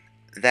interaction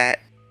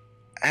that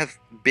have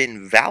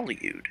been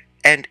valued.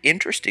 And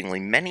interestingly,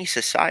 many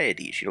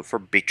societies, for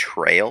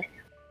betrayal,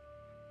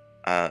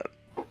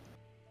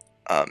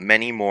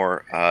 many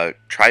more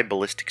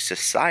tribalistic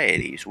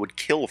societies would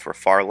kill for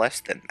far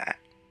less than that.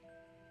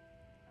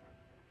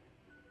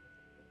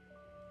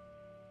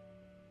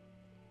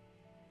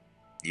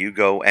 You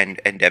go and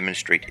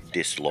demonstrate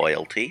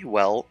disloyalty.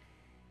 Well,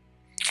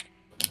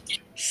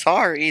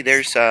 sorry,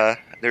 there's a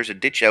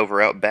ditch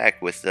over out back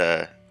with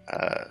a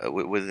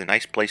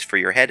nice place for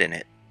your head in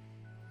it,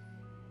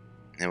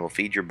 and we'll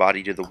feed your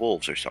body to the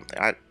wolves or something.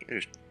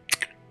 Just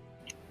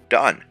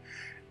done.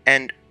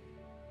 And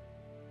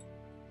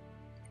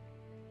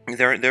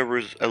there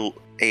was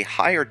a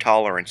higher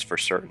tolerance for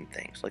certain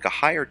things, like a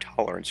higher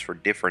tolerance for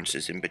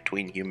differences in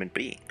between human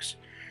beings.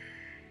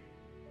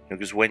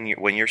 Because when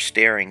you're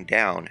staring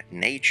down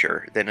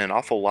nature, then an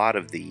awful lot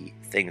of the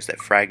things that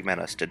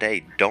fragment us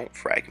today don't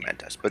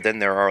fragment us. But then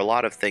there are a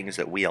lot of things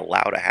that we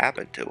allow to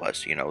happen to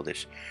us.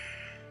 This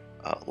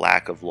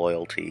lack of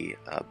loyalty,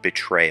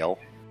 betrayal,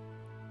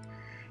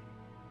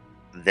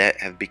 that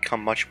have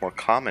become much more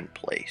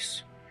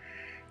commonplace.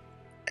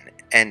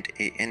 And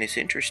it's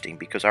interesting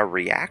because our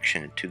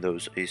reaction to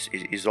those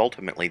is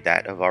ultimately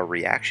that of our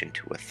reaction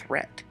to a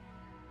threat.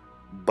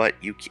 But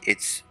you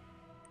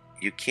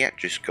can't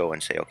just go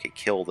and say, okay,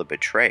 kill the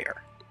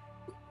betrayer.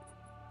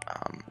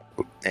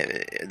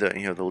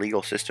 The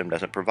legal system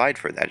doesn't provide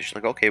for that. It's just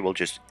like, okay, well,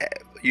 just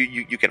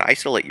you can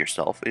isolate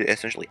yourself,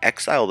 essentially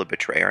exile the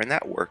betrayer, and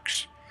that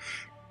works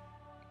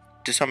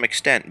to some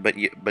extent. But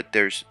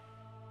there's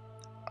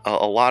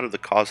a lot of the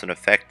cause and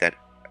effect that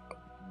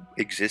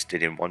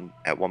existed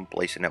at one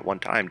place and at one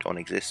time don't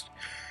exist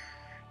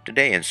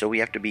today, and so we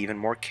have to be even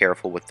more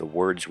careful with the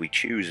words we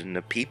choose and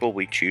the people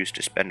we choose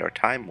to spend our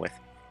time with,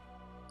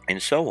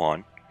 and so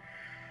on,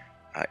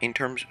 in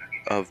terms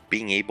of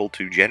being able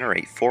to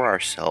generate for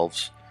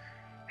ourselves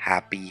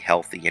happy,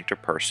 healthy,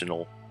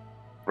 interpersonal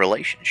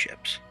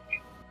relationships.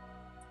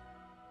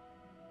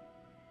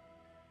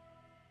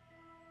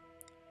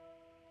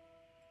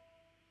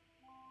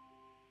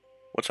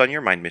 What's on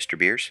your mind, Mr.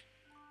 Beers?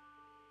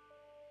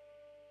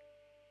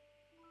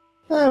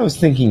 I was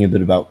thinking a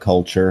bit about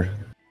culture.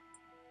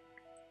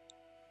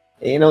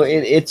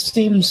 It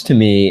seems to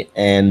me,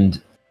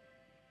 and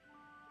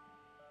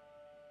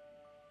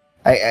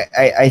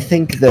I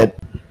think that,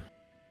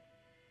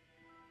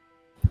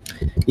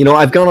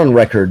 I've gone on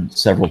record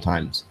several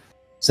times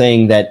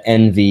saying that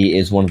envy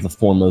is one of the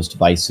foremost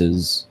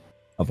vices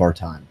of our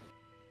time.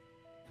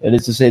 It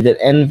is to say that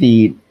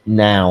envy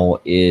now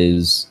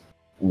is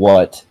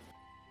what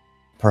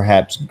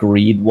perhaps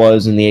greed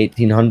was in the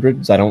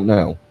 1800s. I don't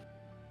know.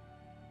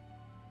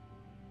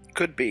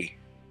 Could be.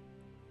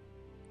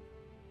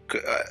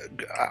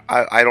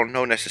 I don't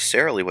know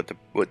necessarily what the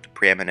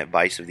preeminent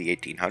vice of the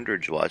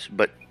 1800s was,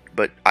 but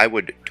I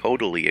would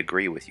totally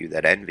agree with you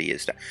that envy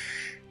is.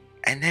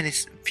 And then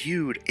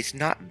it's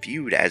not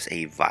viewed as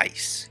a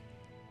vice.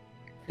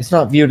 It's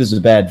not viewed as a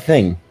bad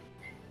thing.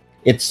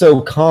 It's so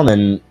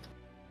common.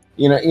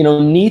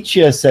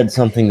 Nietzsche said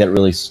something that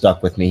really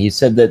stuck with me. He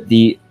said that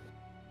the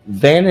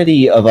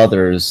vanity of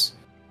others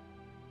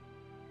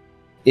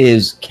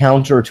is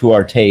counter to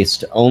our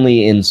taste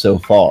only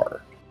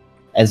insofar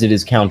as it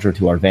is counter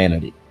to our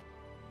vanity.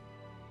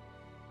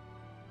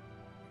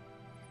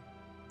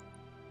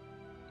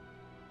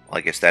 Well,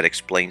 I guess that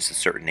explains the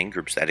certain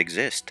in-groups that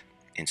exist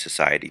in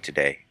society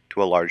today,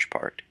 to a large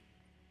part.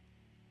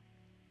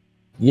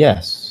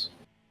 Yes.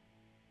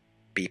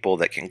 People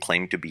that can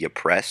claim to be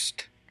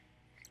oppressed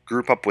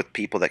group up with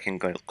people that can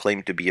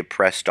claim to be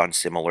oppressed on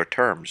similar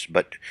terms,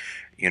 but,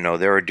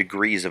 there are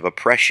degrees of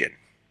oppression.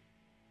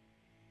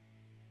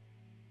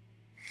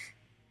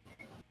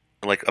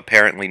 Like,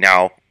 apparently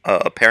now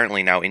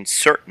in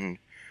certain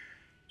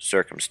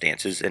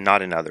circumstances and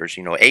not in others,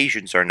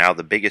 Asians are now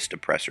the biggest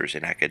oppressors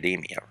in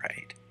academia,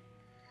 right?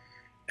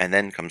 And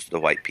then comes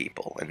the white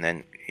people, and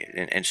then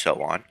and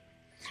so on.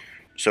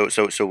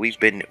 So we've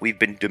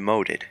been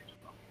demoted.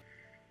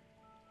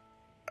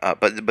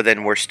 but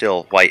then we're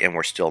still white and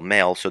we're still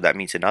male, so that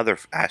means in other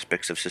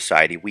aspects of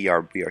society we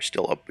are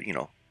still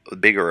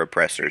bigger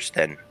oppressors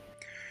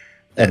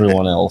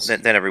Everyone else.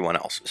 than everyone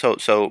else.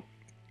 So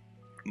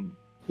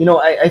You know,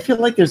 I feel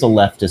like there's a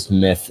leftist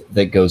myth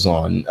that goes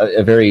on,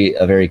 a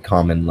very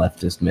common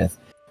leftist myth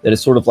that is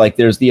sort of like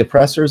there's the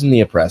oppressors and the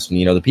oppressed. And,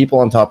 you know, the people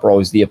on top are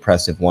always the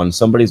oppressive ones.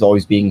 Somebody's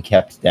always being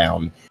kept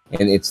down,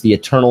 and it's the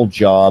eternal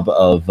job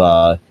of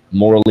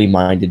morally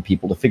minded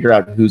people to figure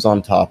out who's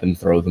on top and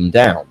throw them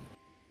down.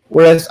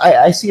 Whereas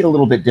I see it a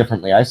little bit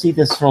differently. I see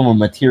this from a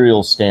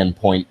material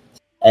standpoint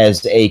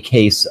as a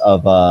case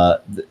of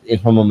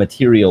from a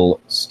material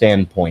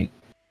standpoint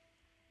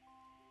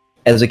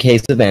as a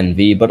case of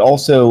envy, but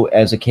also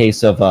as a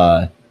case of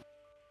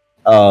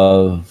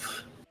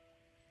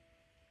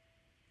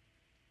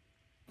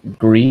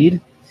greed.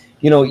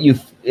 You know,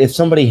 if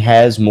somebody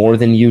has more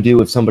than you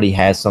do, if somebody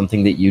has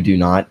something that you do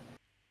not,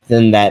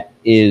 then that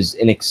is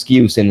an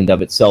excuse in and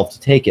of itself to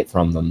take it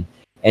from them.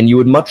 And you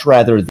would much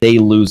rather they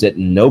lose it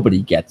and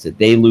nobody gets it.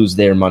 They lose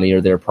their money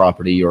or their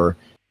property or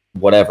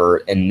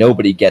whatever, and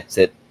nobody gets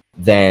it,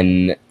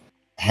 than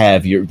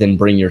then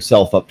bring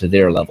yourself up to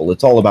their level.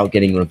 It's all about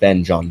getting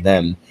revenge on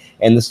them.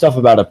 And the stuff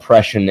about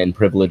oppression and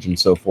privilege and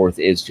so forth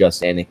is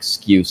just an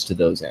excuse to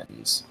those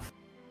ends.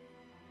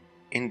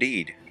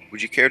 indeed,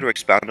 would you care to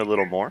expound a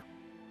little more?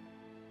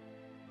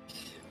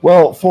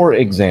 Well, for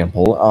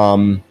example,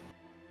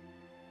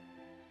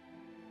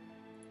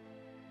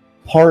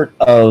 part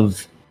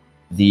of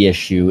the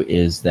issue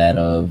is that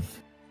of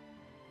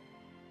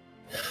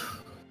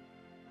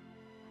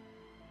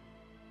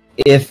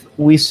if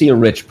we see a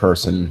rich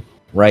person,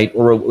 right,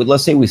 or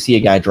let's say we see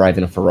a guy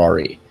driving a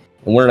Ferrari,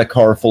 and we're in a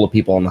car full of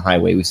people on the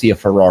highway, we see a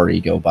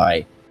Ferrari go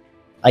by.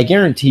 I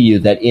guarantee you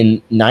that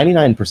in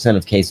 99%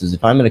 of cases,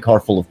 if I'm in a car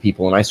full of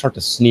people and I start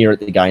to sneer at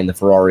the guy in the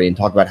Ferrari and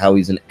talk about how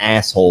he's an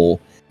asshole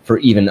for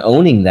even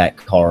owning that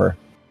car,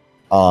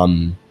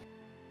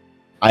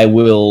 I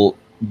will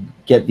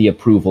get the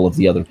approval of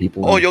the other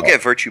people. Oh, you'll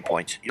get virtue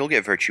points. You'll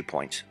get virtue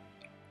points.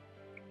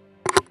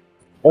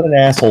 What an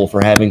asshole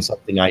for having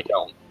something I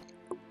don't.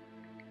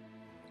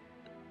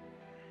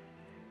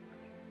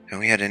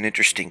 And we had an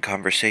interesting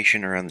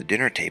conversation around the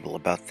dinner table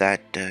about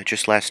that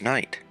just last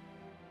night.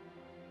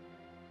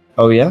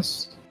 Oh,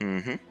 yes?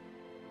 Mm-hmm.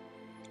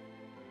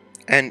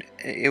 And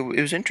it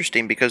was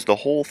interesting because the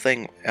whole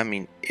thing, I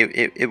mean,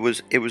 it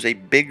was a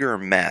bigger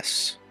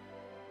mess.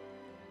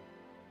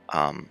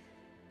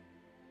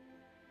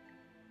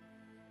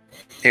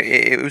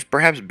 It was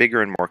perhaps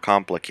bigger and more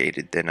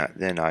complicated than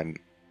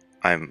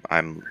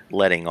I'm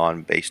letting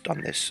on based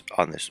on this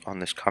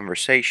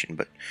conversation,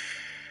 but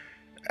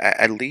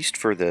at least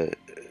for the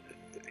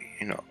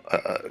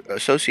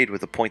associated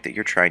with the point that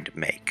you're trying to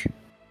make,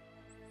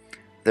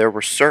 there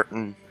were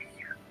certain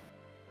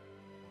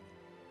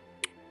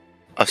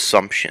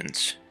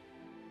assumptions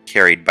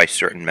carried by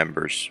certain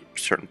members,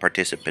 certain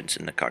participants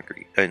in the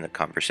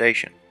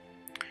conversation.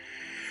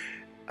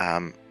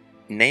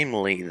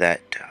 Namely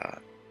that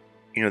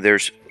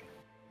there's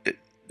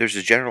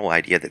a general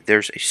idea that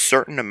there's a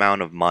certain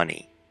amount of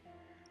money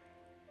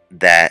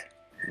that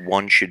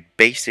one should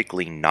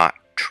basically not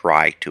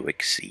try to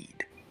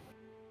exceed.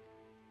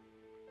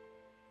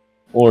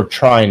 Or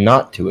try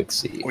not to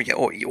exceed.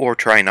 Or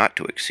try not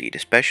to exceed,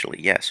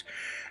 especially, yes.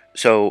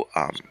 So,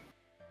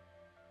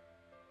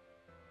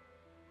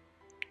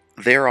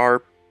 there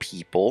are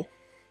people,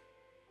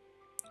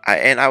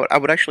 I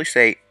would actually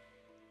say,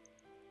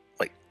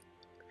 like,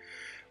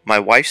 my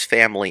wife's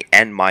family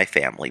and my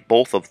family,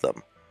 both of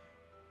them,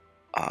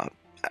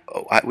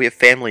 we have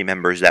family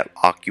members that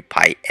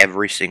occupy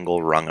every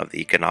single rung of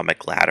the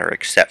economic ladder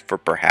except for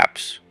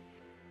perhaps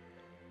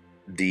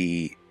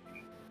the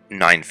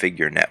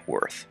 9-figure net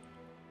worth.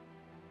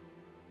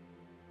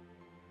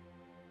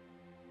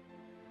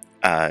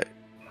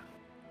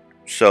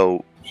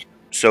 So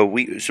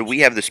we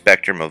have the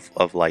spectrum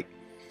of like,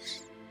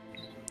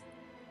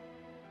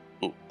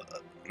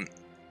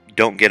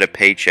 don't get a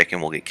paycheck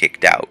and we'll get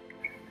kicked out,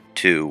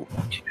 to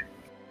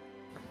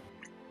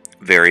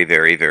very,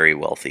 very, very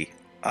wealthy,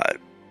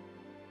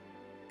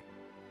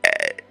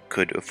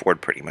 could afford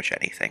pretty much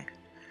anything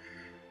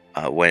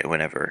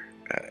whenever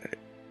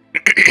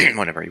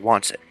whenever he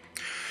wants it.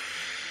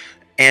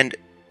 And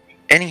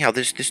anyhow,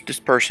 this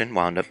person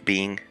wound up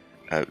being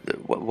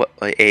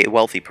a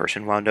wealthy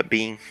person wound up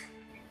being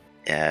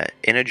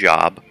in a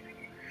job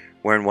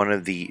wherein one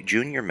of the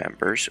junior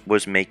members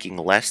was making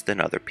less than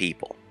other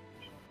people.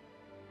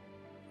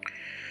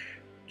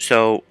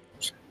 So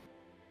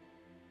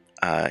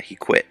he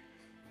quit.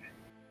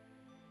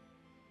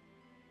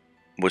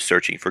 Was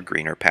searching for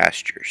greener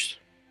pastures.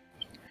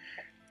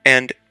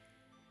 And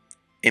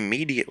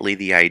immediately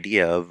the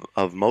idea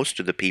of most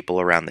of the people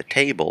around the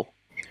table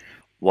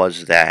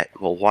was that,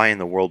 well, why in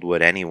the world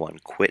would anyone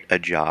quit a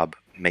job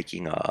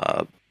making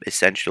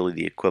essentially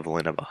the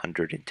equivalent of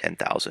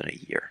 $110,000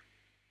 a year?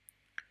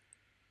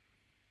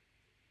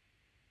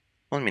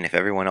 Well, I mean, if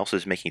everyone else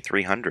is making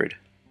 $300,000,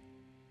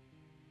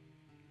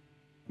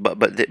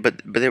 but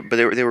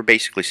they were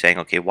basically saying,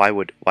 okay, why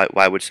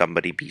would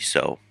somebody be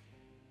so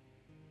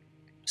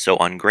so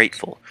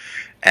ungrateful.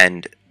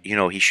 And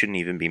he shouldn't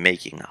even be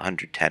making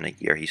 110 a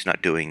year. He's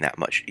not doing that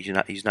much. He's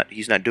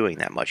not doing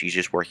that much. He's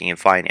just working in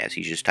finance.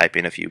 He's just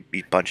typing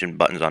he's punching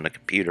buttons on the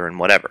computer and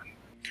whatever.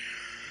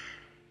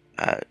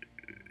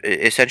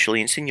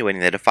 Essentially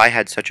insinuating that if I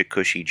had such a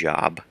cushy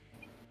job,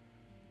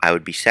 I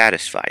would be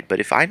satisfied. But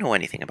if I know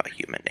anything about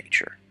human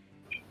nature,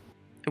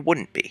 it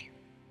wouldn't be.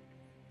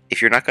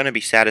 If you're not going to be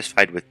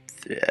satisfied with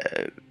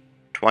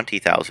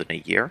 20,000 a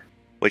year,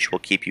 which will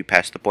keep you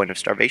past the point of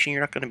starvation,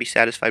 you're not going to be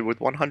satisfied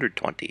with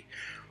 120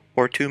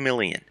 or 2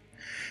 million.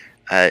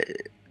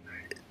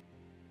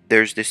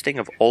 There's this thing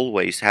of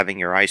always having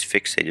your eyes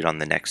fixated on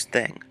the next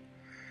thing,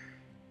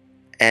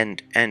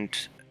 and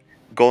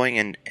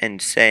going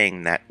and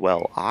saying that,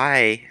 well,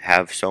 I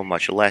have so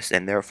much less,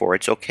 and therefore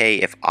it's okay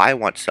if I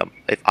want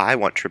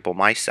triple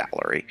my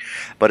salary,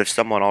 but if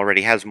someone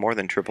already has more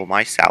than triple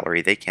my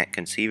salary, they can't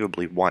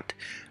conceivably want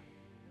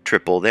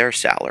triple their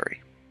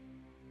salary.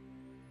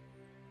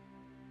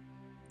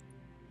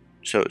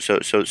 So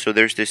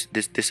there's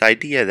this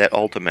idea that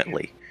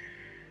ultimately,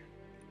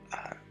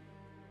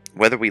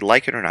 whether we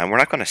like it or not, we're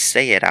not going to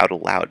say it out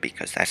loud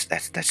because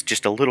that's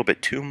just a little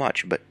bit too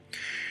much, but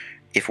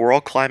if we're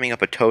all climbing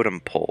up a totem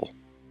pole,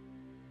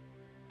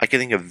 I can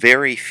think of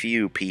very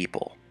few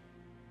people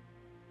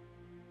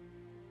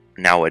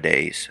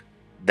nowadays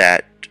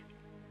that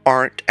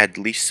aren't at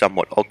least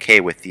somewhat okay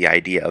with the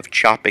idea of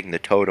chopping the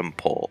totem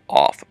pole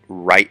off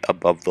right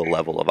above the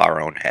level of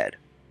our own head.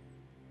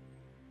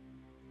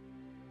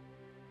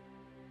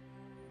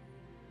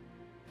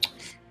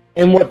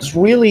 And what's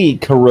really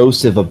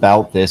corrosive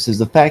about this is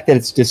the fact that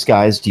it's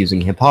disguised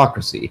using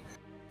hypocrisy.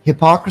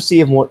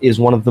 Hypocrisy is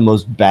one of the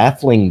most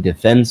baffling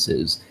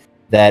defenses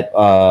that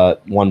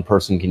one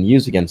person can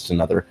use against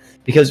another,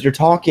 because you're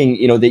talking,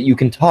 that you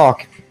can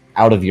talk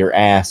out of your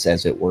ass,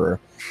 as it were,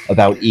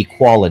 about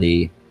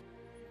equality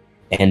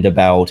and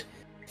about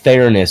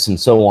fairness and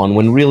so on,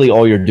 when really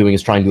all you're doing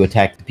is trying to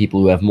attack the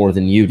people who have more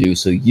than you do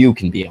so you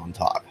can be on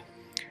top.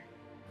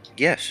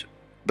 Yes,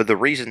 but the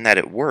reason that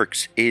it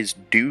works is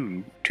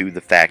due to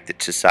the fact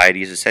that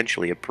society is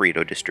essentially a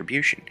Pareto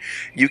distribution.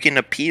 You can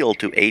appeal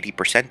to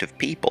 80% of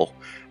people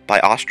by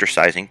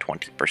ostracizing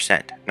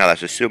 20%. Now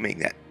that's assuming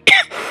that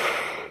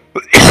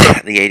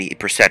the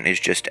 80% is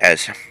just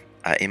as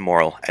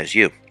immoral as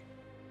you.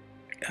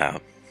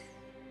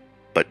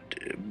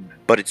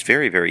 But it's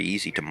very, very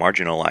easy to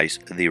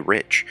marginalize the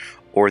rich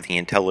or the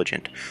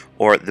intelligent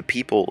or the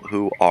people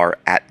who are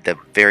at the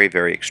very,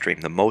 very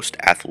extreme, the most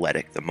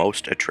athletic, the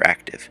most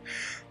attractive,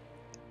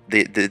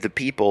 the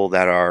people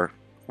that are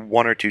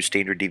 1 or 2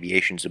 standard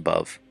deviations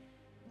above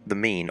the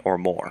mean or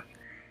more.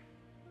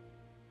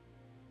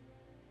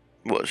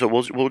 So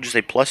we'll just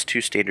say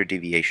 +2 standard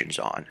deviations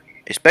on,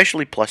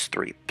 especially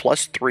 +3.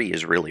 +3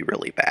 is really,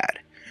 really bad.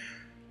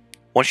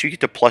 Once you get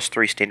to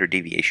 +3 standard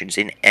deviations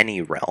in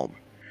any realm,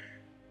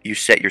 you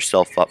set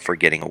yourself up for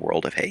getting a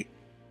world of hate.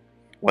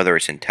 Whether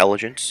it's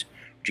intelligence,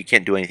 which you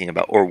can't do anything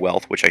about, or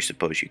wealth, which I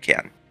suppose you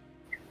can.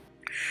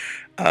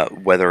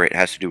 Whether it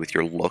has to do with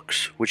your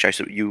looks, which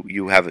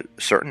you have a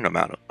certain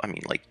amount of. I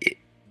mean, like,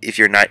 if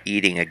you're not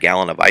eating a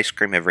gallon of ice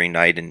cream every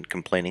night and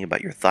complaining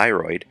about your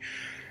thyroid,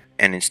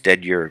 and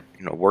instead you're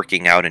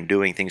working out and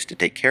doing things to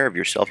take care of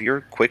yourself,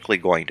 you're quickly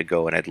going to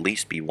go and at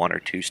least be 1 or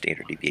 2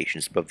 standard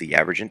deviations above the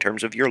average in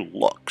terms of your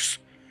looks.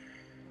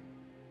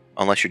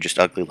 Unless you're just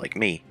ugly like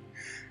me,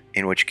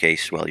 in which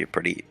case, well, you're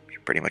pretty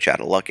much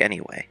out of luck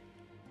anyway.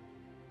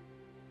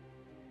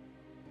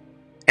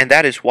 And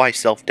that is why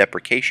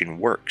self-deprecation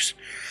works.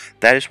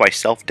 That is why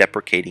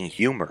self-deprecating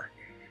humor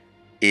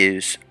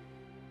is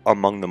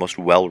among the most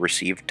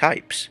well-received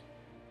types.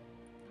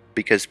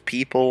 Because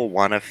people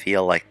want to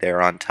feel like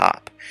they're on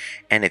top.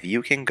 And if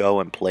you can go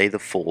and play the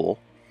fool,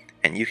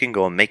 and you can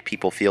go and make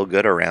people feel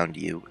good around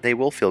you, they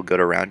will feel good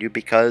around you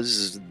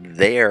because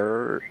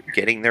they're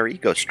getting their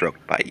ego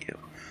stroked by you.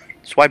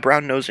 That's why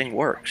brown nosing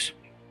works.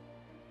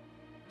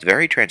 It's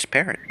very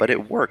transparent, but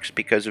it works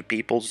because of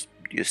people's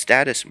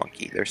status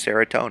monkey, their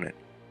serotonin,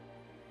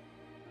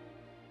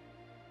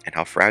 and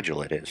how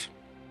fragile it is.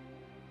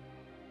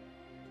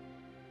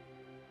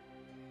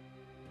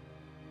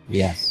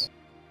 Yes.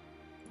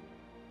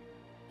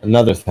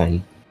 Another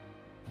thing.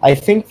 I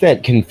think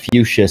that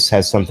Confucius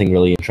has something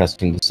really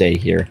interesting to say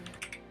here.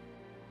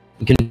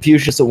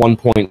 Confucius at one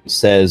point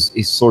says,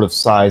 he sort of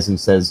sighs and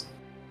says,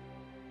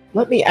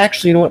 let me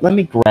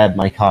grab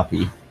my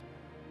copy.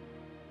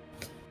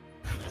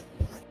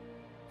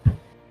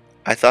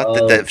 I thought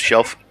that the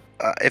shelf,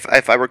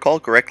 if I recall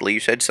correctly, you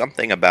said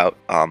something about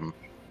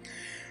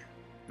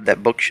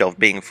that bookshelf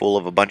being full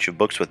of a bunch of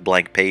books with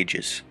blank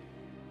pages.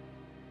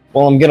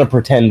 Well, I'm going to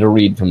pretend to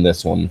read from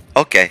this one.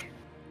 Okay.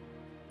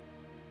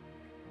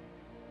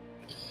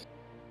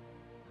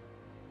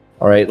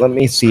 Alright, let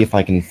me see if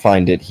I can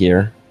find it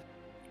here.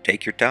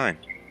 Take your time.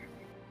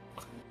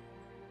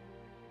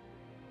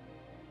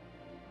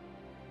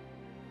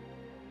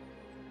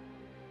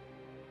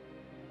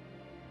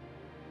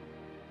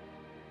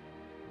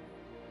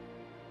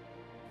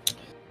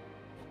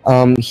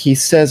 He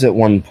says at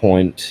one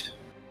point...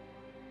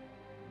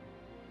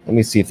 Let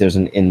me see if there's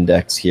an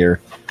index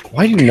here.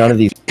 Why do none of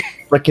these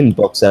frickin'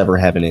 books ever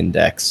have an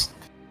index?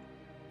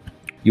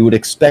 You would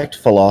expect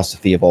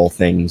philosophy of all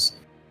things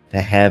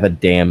to have a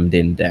damned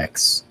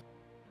index.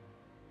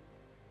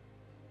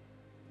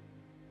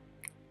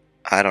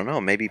 I don't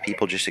know. Maybe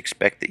people just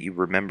expect that you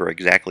remember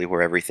exactly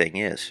where everything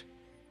is.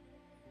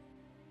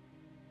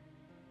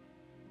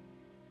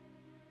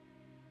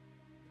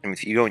 And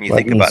if you go and you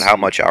think about how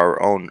much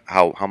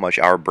how much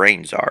our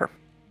brains are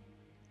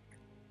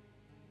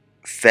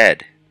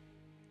fed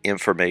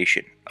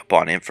information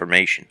upon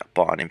information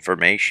upon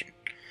information.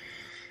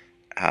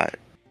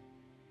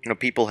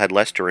 People had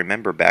less to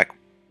remember back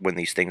when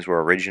these things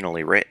were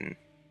originally written.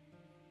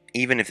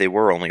 Even if they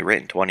were only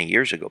written 20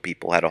 years ago,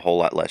 people had a whole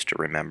lot less to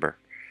remember.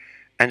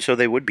 And so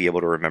they would be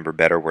able to remember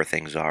better where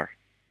things are.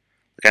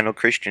 Like I know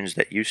Christians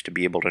that used to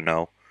be able to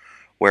know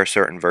where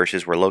certain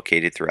verses were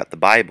located throughout the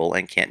Bible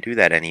and can't do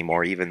that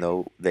anymore, even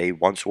though they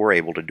once were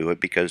able to do it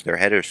because their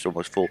head is so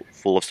much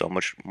full of so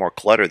much more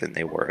clutter than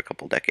they were a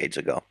couple decades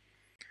ago.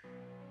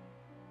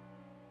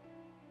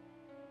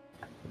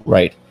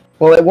 Right.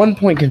 Well, at one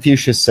point,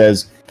 Confucius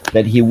says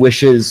that he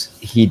wishes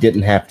he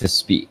didn't have to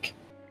speak,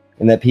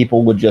 and that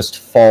people would just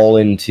fall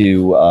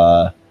into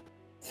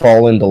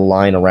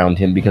line around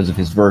him because of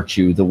his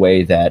virtue, the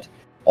way that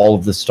all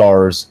of the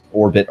stars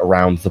orbit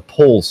around the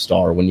pole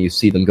star when you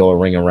see them go a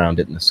ring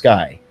around it in the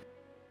sky.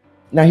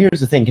 Now,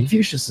 here's the thing.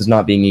 Confucius is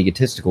not being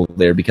egotistical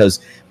there, because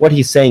what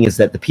he's saying is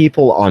that the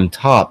people on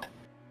top,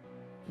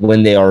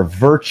 when they are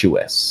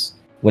virtuous,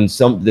 when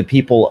the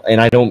people, and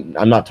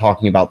I'm not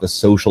talking about the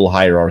social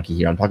hierarchy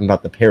here, I'm talking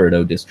about the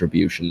Pareto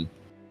distribution.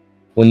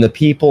 When the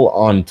people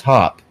on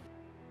top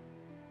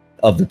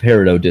of the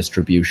Pareto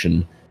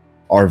distribution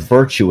are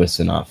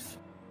virtuous enough,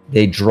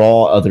 they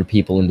draw other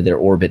people into their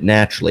orbit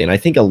naturally. And I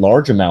think a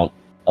large amount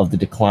of the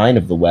decline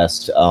of the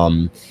West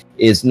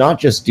is not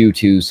just due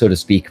to, so to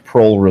speak,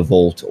 prole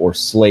revolt or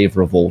slave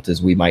revolt,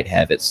 as we might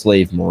have it,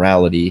 slave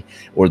morality,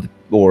 or the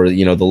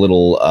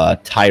little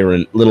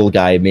tyrant, little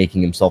guy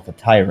making himself a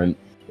tyrant.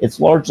 It's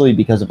largely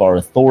because of our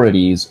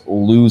authorities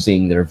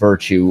losing their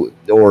virtue,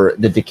 or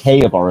the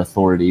decay of our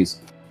authorities,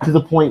 to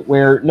the point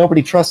where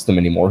nobody trusts them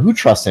anymore. Who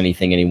trusts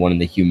anything anyone in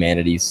the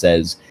humanities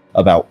says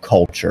about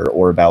culture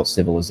or about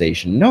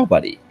civilization?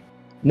 Nobody.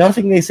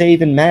 Nothing they say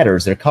even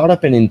matters. They're caught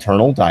up in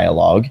internal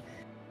dialogue,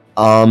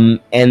 and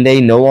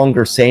they no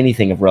longer say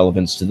anything of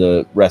relevance to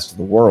the rest of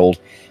the world.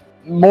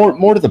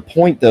 More to the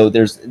point, though,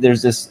 there's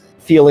this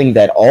feeling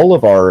that all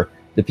of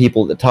the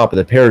people at the top of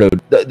the Pareto,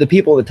 the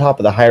people at the top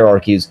of the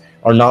hierarchies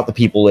are not the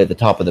people at the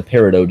top of the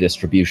Pareto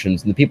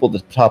distributions, and the people at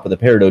the top of the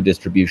Pareto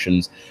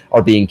distributions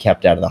are being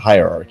kept out of the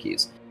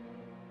hierarchies,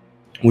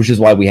 which is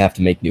why we have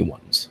to make new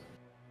ones.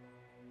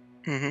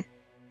 Mm-hmm.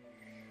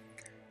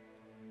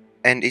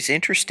 And it's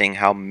interesting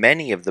how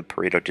many of the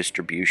Pareto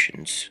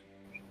distributions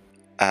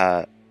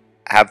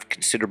have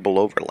considerable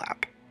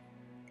overlap.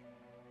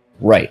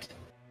 Right.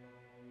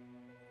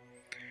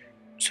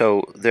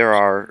 So there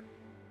are,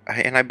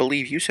 and I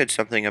believe you said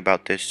something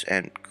about this,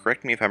 and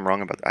correct me if I'm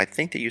wrong about that. I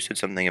think that you said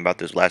something about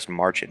this last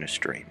March in a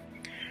stream,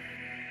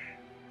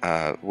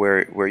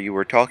 where you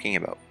were talking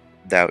about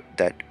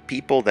that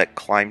people that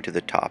climb to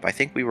the top. I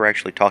think we were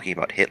actually talking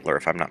about Hitler,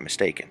 if I'm not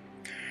mistaken.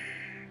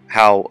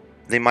 How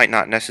they might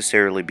not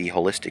necessarily be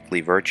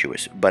holistically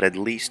virtuous, but at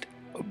least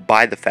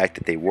by the fact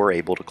that they were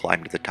able to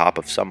climb to the top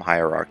of some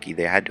hierarchy,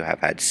 they had to have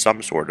had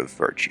some sort of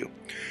virtue,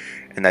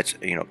 and that's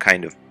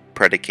kind of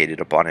predicated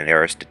upon an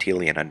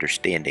Aristotelian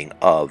understanding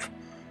of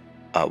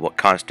what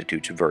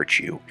constitutes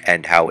virtue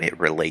and how it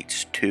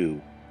relates to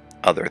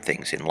other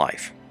things in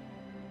life.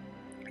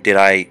 Did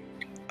I?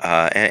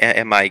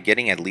 Am I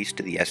getting at least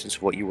to the essence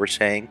of what you were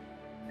saying?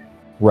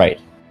 Right.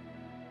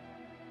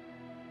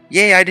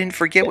 Yay! I didn't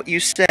forget what you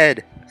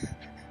said.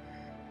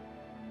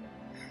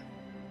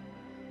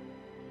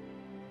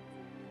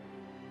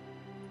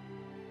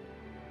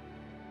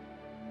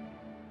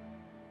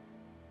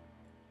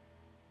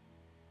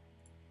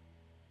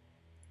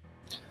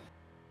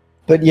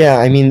 But yeah,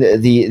 I mean,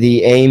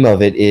 the aim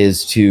of it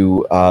is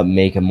to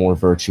make a more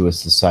virtuous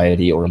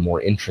society, or a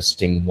more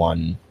interesting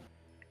one.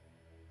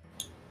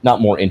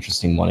 Not more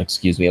interesting one,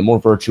 excuse me. A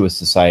more virtuous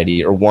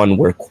society, or one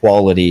where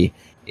quality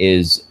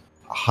is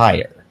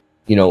higher.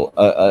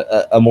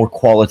 A more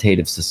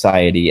qualitative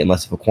society and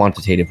less of a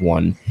quantitative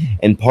one.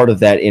 And part of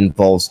that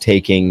involves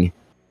taking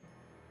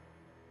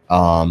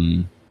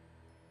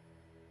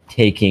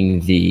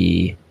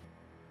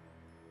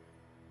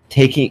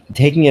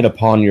it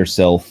upon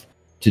yourself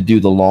to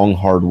do the long,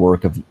 hard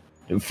work of,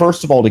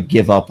 first of all, to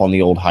give up on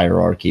the old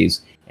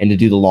hierarchies, and to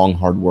do the long,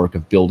 hard work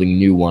of building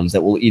new ones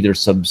that will either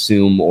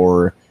subsume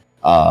or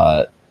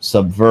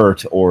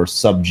subvert or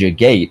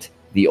subjugate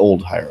the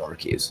old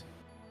hierarchies.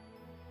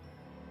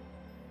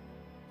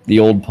 The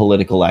old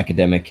political,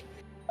 academic,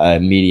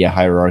 media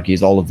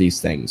hierarchies, all of these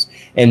things.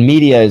 And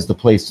media is the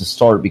place to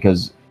start,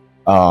 because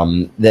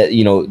capturing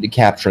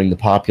the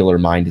popular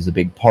mind is a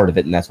big part of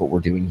it, and that's what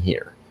we're doing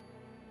here.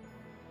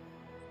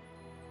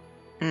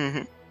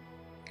 Mm-hmm.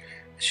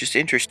 It's just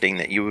interesting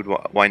that you would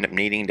wind up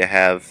needing to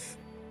have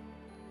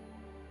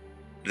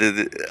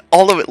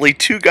ultimately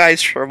two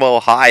guys from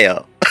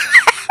Ohio.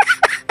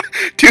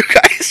 Two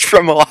guys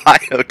from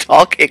Ohio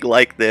talking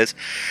like this,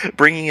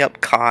 bringing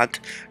up Kant,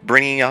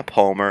 bringing up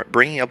Homer,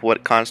 bringing up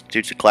what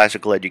constitutes a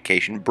classical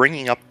education,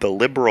 bringing up the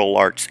liberal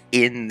arts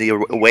in the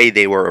way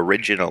they were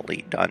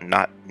originally done,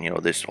 not,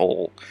 this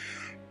whole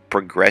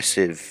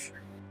progressive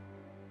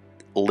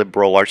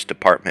liberal arts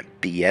department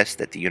BS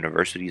that the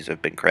universities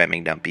have been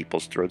cramming down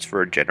people's throats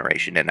for a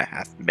generation and a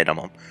half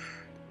minimum.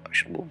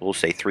 We'll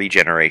say 3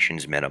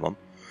 generations minimum.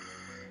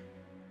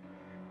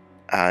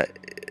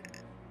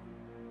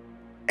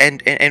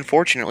 And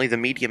fortunately, the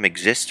medium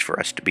exists for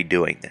us to be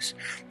doing this.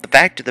 The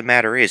fact of the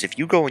matter is, if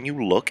you go and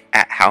you look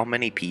at how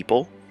many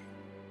people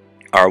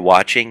are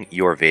watching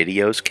your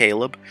videos,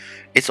 Caleb,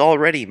 it's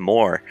already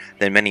more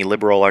than many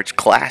liberal arts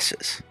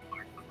classes.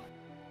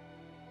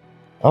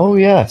 Oh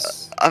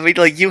yes. I mean,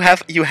 like, you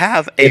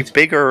have a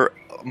bigger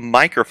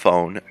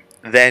microphone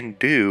than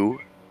do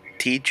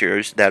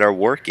teachers that are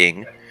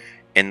working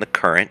in the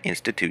current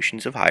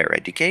institutions of higher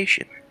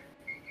education.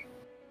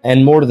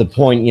 And more to the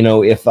point,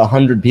 if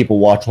 100 people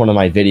watch one of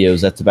my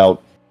videos, that's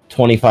about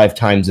 25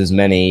 times as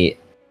many.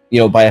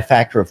 By a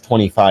factor of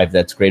 25,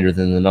 that's greater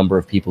than the number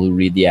of people who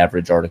read the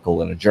average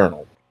article in a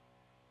journal.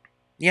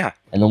 Yeah.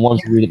 And the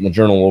ones who read it in the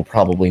journal will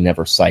probably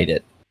never cite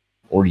it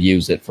or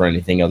use it for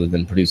anything other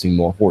than producing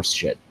more horse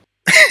shit.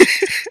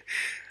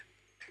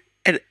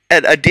 And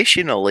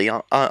additionally,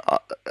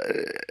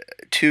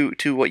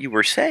 to what you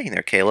were saying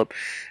there, Caleb,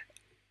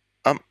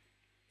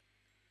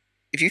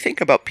 if you think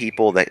about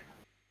people that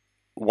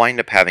wind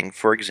up having,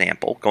 for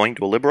example, going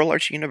to a liberal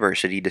arts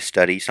university to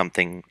study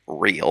something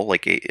real,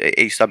 like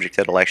a subject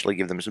that'll actually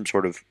give them some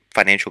sort of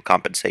financial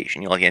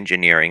compensation, like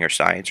engineering or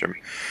science or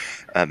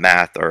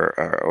math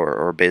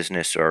or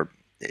business or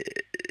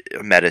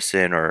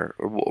medicine or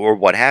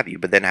what have you,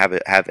 but then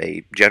have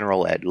a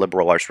general ed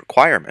liberal arts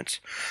requirements.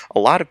 A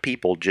lot of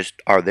people just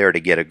are there to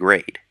get a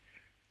grade.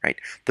 Right?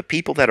 The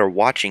people that are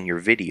watching your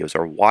videos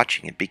are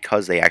watching it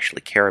because they actually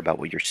care about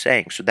what you're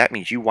saying. So that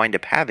means you wind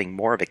up having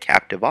more of a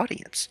captive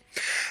audience.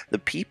 The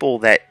people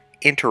that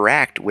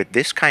interact with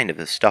this kind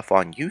of stuff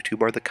on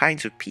YouTube are the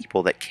kinds of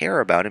people that care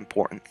about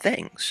important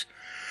things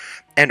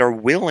and are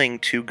willing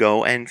to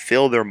go and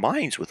fill their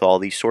minds with all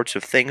these sorts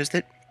of things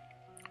that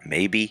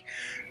maybe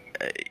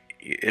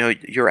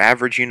your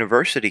average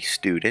university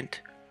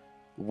student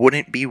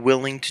wouldn't be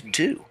willing to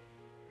do.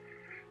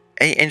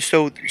 And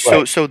so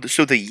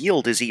the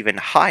yield is even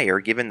higher,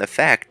 given the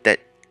fact that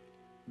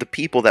the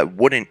people that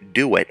wouldn't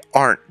do it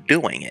aren't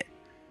doing it.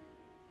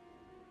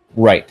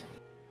 Right.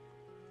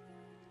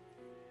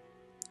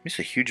 It's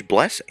a huge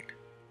blessing.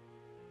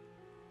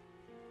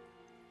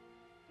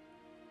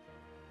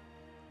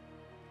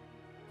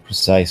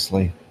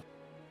 Precisely.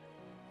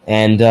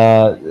 And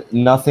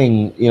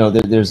nothing,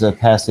 there's a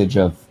passage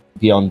of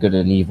Beyond Good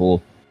and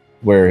Evil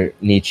where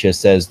Nietzsche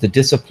says, "The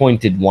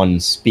disappointed one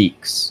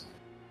speaks.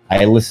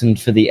 I listened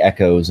for the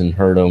echoes and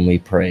heard only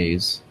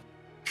praise."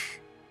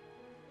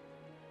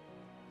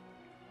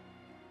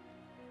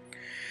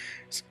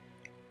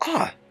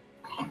 And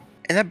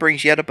that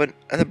brings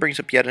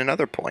up yet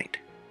another point.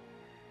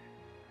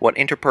 What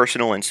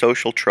interpersonal and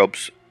social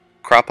tropes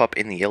crop up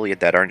in the Iliad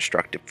that are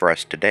instructive for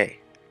us today?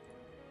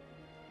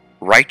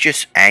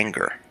 Righteous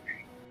anger.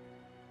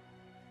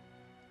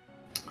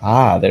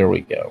 There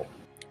we go.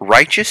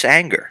 Righteous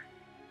anger.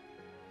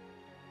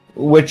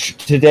 Which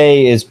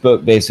today is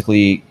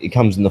basically, it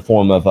comes in the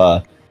form of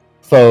a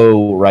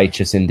faux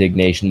righteous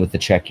indignation with the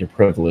check your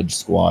privilege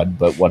squad,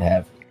 but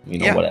whatever.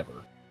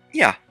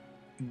 Yeah,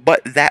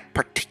 but that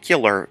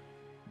particular,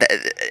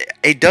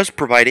 it does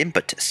provide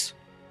impetus.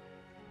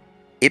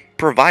 It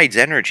provides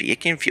energy.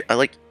 It can feel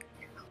like,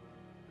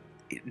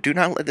 do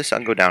not let the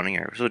sun go down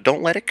here, so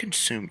don't let it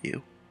consume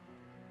you.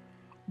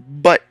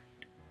 But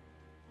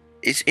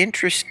it's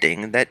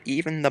interesting that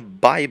even the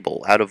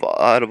Bible, out of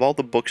all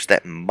the books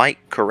that might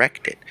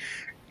correct it,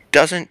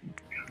 doesn't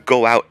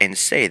go out and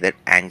say that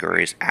anger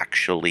is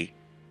actually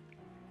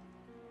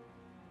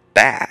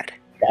bad.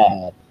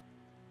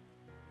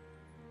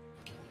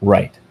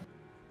 Right.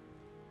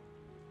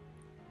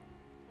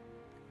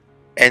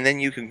 And then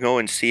you can go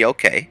and see,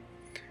 okay,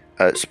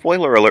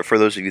 spoiler alert for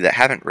those of you that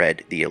haven't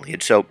read the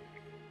Iliad. So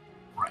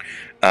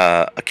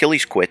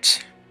Achilles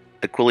quits.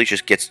 Achilles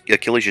just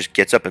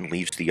gets up and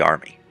leaves the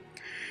army.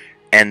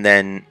 And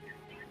then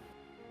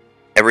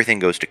everything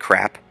goes to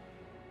crap.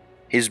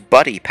 His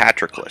buddy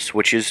Patroclus,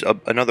 which is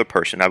another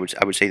person, I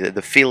would say that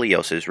the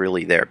Philios is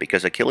really there,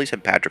 because Achilles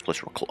and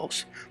Patroclus were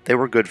close. They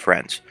were good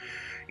friends.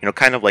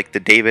 Kind of like the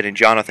David and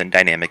Jonathan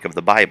dynamic of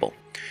the Bible.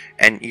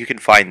 And you can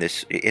find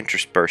this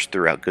interspersed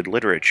throughout good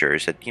literature,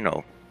 is that,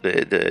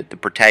 the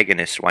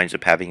protagonist winds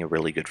up having a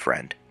really good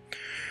friend.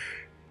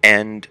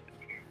 And,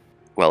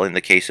 well, in the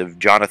case of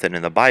Jonathan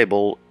in the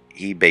Bible,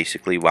 he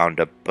basically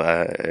wound up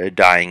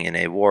dying in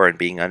a war and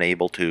being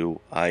unable to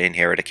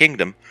inherit a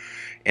kingdom.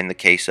 In the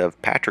case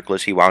of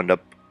Patroclus, he wound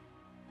up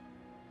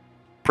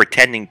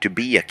pretending to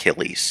be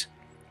Achilles,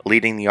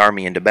 leading the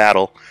army into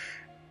battle,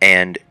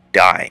 and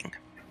dying.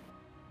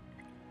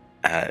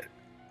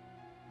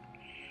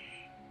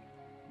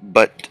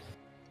 But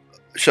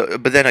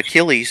but then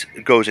Achilles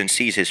goes and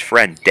sees his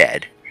friend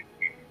dead,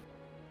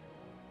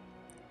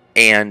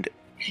 and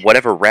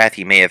whatever wrath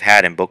he may have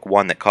had in book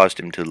one that caused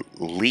him to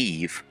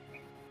leave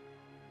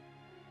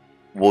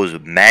was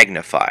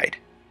magnified.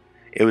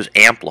 It was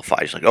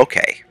amplified. He's like,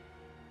 okay.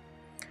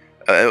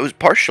 It was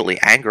partially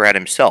anger at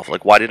himself.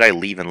 Like, why did I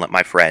leave and let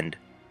my friend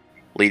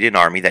lead an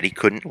army that he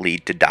couldn't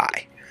lead to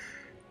die?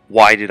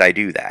 Why did I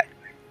do that?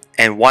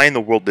 And why in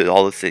the world did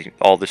all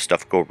this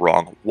stuff go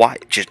wrong? Why?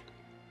 Just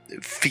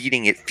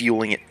feeding it,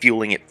 fueling it,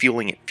 fueling it,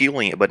 fueling it,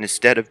 fueling it. But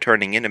instead of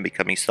turning in and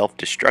becoming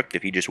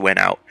self-destructive, he just went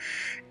out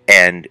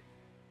and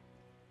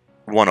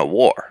won a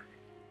war.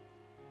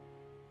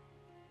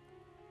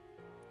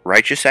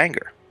 Righteous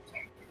anger.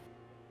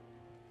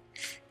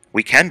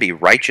 We can be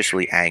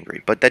righteously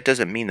angry, but that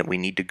doesn't mean that we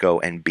need to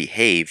go and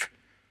behave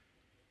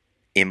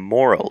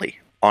immorally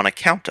on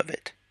account of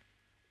it.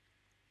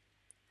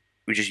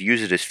 We just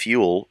use it as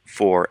fuel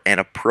for an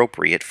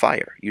appropriate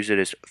fire. Use it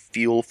as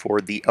fuel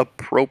for the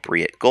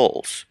appropriate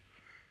goals.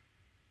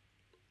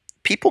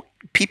 People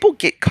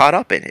get caught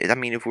up in it. I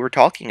mean, if we were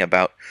talking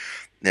about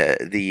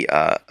the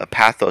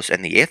pathos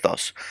and the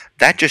ethos,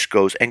 that just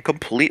goes and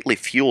completely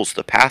fuels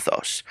the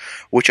pathos,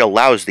 which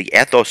allows the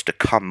ethos to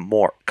come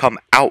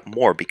out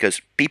more, because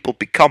people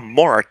become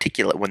more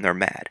articulate when they're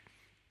mad.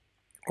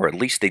 Or at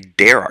least they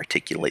dare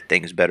articulate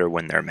things better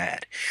when they're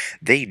mad.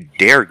 They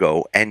dare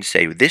go and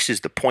say, this is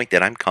the point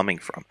that I'm coming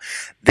from.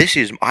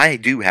 I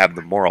do have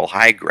the moral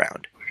high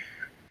ground.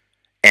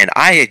 And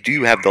I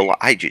do have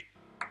and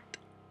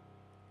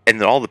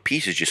then all the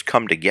pieces just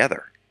come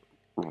together.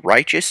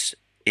 Righteous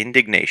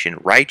indignation,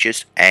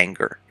 righteous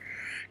anger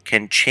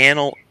can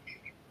channel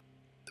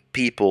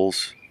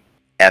people's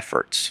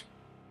efforts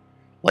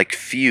like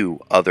few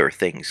other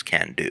things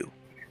can do.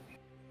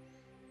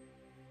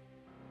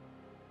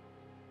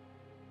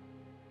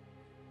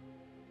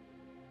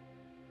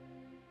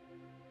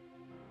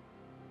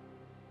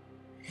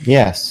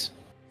 Yes.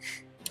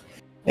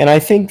 And I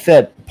think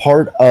that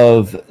part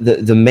of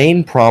the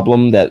main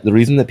problem, that the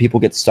reason that people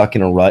get stuck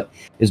in a rut,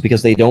 is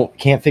because they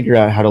can't figure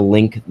out how to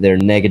link their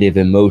negative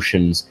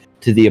emotions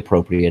to the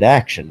appropriate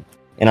action.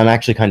 And I'm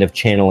actually kind of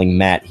channeling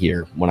Matt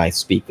here when I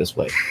speak this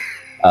way.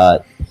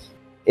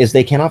 Is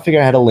they cannot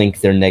figure out how to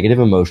link their negative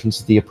emotions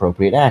to the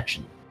appropriate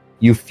action.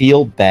 You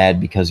feel bad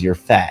because you're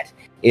fat.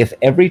 If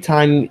every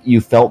time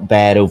you felt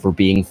bad over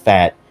being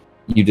fat,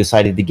 you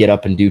decided to get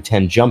up and do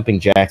 10 jumping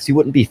jacks, you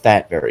wouldn't be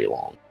fat very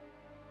long.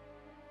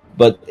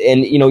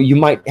 And you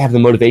might have the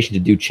motivation to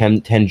do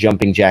 10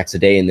 jumping jacks a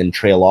day and then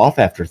trail off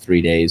after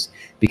 3 days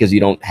because you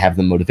don't have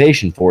the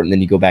motivation for it, and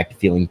then you go back to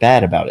feeling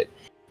bad about it.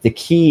 The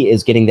key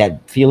is getting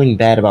that feeling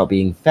bad about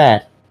being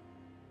fat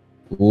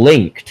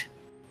linked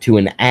to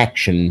an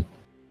action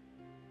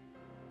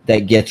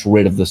that gets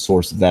rid of the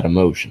source of that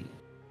emotion.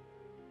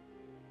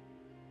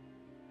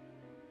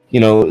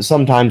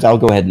 Sometimes I'll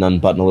go ahead and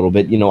unbutton a little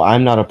bit.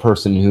 I'm not a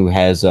person who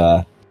has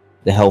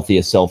the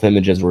healthiest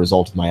self-image as a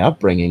result of my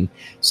upbringing.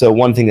 So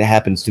one thing that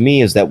happens to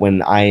me is that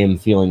when I am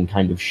feeling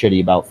kind of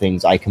shitty about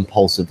things, I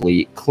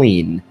compulsively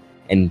clean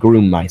and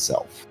groom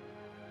myself.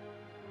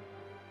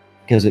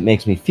 Because it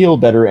makes me feel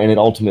better, and it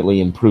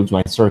ultimately improves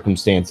my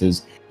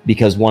circumstances,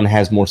 because one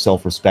has more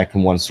self-respect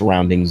when one's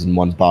surroundings and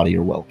one's body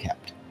are well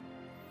kept.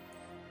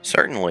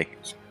 Certainly.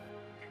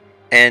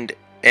 And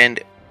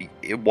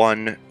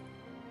one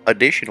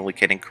additionally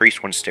can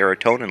increase one's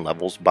serotonin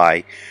levels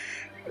by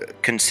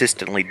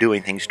consistently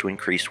doing things to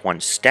increase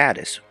one's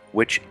status,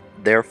 which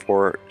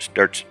therefore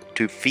starts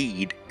to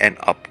feed an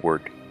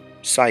upward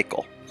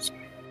cycle.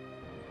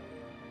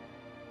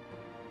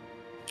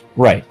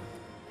 Right.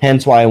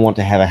 Hence why I want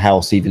to have a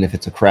house, even if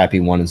it's a crappy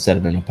one, instead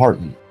of an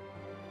apartment.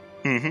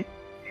 Mm-hmm.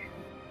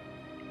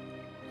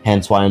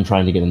 Hence why I'm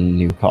trying to get a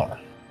new car.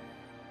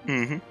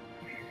 Mm-hmm.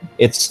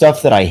 It's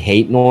stuff that I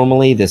hate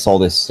normally, all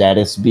this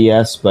status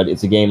BS, but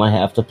it's a game I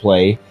have to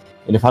play,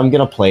 and if I'm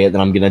gonna play it,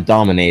 then I'm gonna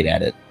dominate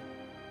at it.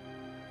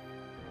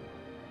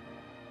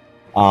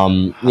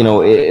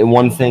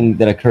 One thing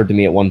that occurred to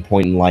me at one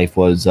point in life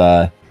was,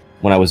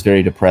 when I was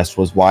very depressed,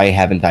 was why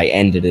haven't I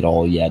ended it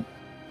all yet?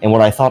 And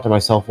what I thought to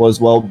myself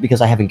was, well, because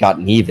I haven't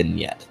gotten even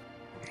yet.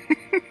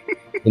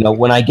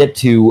 When I get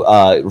to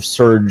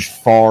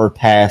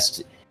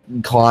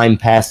climb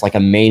past like a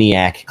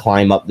maniac,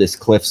 climb up this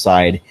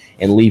cliffside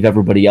and leave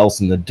everybody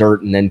else in the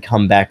dirt, and then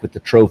come back with the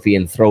trophy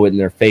and throw it in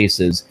their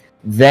faces,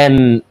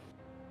 then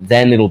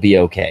it'll be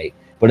okay.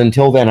 But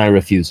until then, I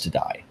refuse to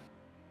die.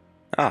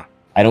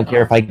 I don't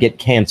care if I get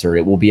cancer,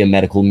 it will be a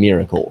medical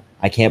miracle.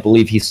 I can't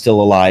believe he's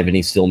still alive and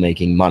he's still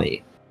making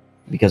money,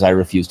 because I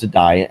refuse to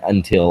die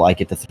until I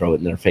get to throw it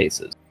in their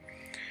faces.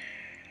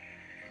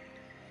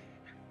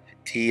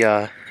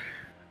 The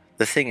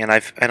thing, and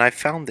I've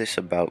found this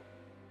about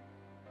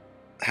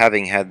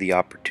having had the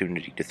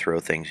opportunity to throw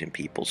things in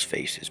people's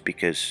faces,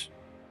 because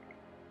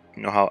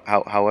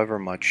however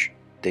much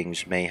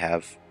things may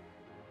have,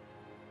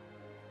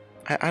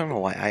 I don't know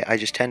why, I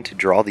just tend to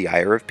draw the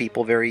ire of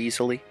people very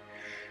easily.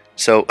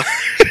 So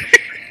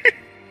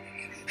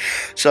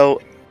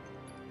so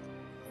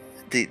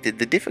the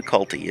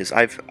difficulty is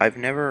I've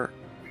never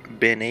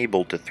been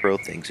able to throw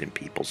things in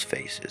people's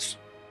faces.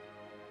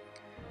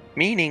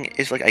 Meaning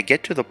is like I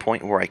get to the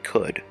point where I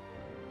could.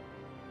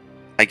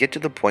 I get to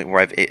the point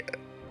where I've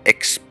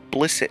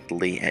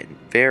explicitly and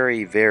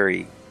very,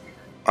 very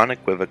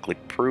unequivocally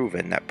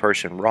proven that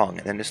person wrong.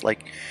 And then it's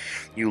like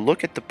you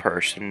look at the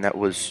person that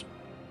was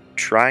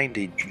trying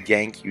to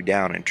yank you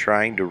down and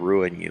trying to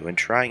ruin you and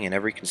trying in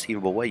every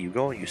conceivable way. You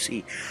go and you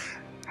see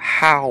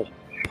how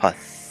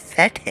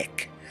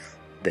pathetic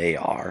they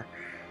are.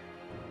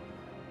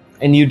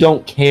 And you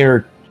don't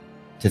care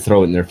to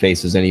throw it in their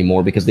faces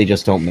anymore because they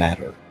just don't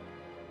matter.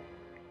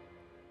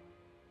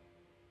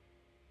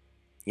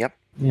 Yep.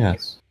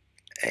 Yes.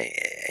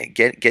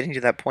 Getting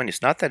to that point,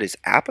 it's not that it's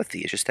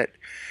apathy, it's just that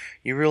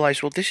you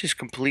realize, well, this is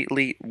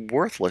completely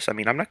worthless. I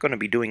mean, I'm not going to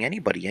be doing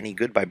anybody any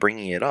good by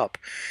bringing it up.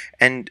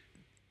 And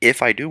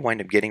if I do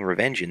wind up getting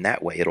revenge in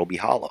that way, it'll be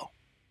hollow.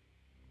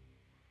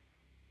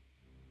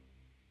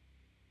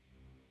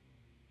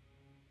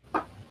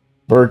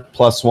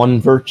 +1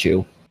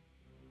 virtue.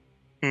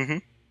 Mm-hmm.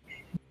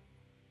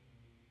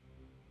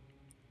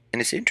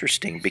 And it's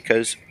interesting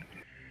because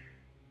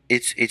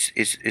it's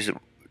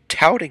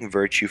touting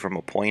virtue from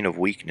a point of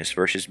weakness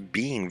versus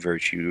being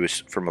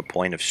virtuous from a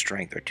point of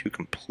strength are two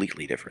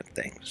completely different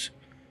things.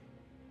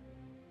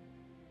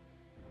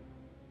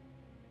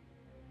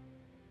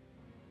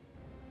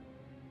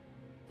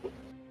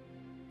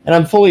 And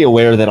I'm fully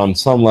aware that on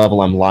some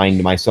level I'm lying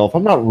to myself.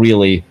 I'm not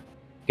really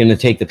going to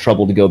take the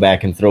trouble to go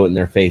back and throw it in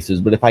their faces,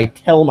 but if I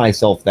tell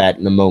myself that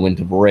in a moment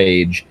of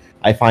rage,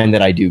 I find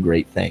that I do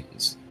great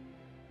things.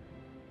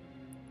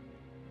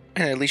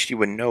 And at least you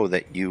would know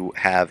that you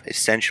have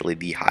essentially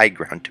the high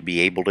ground to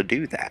be able to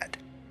do that.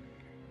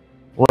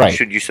 Right.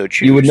 Should you so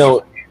choose. You would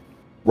know.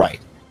 Right.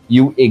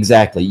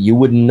 Exactly. You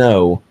would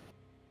know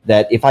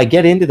that if I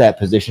get into that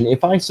position,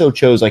 if I so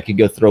chose, I could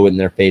go throw it in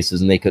their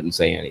faces and they couldn't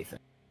say anything.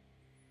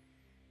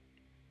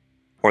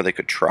 Or they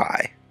could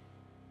try.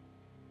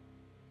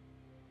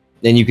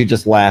 Then you could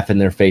just laugh in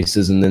their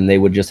faces, and then they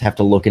would just have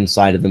to look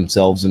inside of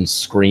themselves and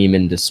scream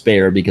in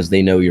despair because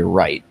they know you're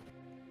right.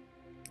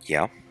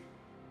 Yeah.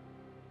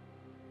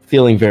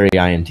 Feeling very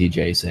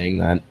INTJ saying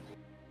that.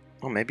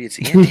 Well, maybe it's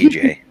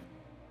ENTJ.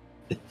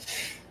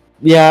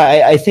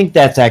 Yeah, I think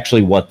that's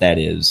actually what that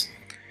is.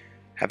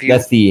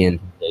 That's the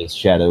ENTJ's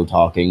shadow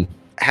talking.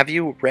 Have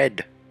you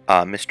read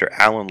Mr.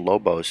 Alan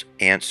Lobo's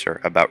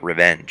answer about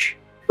revenge?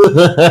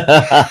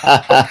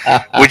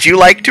 Would you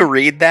like to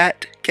read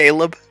that,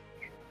 Caleb?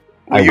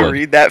 Will you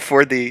read that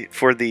for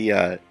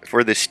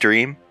the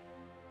stream?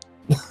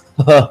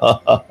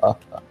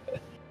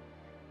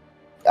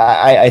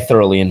 I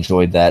thoroughly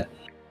enjoyed that.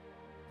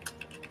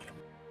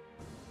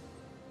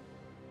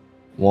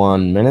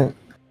 1 minute.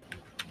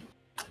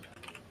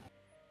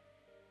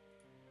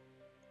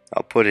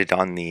 I'll put it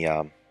on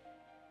the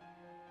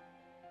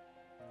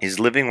is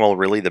living well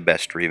really the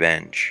best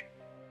revenge?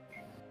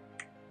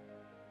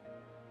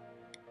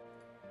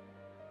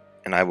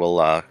 And I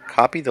will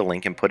copy the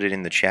link and put it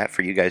in the chat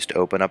for you guys to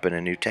open up in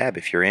a new tab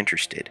if you're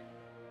interested.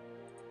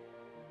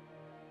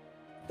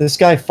 This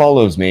guy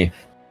follows me.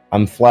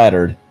 I'm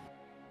flattered.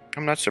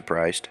 I'm not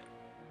surprised.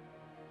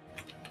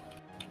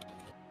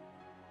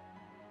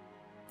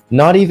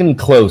 Not even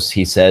close,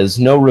 he says.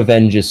 No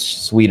revenge is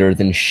sweeter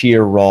than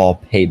sheer raw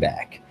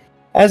payback.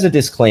 As a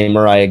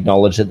disclaimer, I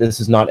acknowledge that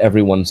this is not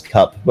everyone's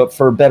cup, but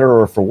for better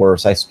or for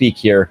worse, I speak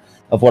here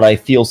of what I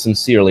feel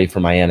sincerely for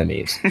my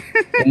enemies.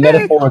 In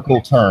metaphorical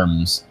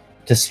terms,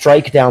 to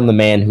strike down the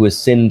man who has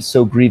sinned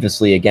so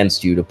grievously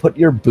against you, to put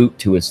your boot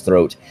to his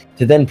throat,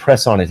 to then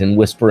press on it and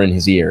whisper in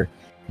his ear,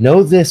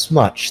 "Know this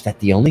much, that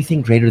the only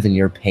thing greater than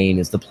your pain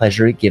is the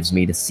pleasure it gives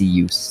me to see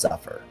you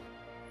suffer."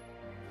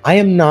 I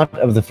am not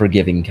of the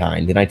forgiving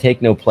kind, and I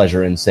take no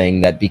pleasure in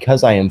saying that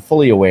because I am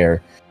fully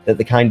aware that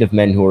the kind of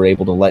men who are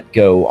able to let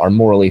go are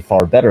morally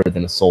far better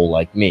than a soul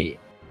like me.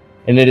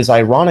 And it is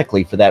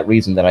ironically for that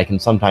reason that I can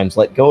sometimes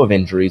let go of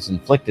injuries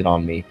inflicted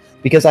on me,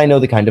 because I know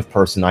the kind of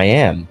person I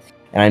am,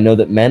 and I know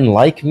that men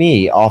like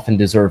me often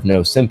deserve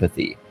no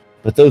sympathy.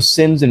 But those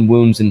sins and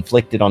wounds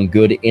inflicted on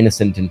good,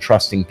 innocent, and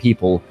trusting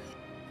people,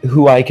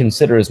 who I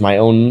consider as my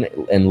own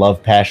and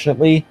love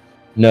passionately,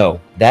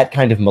 no, that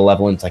kind of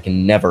malevolence I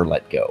can never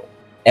let go.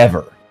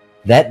 Ever.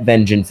 That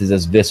vengeance is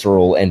as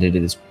visceral and it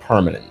is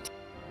permanent.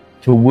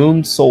 To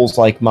wound souls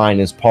like mine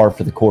is par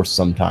for the course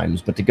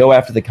sometimes, but to go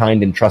after the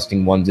kind and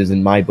trusting ones is,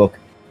 in my book,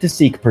 to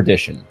seek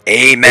perdition.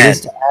 Amen. It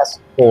is to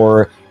ask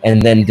for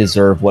and then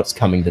deserve what's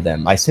coming to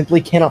them. I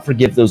simply cannot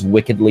forgive those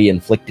wickedly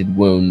inflicted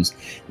wounds,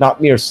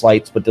 not mere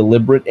slights, but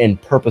deliberate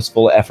and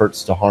purposeful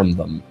efforts to harm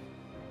them.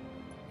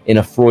 In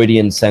a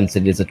Freudian sense,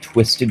 it is a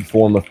twisted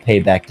form of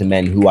payback to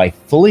men who I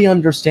fully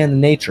understand the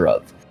nature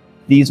of.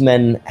 These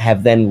men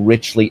have then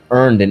richly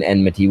earned an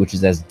enmity which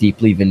is as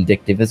deeply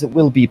vindictive as it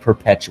will be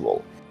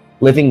perpetual.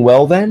 Living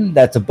well, then?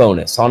 That's a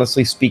bonus.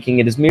 Honestly speaking,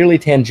 it is merely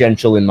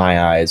tangential in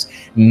my eyes.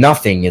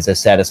 Nothing is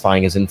as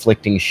satisfying as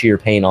inflicting sheer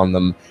pain on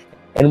them,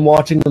 and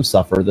watching them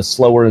suffer. The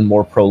slower and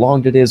more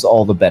prolonged it is,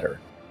 all the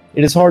better.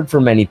 It is hard for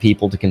many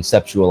people to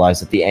conceptualize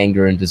that the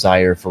anger and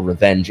desire for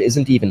revenge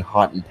isn't even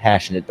hot and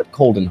passionate, but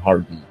cold and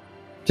hardened.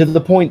 To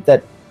the point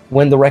that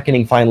when the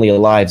reckoning finally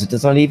arrives, it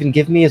does not even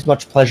give me as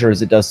much pleasure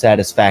as it does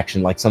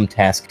satisfaction, like some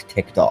task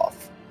ticked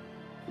off.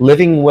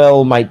 Living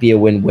well might be a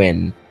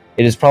win-win.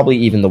 It is probably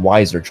even the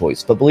wiser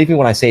choice, but believe me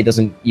when I say it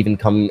doesn't even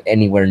come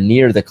anywhere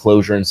near the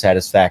closure and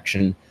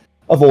satisfaction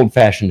of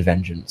old-fashioned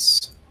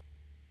vengeance.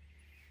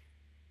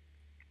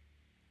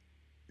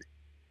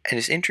 And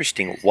it's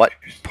interesting what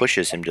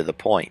pushes him to the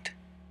point.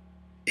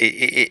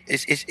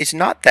 It's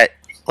not that,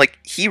 like,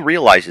 he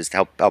realizes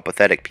how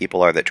pathetic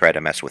people are that try to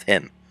mess with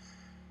him.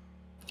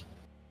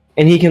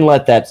 And he can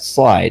let that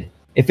slide.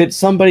 If it's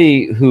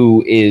somebody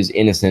who is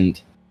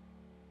innocent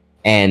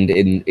and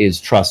is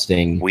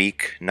trusting...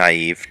 Weak,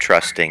 naive,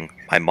 trusting,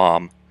 my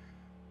mom.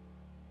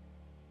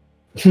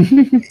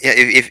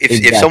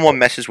 If someone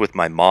messes with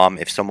my mom,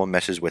 if someone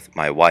messes with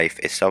my wife,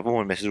 if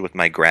someone messes with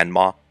my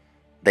grandma,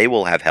 they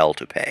will have hell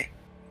to pay.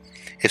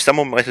 If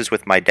someone messes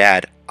with my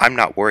dad, I'm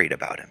not worried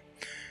about him.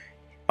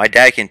 My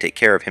dad can take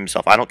care of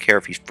himself. I don't care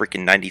if he's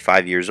freaking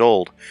 95 years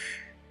old.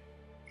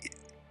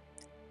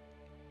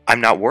 I'm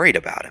not worried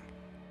about him.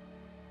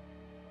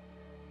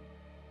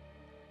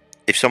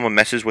 If someone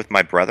messes with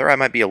my brother, I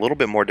might be a little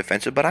bit more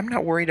defensive, but I'm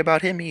not worried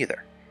about him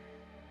either.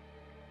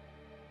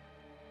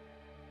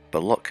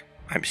 But look,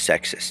 I'm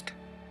sexist.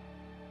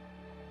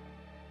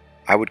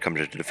 I would come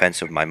to the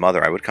defense of my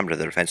mother. I would come to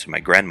the defense of my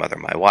grandmother,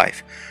 my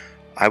wife.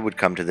 I would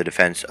come to the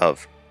defense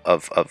of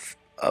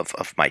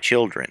my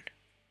children.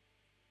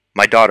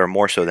 My daughter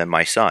more so than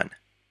my son.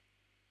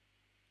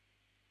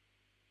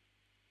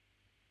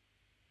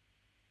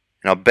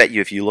 And I'll bet you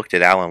if you looked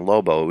at Alan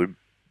Lobo,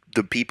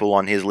 the people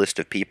on his list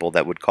of people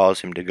that would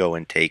cause him to go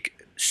and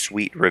take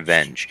sweet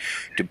revenge,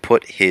 to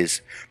put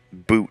his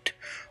boot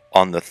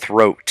on the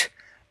throat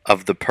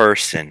of the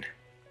person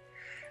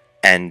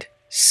and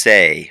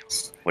say,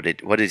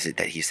 what is it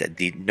that he said?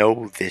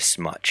 Know this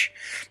much,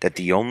 that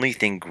the only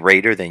thing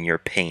greater than your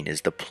pain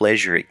is the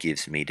pleasure it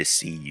gives me to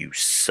see you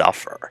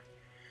suffer.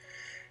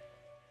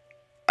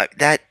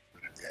 That's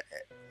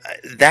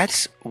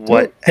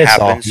what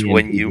happens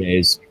when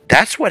you...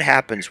 That's what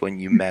happens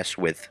when you mess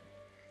with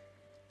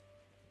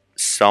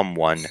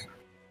someone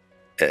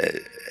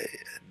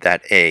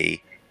that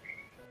a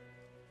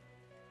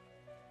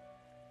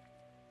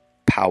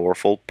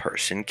powerful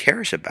person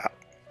cares about.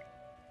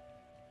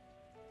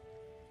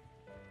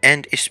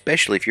 And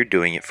especially if you're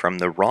doing it from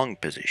the wrong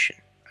position.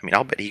 I mean,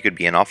 I'll bet he could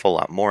be an awful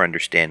lot more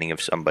understanding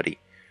of somebody.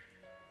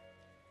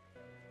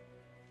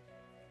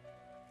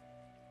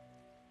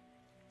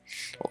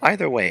 Well,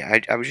 either way,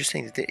 I was just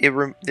saying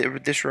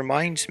that this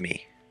reminds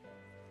me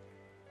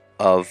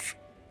of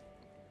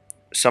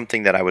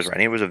something that I was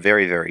writing. It was a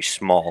very, very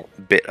small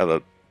bit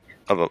of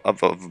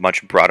a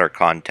much broader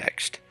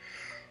context.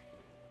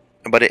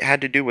 But it had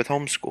to do with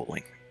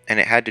homeschooling. And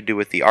it had to do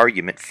with the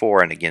argument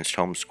for and against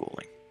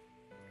homeschooling.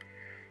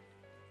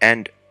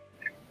 And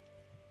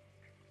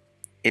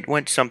it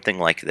went something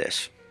like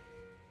this.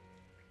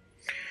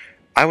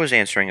 I was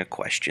answering a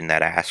question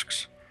that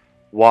asks,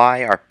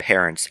 why are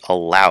parents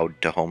allowed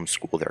to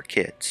homeschool their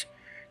kids?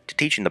 To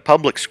teach in the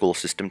public school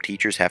system,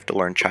 teachers have to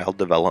learn child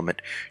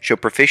development, show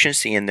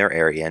proficiency in their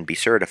area, and be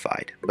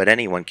certified. But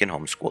anyone can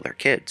homeschool their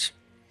kids.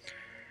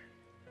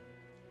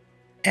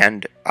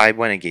 And I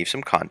went and gave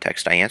some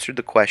context. I answered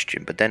the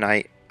question, but then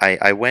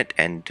I went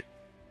and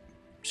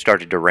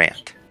started to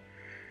rant.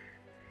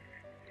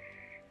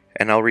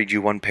 And I'll read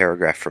you one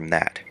paragraph from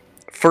that.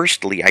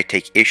 Firstly, I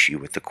take issue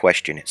with the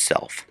question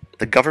itself.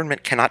 The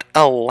government cannot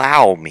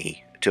allow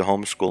me to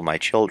homeschool my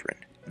children.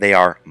 They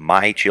are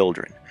my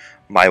children.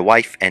 My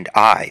wife and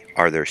I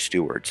are their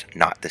stewards,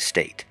 not the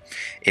state.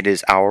 It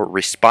is our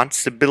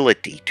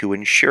responsibility to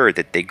ensure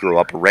that they grow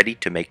up ready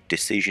to make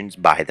decisions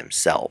by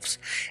themselves,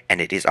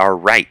 and it is our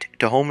right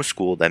to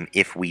homeschool them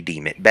if we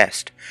deem it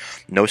best.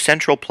 No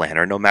central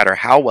planner, no matter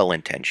how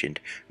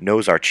well-intentioned,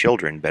 knows our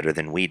children better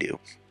than we do,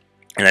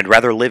 and I'd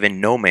rather live in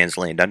no man's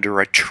land under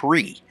a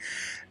tree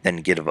than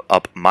give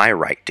up my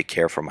right to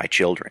care for my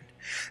children.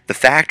 The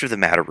fact of the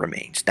matter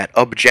remains that,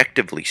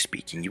 objectively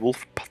speaking, you will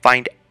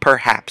find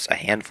perhaps a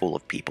handful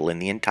of people in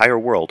the entire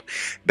world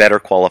better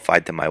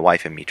qualified than my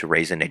wife and me to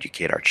raise and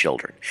educate our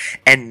children,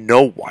 and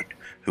no one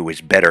who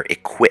is better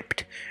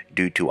equipped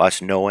due to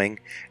us knowing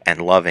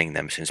and loving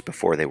them since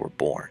before they were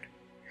born.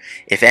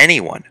 If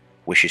anyone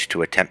wishes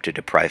to attempt to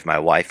deprive my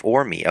wife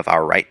or me of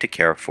our right to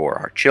care for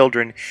our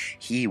children,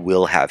 he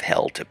will have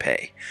hell to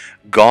pay.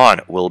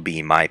 Gone will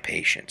be my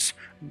patience.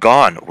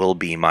 Gone will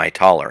be my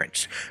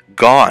tolerance.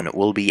 Gone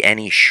will be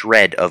any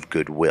shred of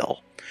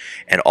goodwill.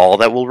 And all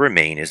that will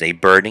remain is a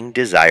burning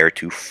desire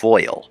to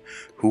foil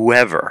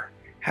whoever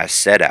has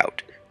set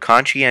out,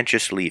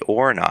 conscientiously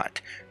or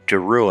not, to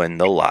ruin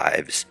the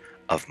lives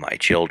of my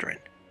children.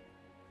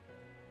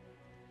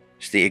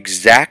 It's the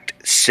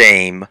exact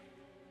same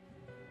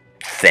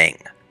thing,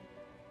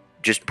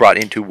 just brought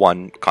into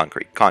one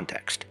concrete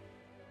context.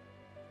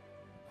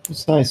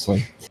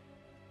 Precisely.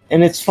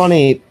 And it's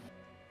funny,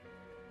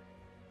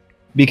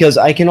 because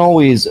I can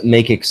always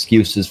make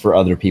excuses for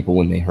other people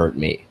when they hurt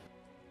me.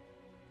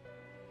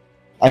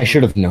 I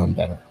should have known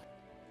better.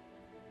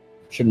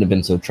 Shouldn't have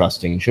been so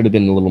trusting. Should have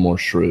been a little more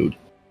shrewd.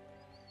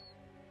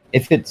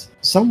 if it's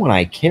someone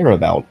I care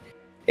about,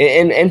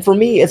 and for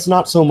me, it's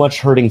not so much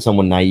hurting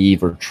someone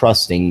naive or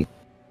trusting,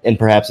 and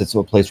perhaps it's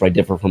a place where I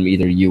differ from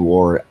either you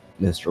or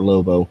Mr.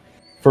 Lobo.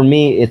 For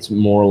me, it's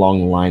more along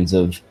the lines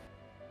of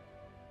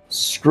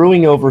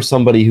screwing over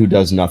somebody who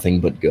does nothing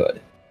but good.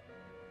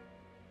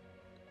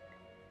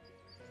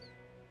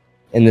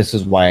 And this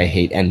is why I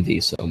hate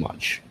envy so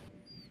much.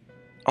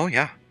 Oh,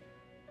 yeah.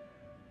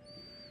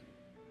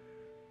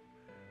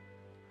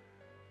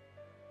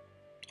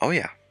 Oh,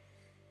 yeah.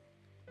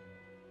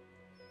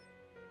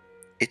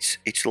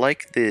 It's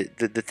like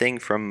the thing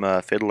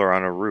from Fiddler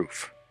on a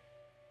Roof.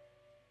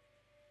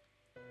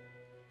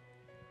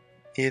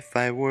 If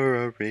I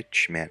were a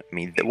rich man. I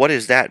mean, what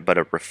is that but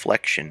a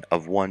reflection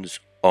of one's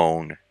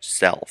own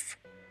self?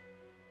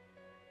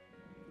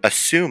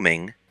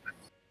 Assuming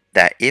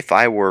that if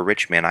I were a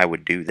rich man, I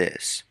would do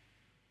this.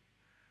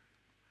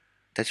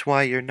 That's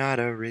why you're not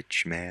a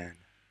rich man.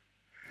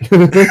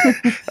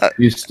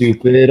 You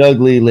stupid,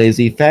 ugly,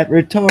 lazy, fat,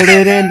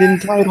 retarded, and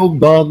entitled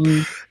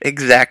bum.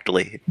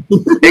 Exactly.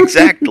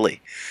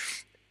 Exactly.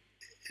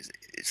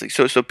 It's like,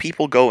 so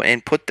people go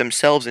and put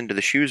themselves into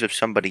the shoes of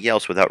somebody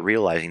else without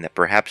realizing that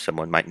perhaps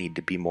someone might need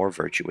to be more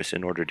virtuous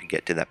in order to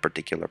get to that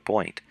particular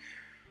point.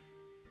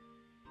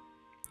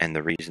 And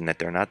the reason that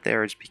they're not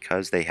there is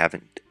because they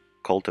haven't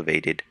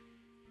cultivated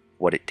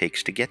what it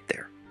takes to get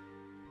there.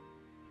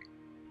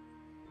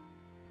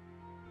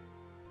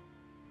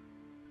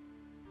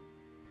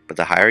 But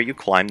the higher you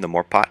climb, the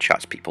more pot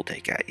shots people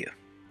take at you.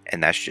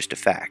 And that's just a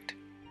fact.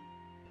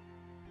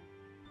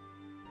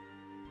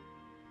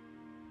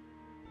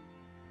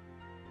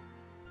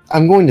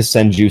 I'm going to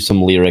send you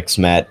some lyrics,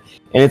 Matt.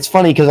 And it's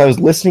funny because I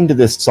was listening to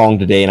this song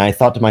today and I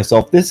thought to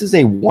myself, this is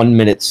a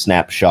 1-minute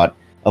snapshot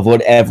of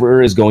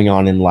whatever is going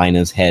on in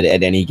Lina's head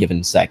at any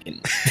given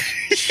second.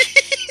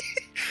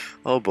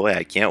 Oh boy,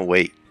 I can't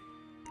wait.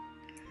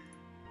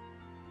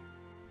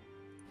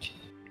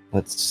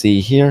 Let's see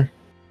here.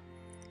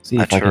 See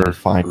if I can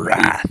find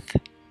wrath,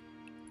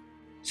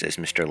 says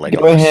Mr. Legolas.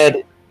 Go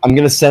ahead. I'm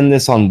going to send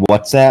this on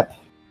WhatsApp.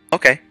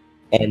 Okay.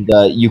 And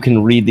you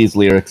can read these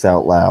lyrics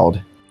out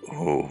loud.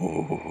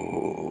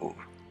 Oh.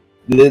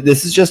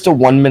 This is just a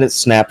 1-minute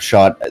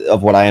snapshot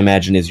of what I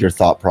imagine is your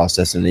thought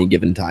process at any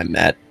given time,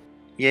 Matt.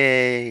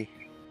 Yay.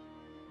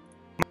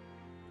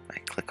 I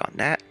click on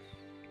that.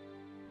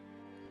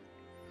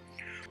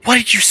 Why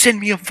did you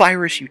send me a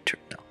virus, you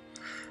No.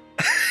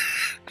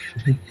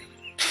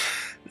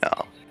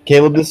 No.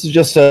 Caleb, this is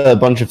just a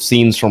bunch of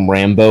scenes from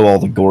Rambo, all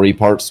the gory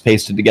parts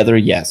pasted together.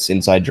 Yes,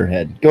 inside your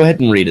head. Go ahead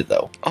and read it,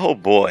 though. Oh,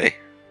 boy.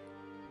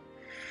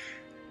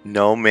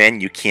 No, man,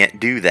 you can't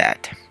do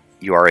that.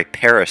 You are a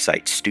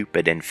parasite,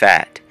 stupid and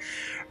fat.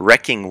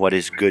 Wrecking what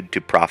is good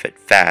to profit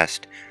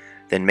fast,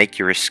 then make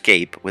your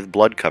escape with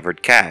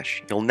blood-covered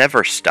cash. You'll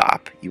never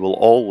stop. You will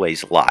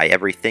always lie.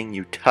 Everything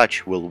you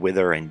touch will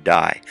wither and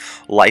die.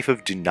 Life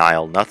of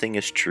denial, nothing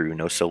is true,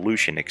 no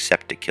solution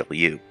except to kill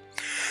you.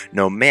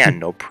 No man,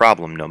 no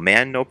problem, no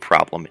man, no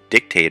problem.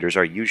 Dictators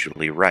are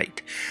usually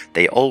right.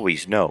 They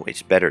always know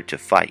it's better to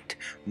fight.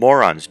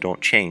 Morons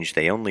don't change,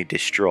 they only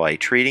destroy.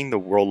 Treating the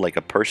world like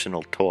a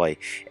personal toy.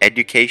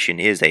 Education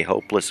is a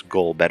hopeless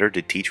goal, better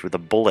to teach with a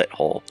bullet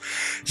hole.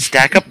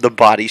 Stack up the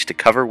bodies to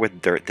cover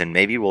with dirt, then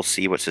maybe we'll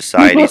see what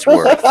society's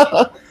worth.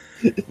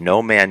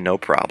 No man, no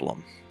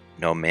problem.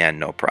 No man,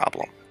 no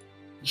problem.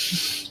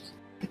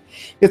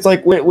 It's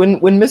like when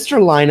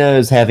Mr. Lina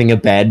is having a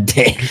bad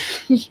day.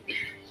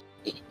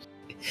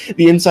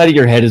 The inside of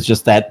your head is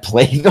just that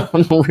played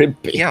on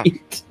repeat. Yeah,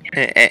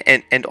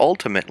 and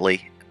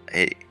ultimately,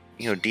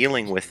 you know,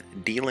 dealing with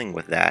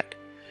that,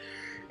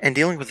 and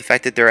dealing with the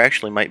fact that there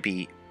actually might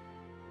be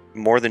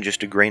more than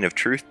just a grain of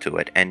truth to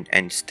it,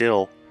 and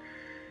still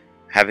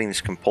having this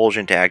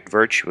compulsion to act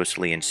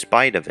virtuously in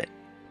spite of it.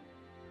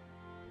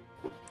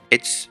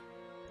 It's,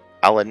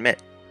 I'll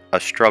admit, a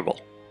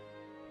struggle.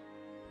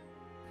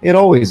 It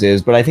always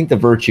is, but I think the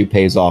virtue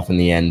pays off in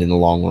the end, in the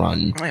long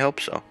run. I hope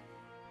so.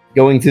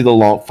 Going through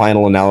the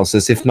final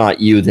analysis, if not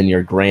you, then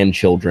your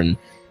grandchildren,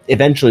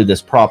 eventually this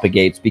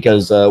propagates,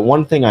 because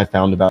one thing I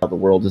found about the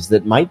world is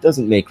that might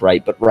doesn't make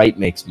right, but right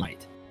makes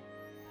might.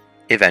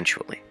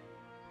 Eventually.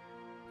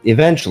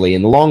 Eventually,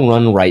 in the long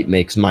run, right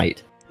makes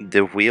might.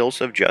 The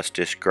wheels of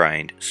justice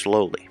grind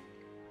slowly.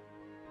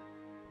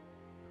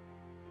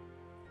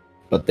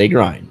 But they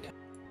grind.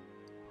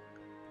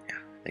 Yeah,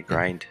 they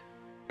grind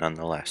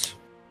nonetheless.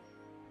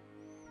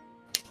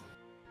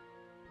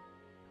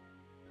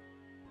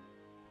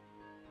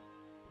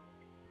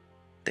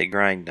 They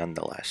grind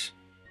nonetheless.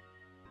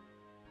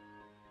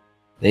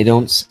 They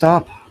don't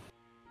stop.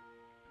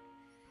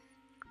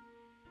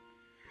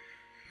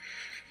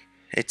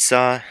 It's,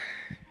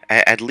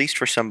 at least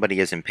for somebody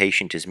as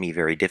impatient as me,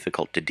 very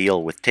difficult to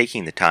deal with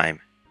taking the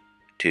time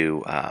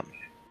to,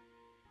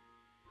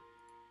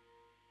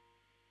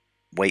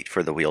 wait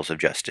for the wheels of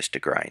justice to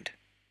grind.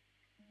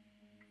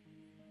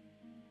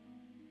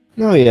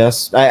 Oh,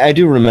 yes. I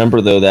do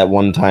remember, though, that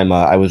one time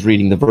I was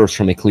reading the verse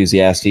from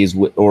Ecclesiastes,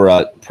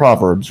 or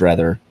Proverbs,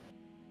 rather.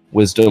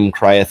 Wisdom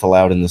crieth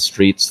aloud in the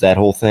streets, that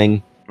whole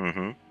thing.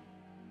 Mm-hmm.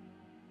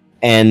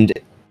 And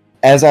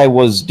as I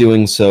was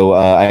doing so,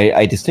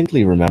 I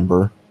distinctly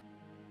remember.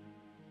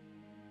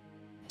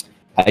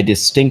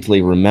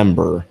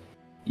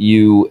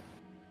 You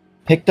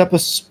picked up a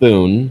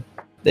spoon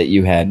that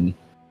you had.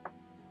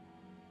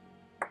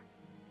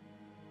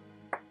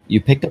 You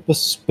picked up a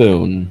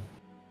spoon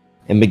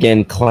and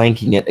began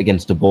clanking it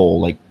against a bowl,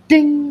 like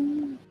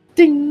ding,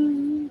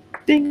 ding,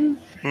 ding.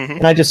 Mm-hmm.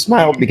 And I just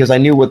smiled because I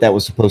knew what that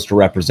was supposed to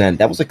represent.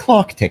 That was a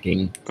clock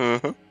ticking.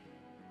 Mm-hmm.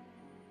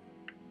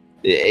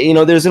 You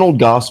know, there's an old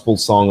gospel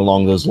song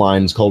along those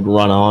lines called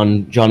Run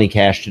On. Johnny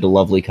Cash did a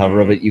lovely cover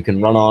of it. You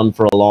can run on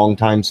for a long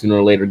time. Sooner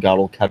or later, God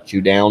will cut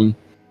you down.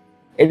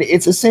 And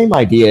it's the same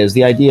idea as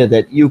the idea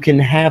that you can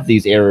have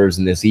these errors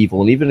and this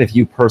evil, and even if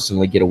you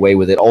personally get away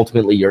with it,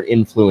 ultimately your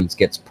influence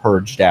gets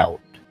purged out.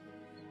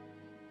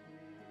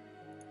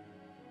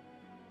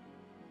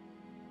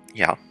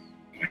 Yeah.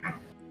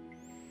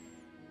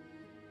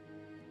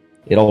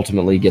 It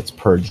ultimately gets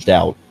purged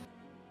out.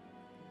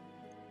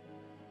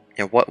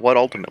 And what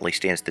ultimately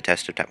stands the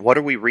test of time? What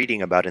are we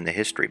reading about in the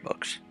history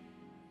books?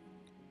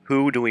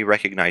 Who do we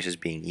recognize as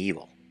being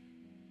evil?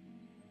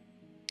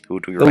 Who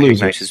do we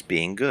recognize as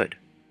being good?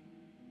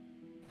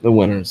 The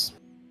winners.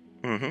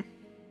 Mm-hmm.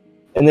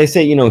 And they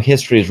say,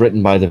 history is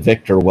written by the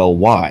victor. Well,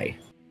 why?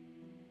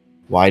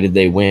 Why did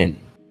they win?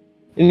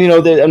 And,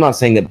 I'm not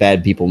saying that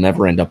bad people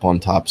never end up on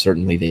top.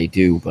 Certainly they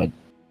do, but...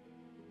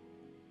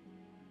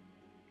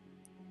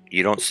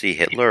 You don't see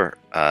Hitler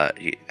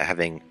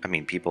having... I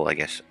mean, people, I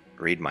guess,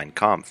 read Mein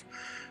Kampf,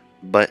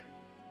 but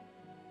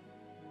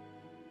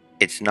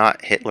it's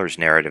not Hitler's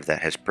narrative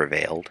that has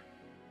prevailed.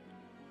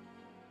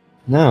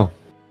 No.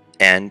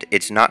 And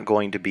it's not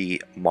going to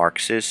be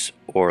Marx's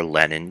or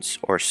Lenin's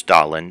or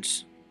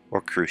Stalin's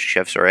or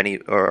Khrushchev's or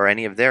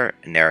any of their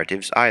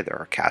narratives either,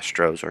 or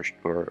Castro's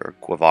or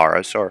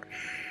Guevara's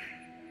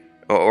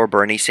or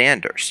Bernie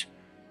Sanders.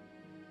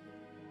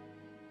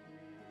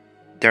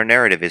 Their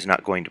narrative is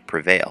not going to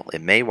prevail.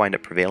 It may wind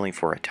up prevailing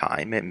for a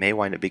time. It may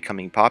wind up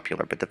becoming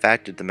popular. But the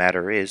fact of the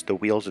matter is, the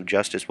wheels of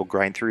justice will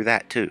grind through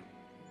that too.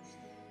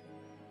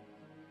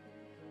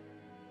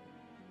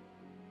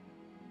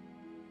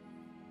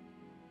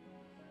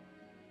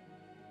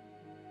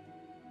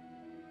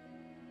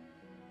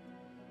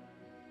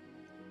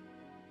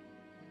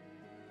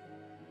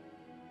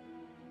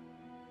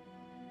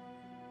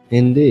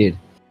 Indeed.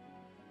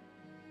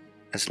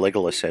 As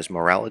Legolas says,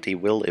 morality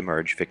will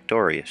emerge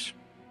victorious.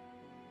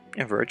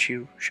 And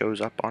virtue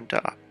shows up on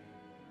top.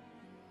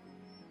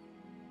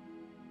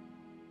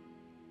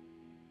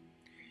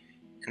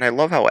 And I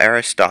love how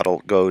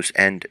Aristotle goes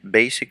and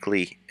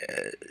basically,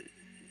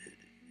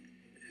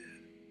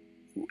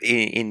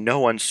 in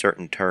no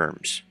uncertain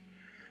terms,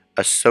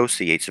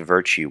 associates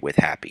virtue with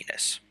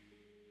happiness.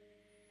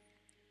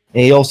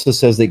 And he also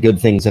says that good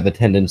things have a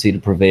tendency to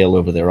prevail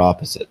over their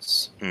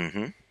opposites.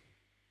 Mm-hmm.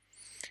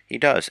 He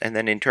does. And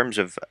then in terms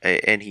of,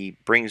 and he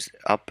brings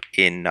up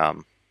in,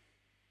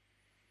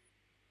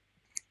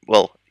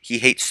 well, he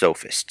hates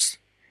sophists.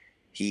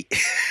 He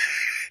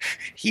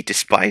he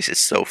despises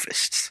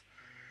sophists.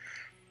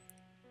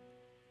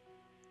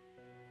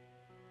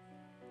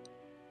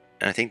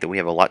 And I think that we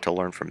have a lot to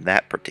learn from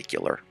that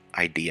particular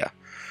idea.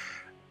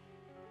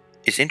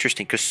 It's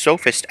interesting because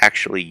sophists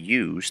actually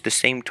use the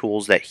same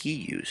tools that he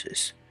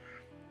uses.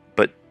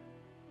 But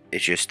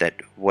it's just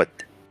that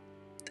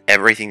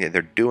everything that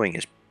they're doing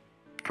is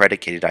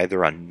predicated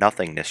either on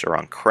nothingness or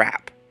on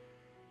crap.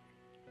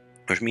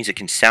 Which means it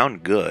can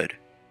sound good,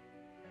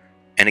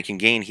 and it can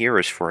gain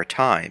hearers for a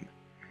time.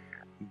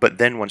 But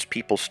then once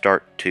people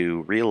start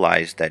to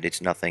realize that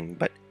it's nothing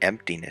but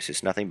emptiness,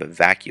 it's nothing but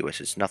vacuous,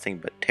 it's nothing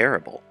but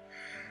terrible,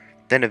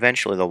 then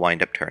eventually they'll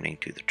wind up turning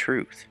to the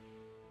truth.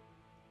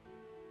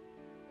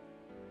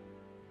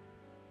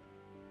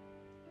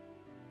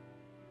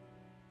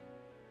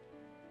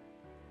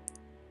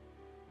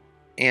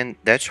 And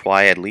that's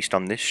why, at least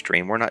on this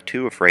stream, we're not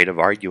too afraid of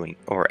arguing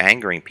or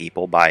angering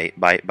people by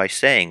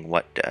saying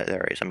what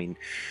there is. I mean,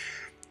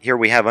 here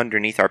we have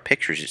underneath our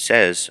pictures, it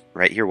says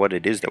right here what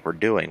it is that we're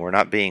doing. We're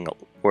not being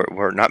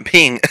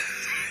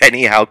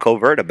anyhow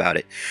covert about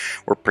it.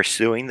 We're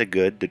pursuing the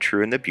good, the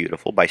true, and the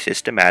beautiful by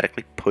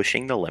systematically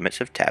pushing the limits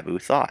of taboo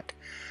thought.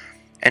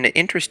 And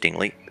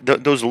interestingly,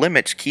 those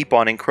limits keep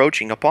on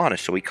encroaching upon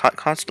us, so we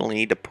constantly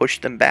need to push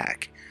them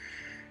back.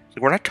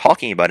 We're not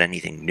talking about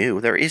anything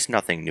new. There is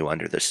nothing new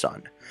under the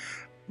sun.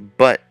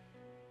 But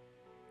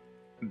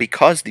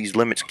because these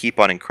limits keep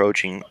on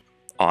encroaching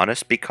on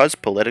us, because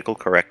political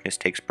correctness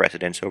takes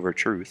precedence over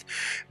truth,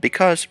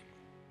 because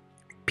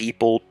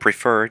people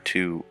prefer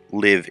to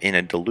live in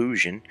a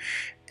delusion,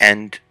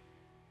 and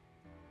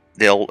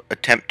they'll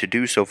attempt to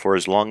do so for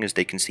as long as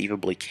they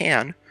conceivably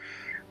can,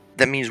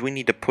 that means we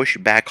need to push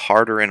back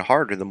harder and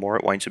harder the more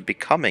it winds up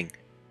becoming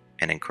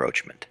an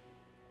encroachment.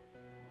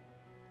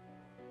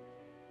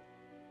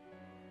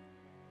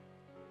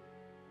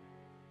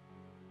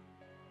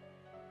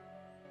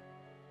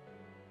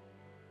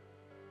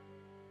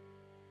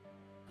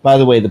 By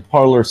the way, the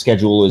parlor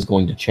schedule is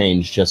going to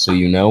change, just so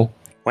you know.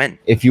 When?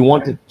 If you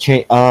want to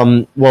change,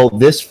 well,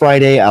 this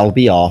Friday I'll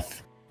be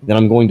off. Then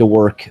I'm going to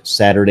work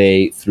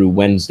Saturday through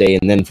Wednesday,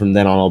 and then from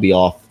then on I'll be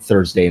off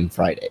Thursday and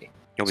Friday.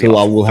 You'll be So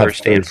I off will have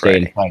Thursday and Thursday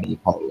and Friday. Friday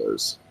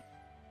parlors.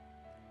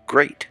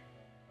 Great.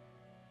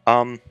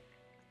 Do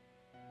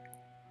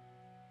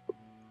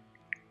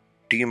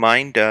you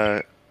mind? So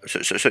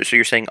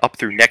you're saying up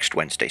through next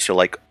Wednesday? So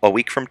like a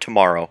week from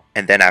tomorrow,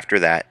 and then after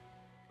that,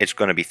 it's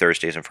going to be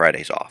Thursdays and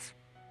Fridays off.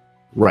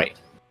 Right.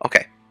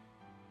 Okay.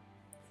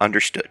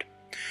 Understood.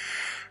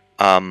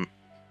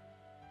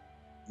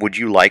 Would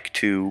you like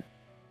to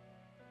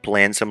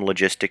plan some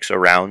logistics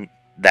around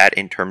that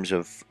in terms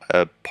of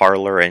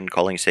Parlor and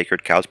Calling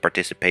Sacred Cows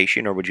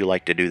participation, or would you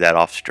like to do that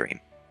off stream?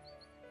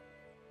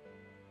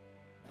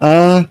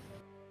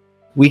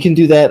 We can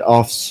do that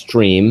off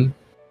stream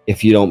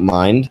if you don't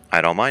mind.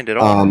 I don't mind at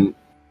all.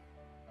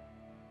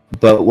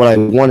 But what I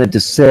wanted to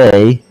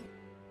say.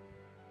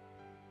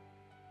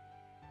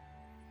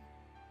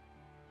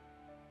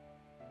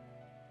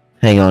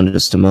 Hang on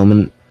just a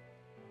moment.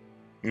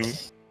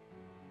 Mm-hmm.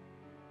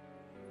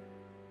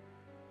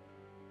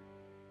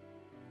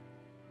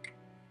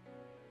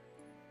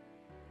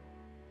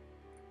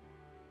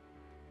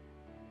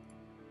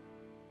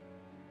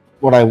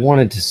 What I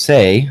wanted to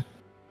say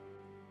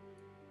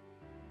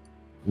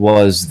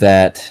was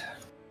that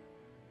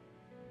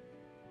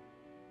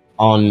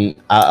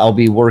I'll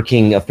be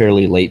working a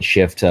fairly late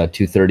shift,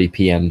 2:30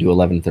 p.m. to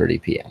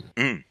 11:30 p.m.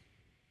 Mm.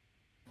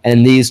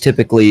 And these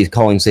typically,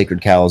 Calling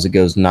Sacred Cows, it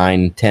goes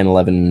 9, 10,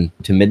 11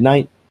 to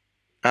midnight.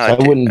 So I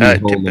wouldn't be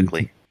home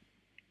typically.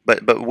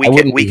 But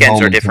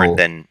weekends are different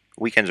than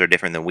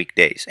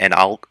weekdays, and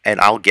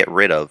I'll get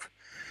rid of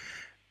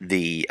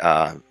the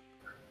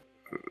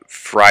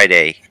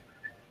Friday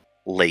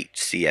late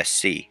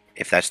CSC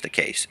if that's the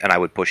case, and I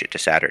would push it to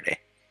Saturday.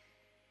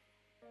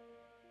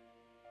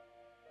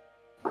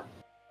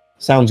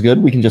 Sounds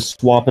good. We can just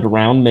swap it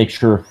around, make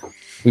sure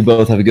we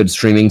both have a good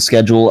streaming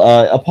schedule.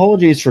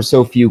 Apologies for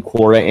so few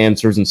Quora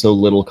answers and so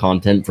little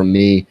content from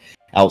me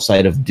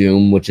outside of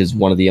Doom, which is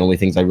one of the only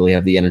things I really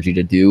have the energy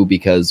to do,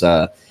 because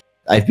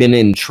I've been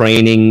in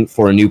training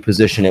for a new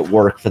position at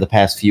work for the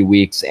past few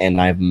weeks, and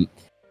I'm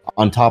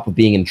on top of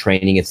being in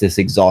training, it's this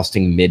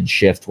exhausting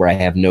mid-shift where I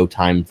have no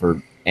time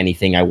for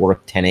anything. I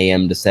work 10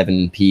 a.m. to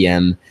 7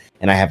 p.m.,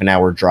 and I have an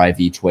hour drive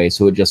each way,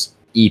 so it just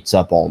eats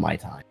up all my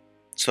time.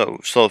 So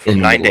from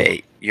 9 to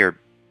 8, you're...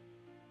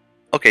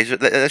 Okay, so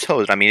that's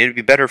hosed. I mean, it'd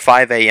be better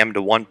 5 a.m.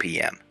 to 1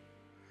 p.m.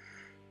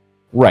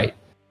 Right.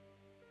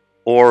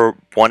 Or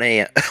 1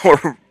 a.m.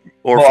 or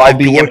 5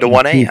 p.m. to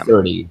 1 a.m.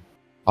 2:30.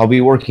 I'll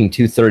be working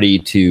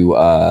 2:30 to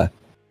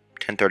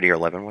 10:30 or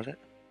 11, was it?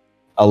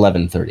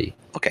 11:30.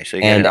 Okay, so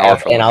you get an hour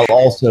for lunch. And I'll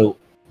also,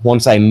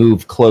 once I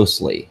move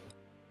closer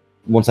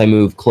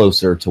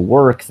to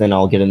work, then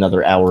I'll get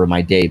another hour of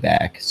my day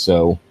back.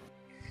 So,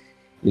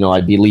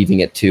 I'd be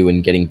leaving at 2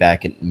 and getting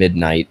back at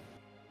midnight.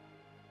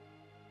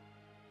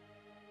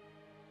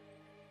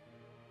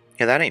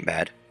 Yeah, that ain't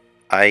bad.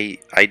 I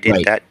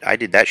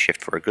did that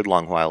shift for a good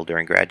long while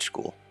during grad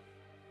school.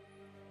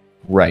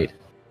 Right.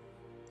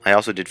 I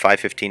also did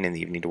 5:15 in the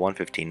evening to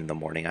 1:15 in the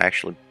morning. I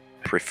actually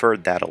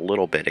preferred that a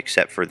little bit,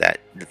 except for the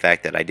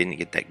fact that I didn't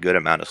get that good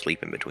amount of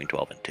sleep in between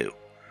 12 and 2.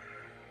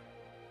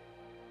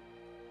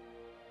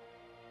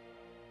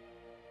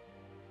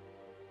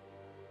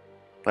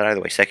 But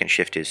either way, second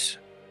shift is,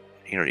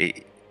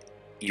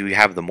 you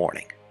have the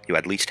morning. You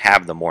at least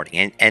have the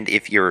morning, and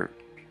if your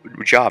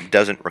job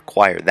doesn't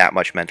require that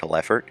much mental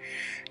effort,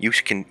 you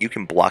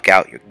can block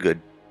out your good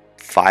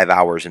 5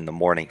 hours in the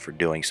morning for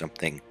doing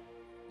something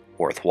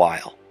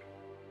worthwhile.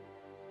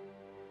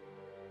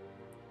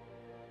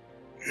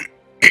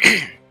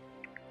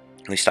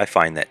 At least I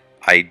find that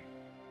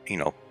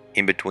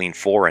in between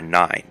 4 and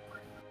 9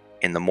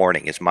 in the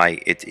morning is my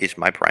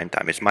prime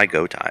time. It's my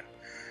go time.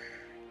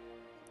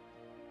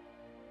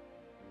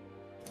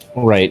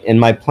 Right, and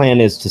my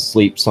plan is to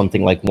sleep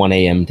something like 1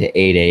 a.m. to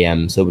 8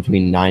 a.m., so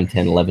between 9,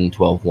 10, 11,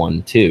 12,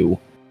 1, 2,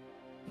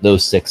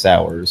 those 6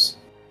 hours,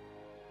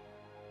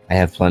 I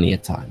have plenty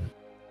of time.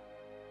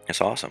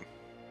 That's awesome.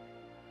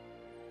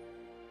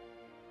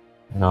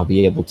 And I'll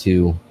be able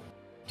to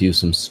do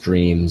some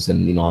streams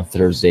and, on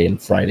Thursday and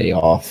Friday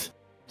off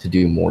to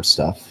do more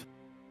stuff.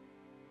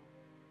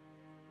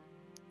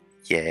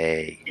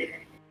 Yay.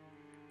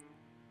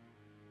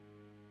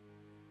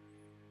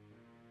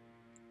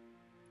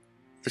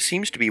 This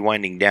seems to be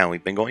winding down.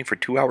 We've been going for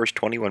 2 hours,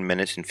 21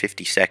 minutes, and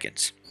 50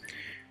 seconds.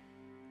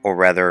 Or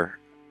rather,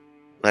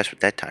 that's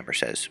what that timer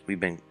says. We've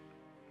been,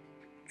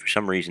 for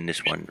some reason,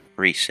 this one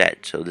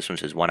reset. So this one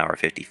says 1 hour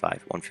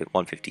 55,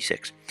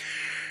 156.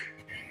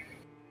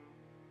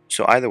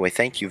 So either way,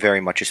 thank you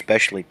very much,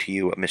 especially to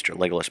you, Mr.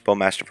 Legolas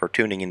Bowmaster, for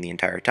tuning in the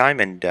entire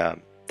time. And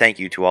thank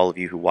you to all of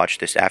you who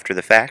watched this after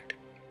the fact.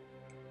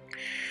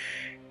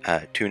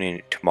 Tune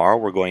in tomorrow.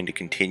 We're going to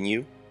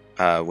continue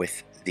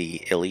with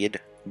the Iliad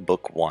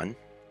Book 1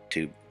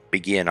 to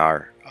begin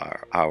our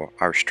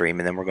stream,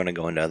 and then we're going to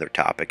go into other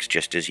topics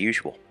just as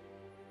usual.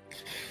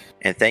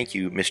 And thank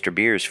you, Mr.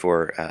 Beers,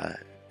 for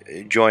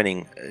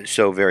joining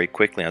so very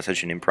quickly on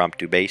such an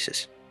impromptu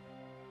basis.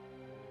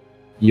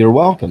 You're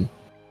welcome.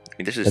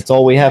 mean, this is That's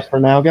all we have for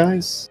now,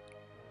 guys.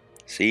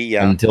 see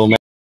ya. Until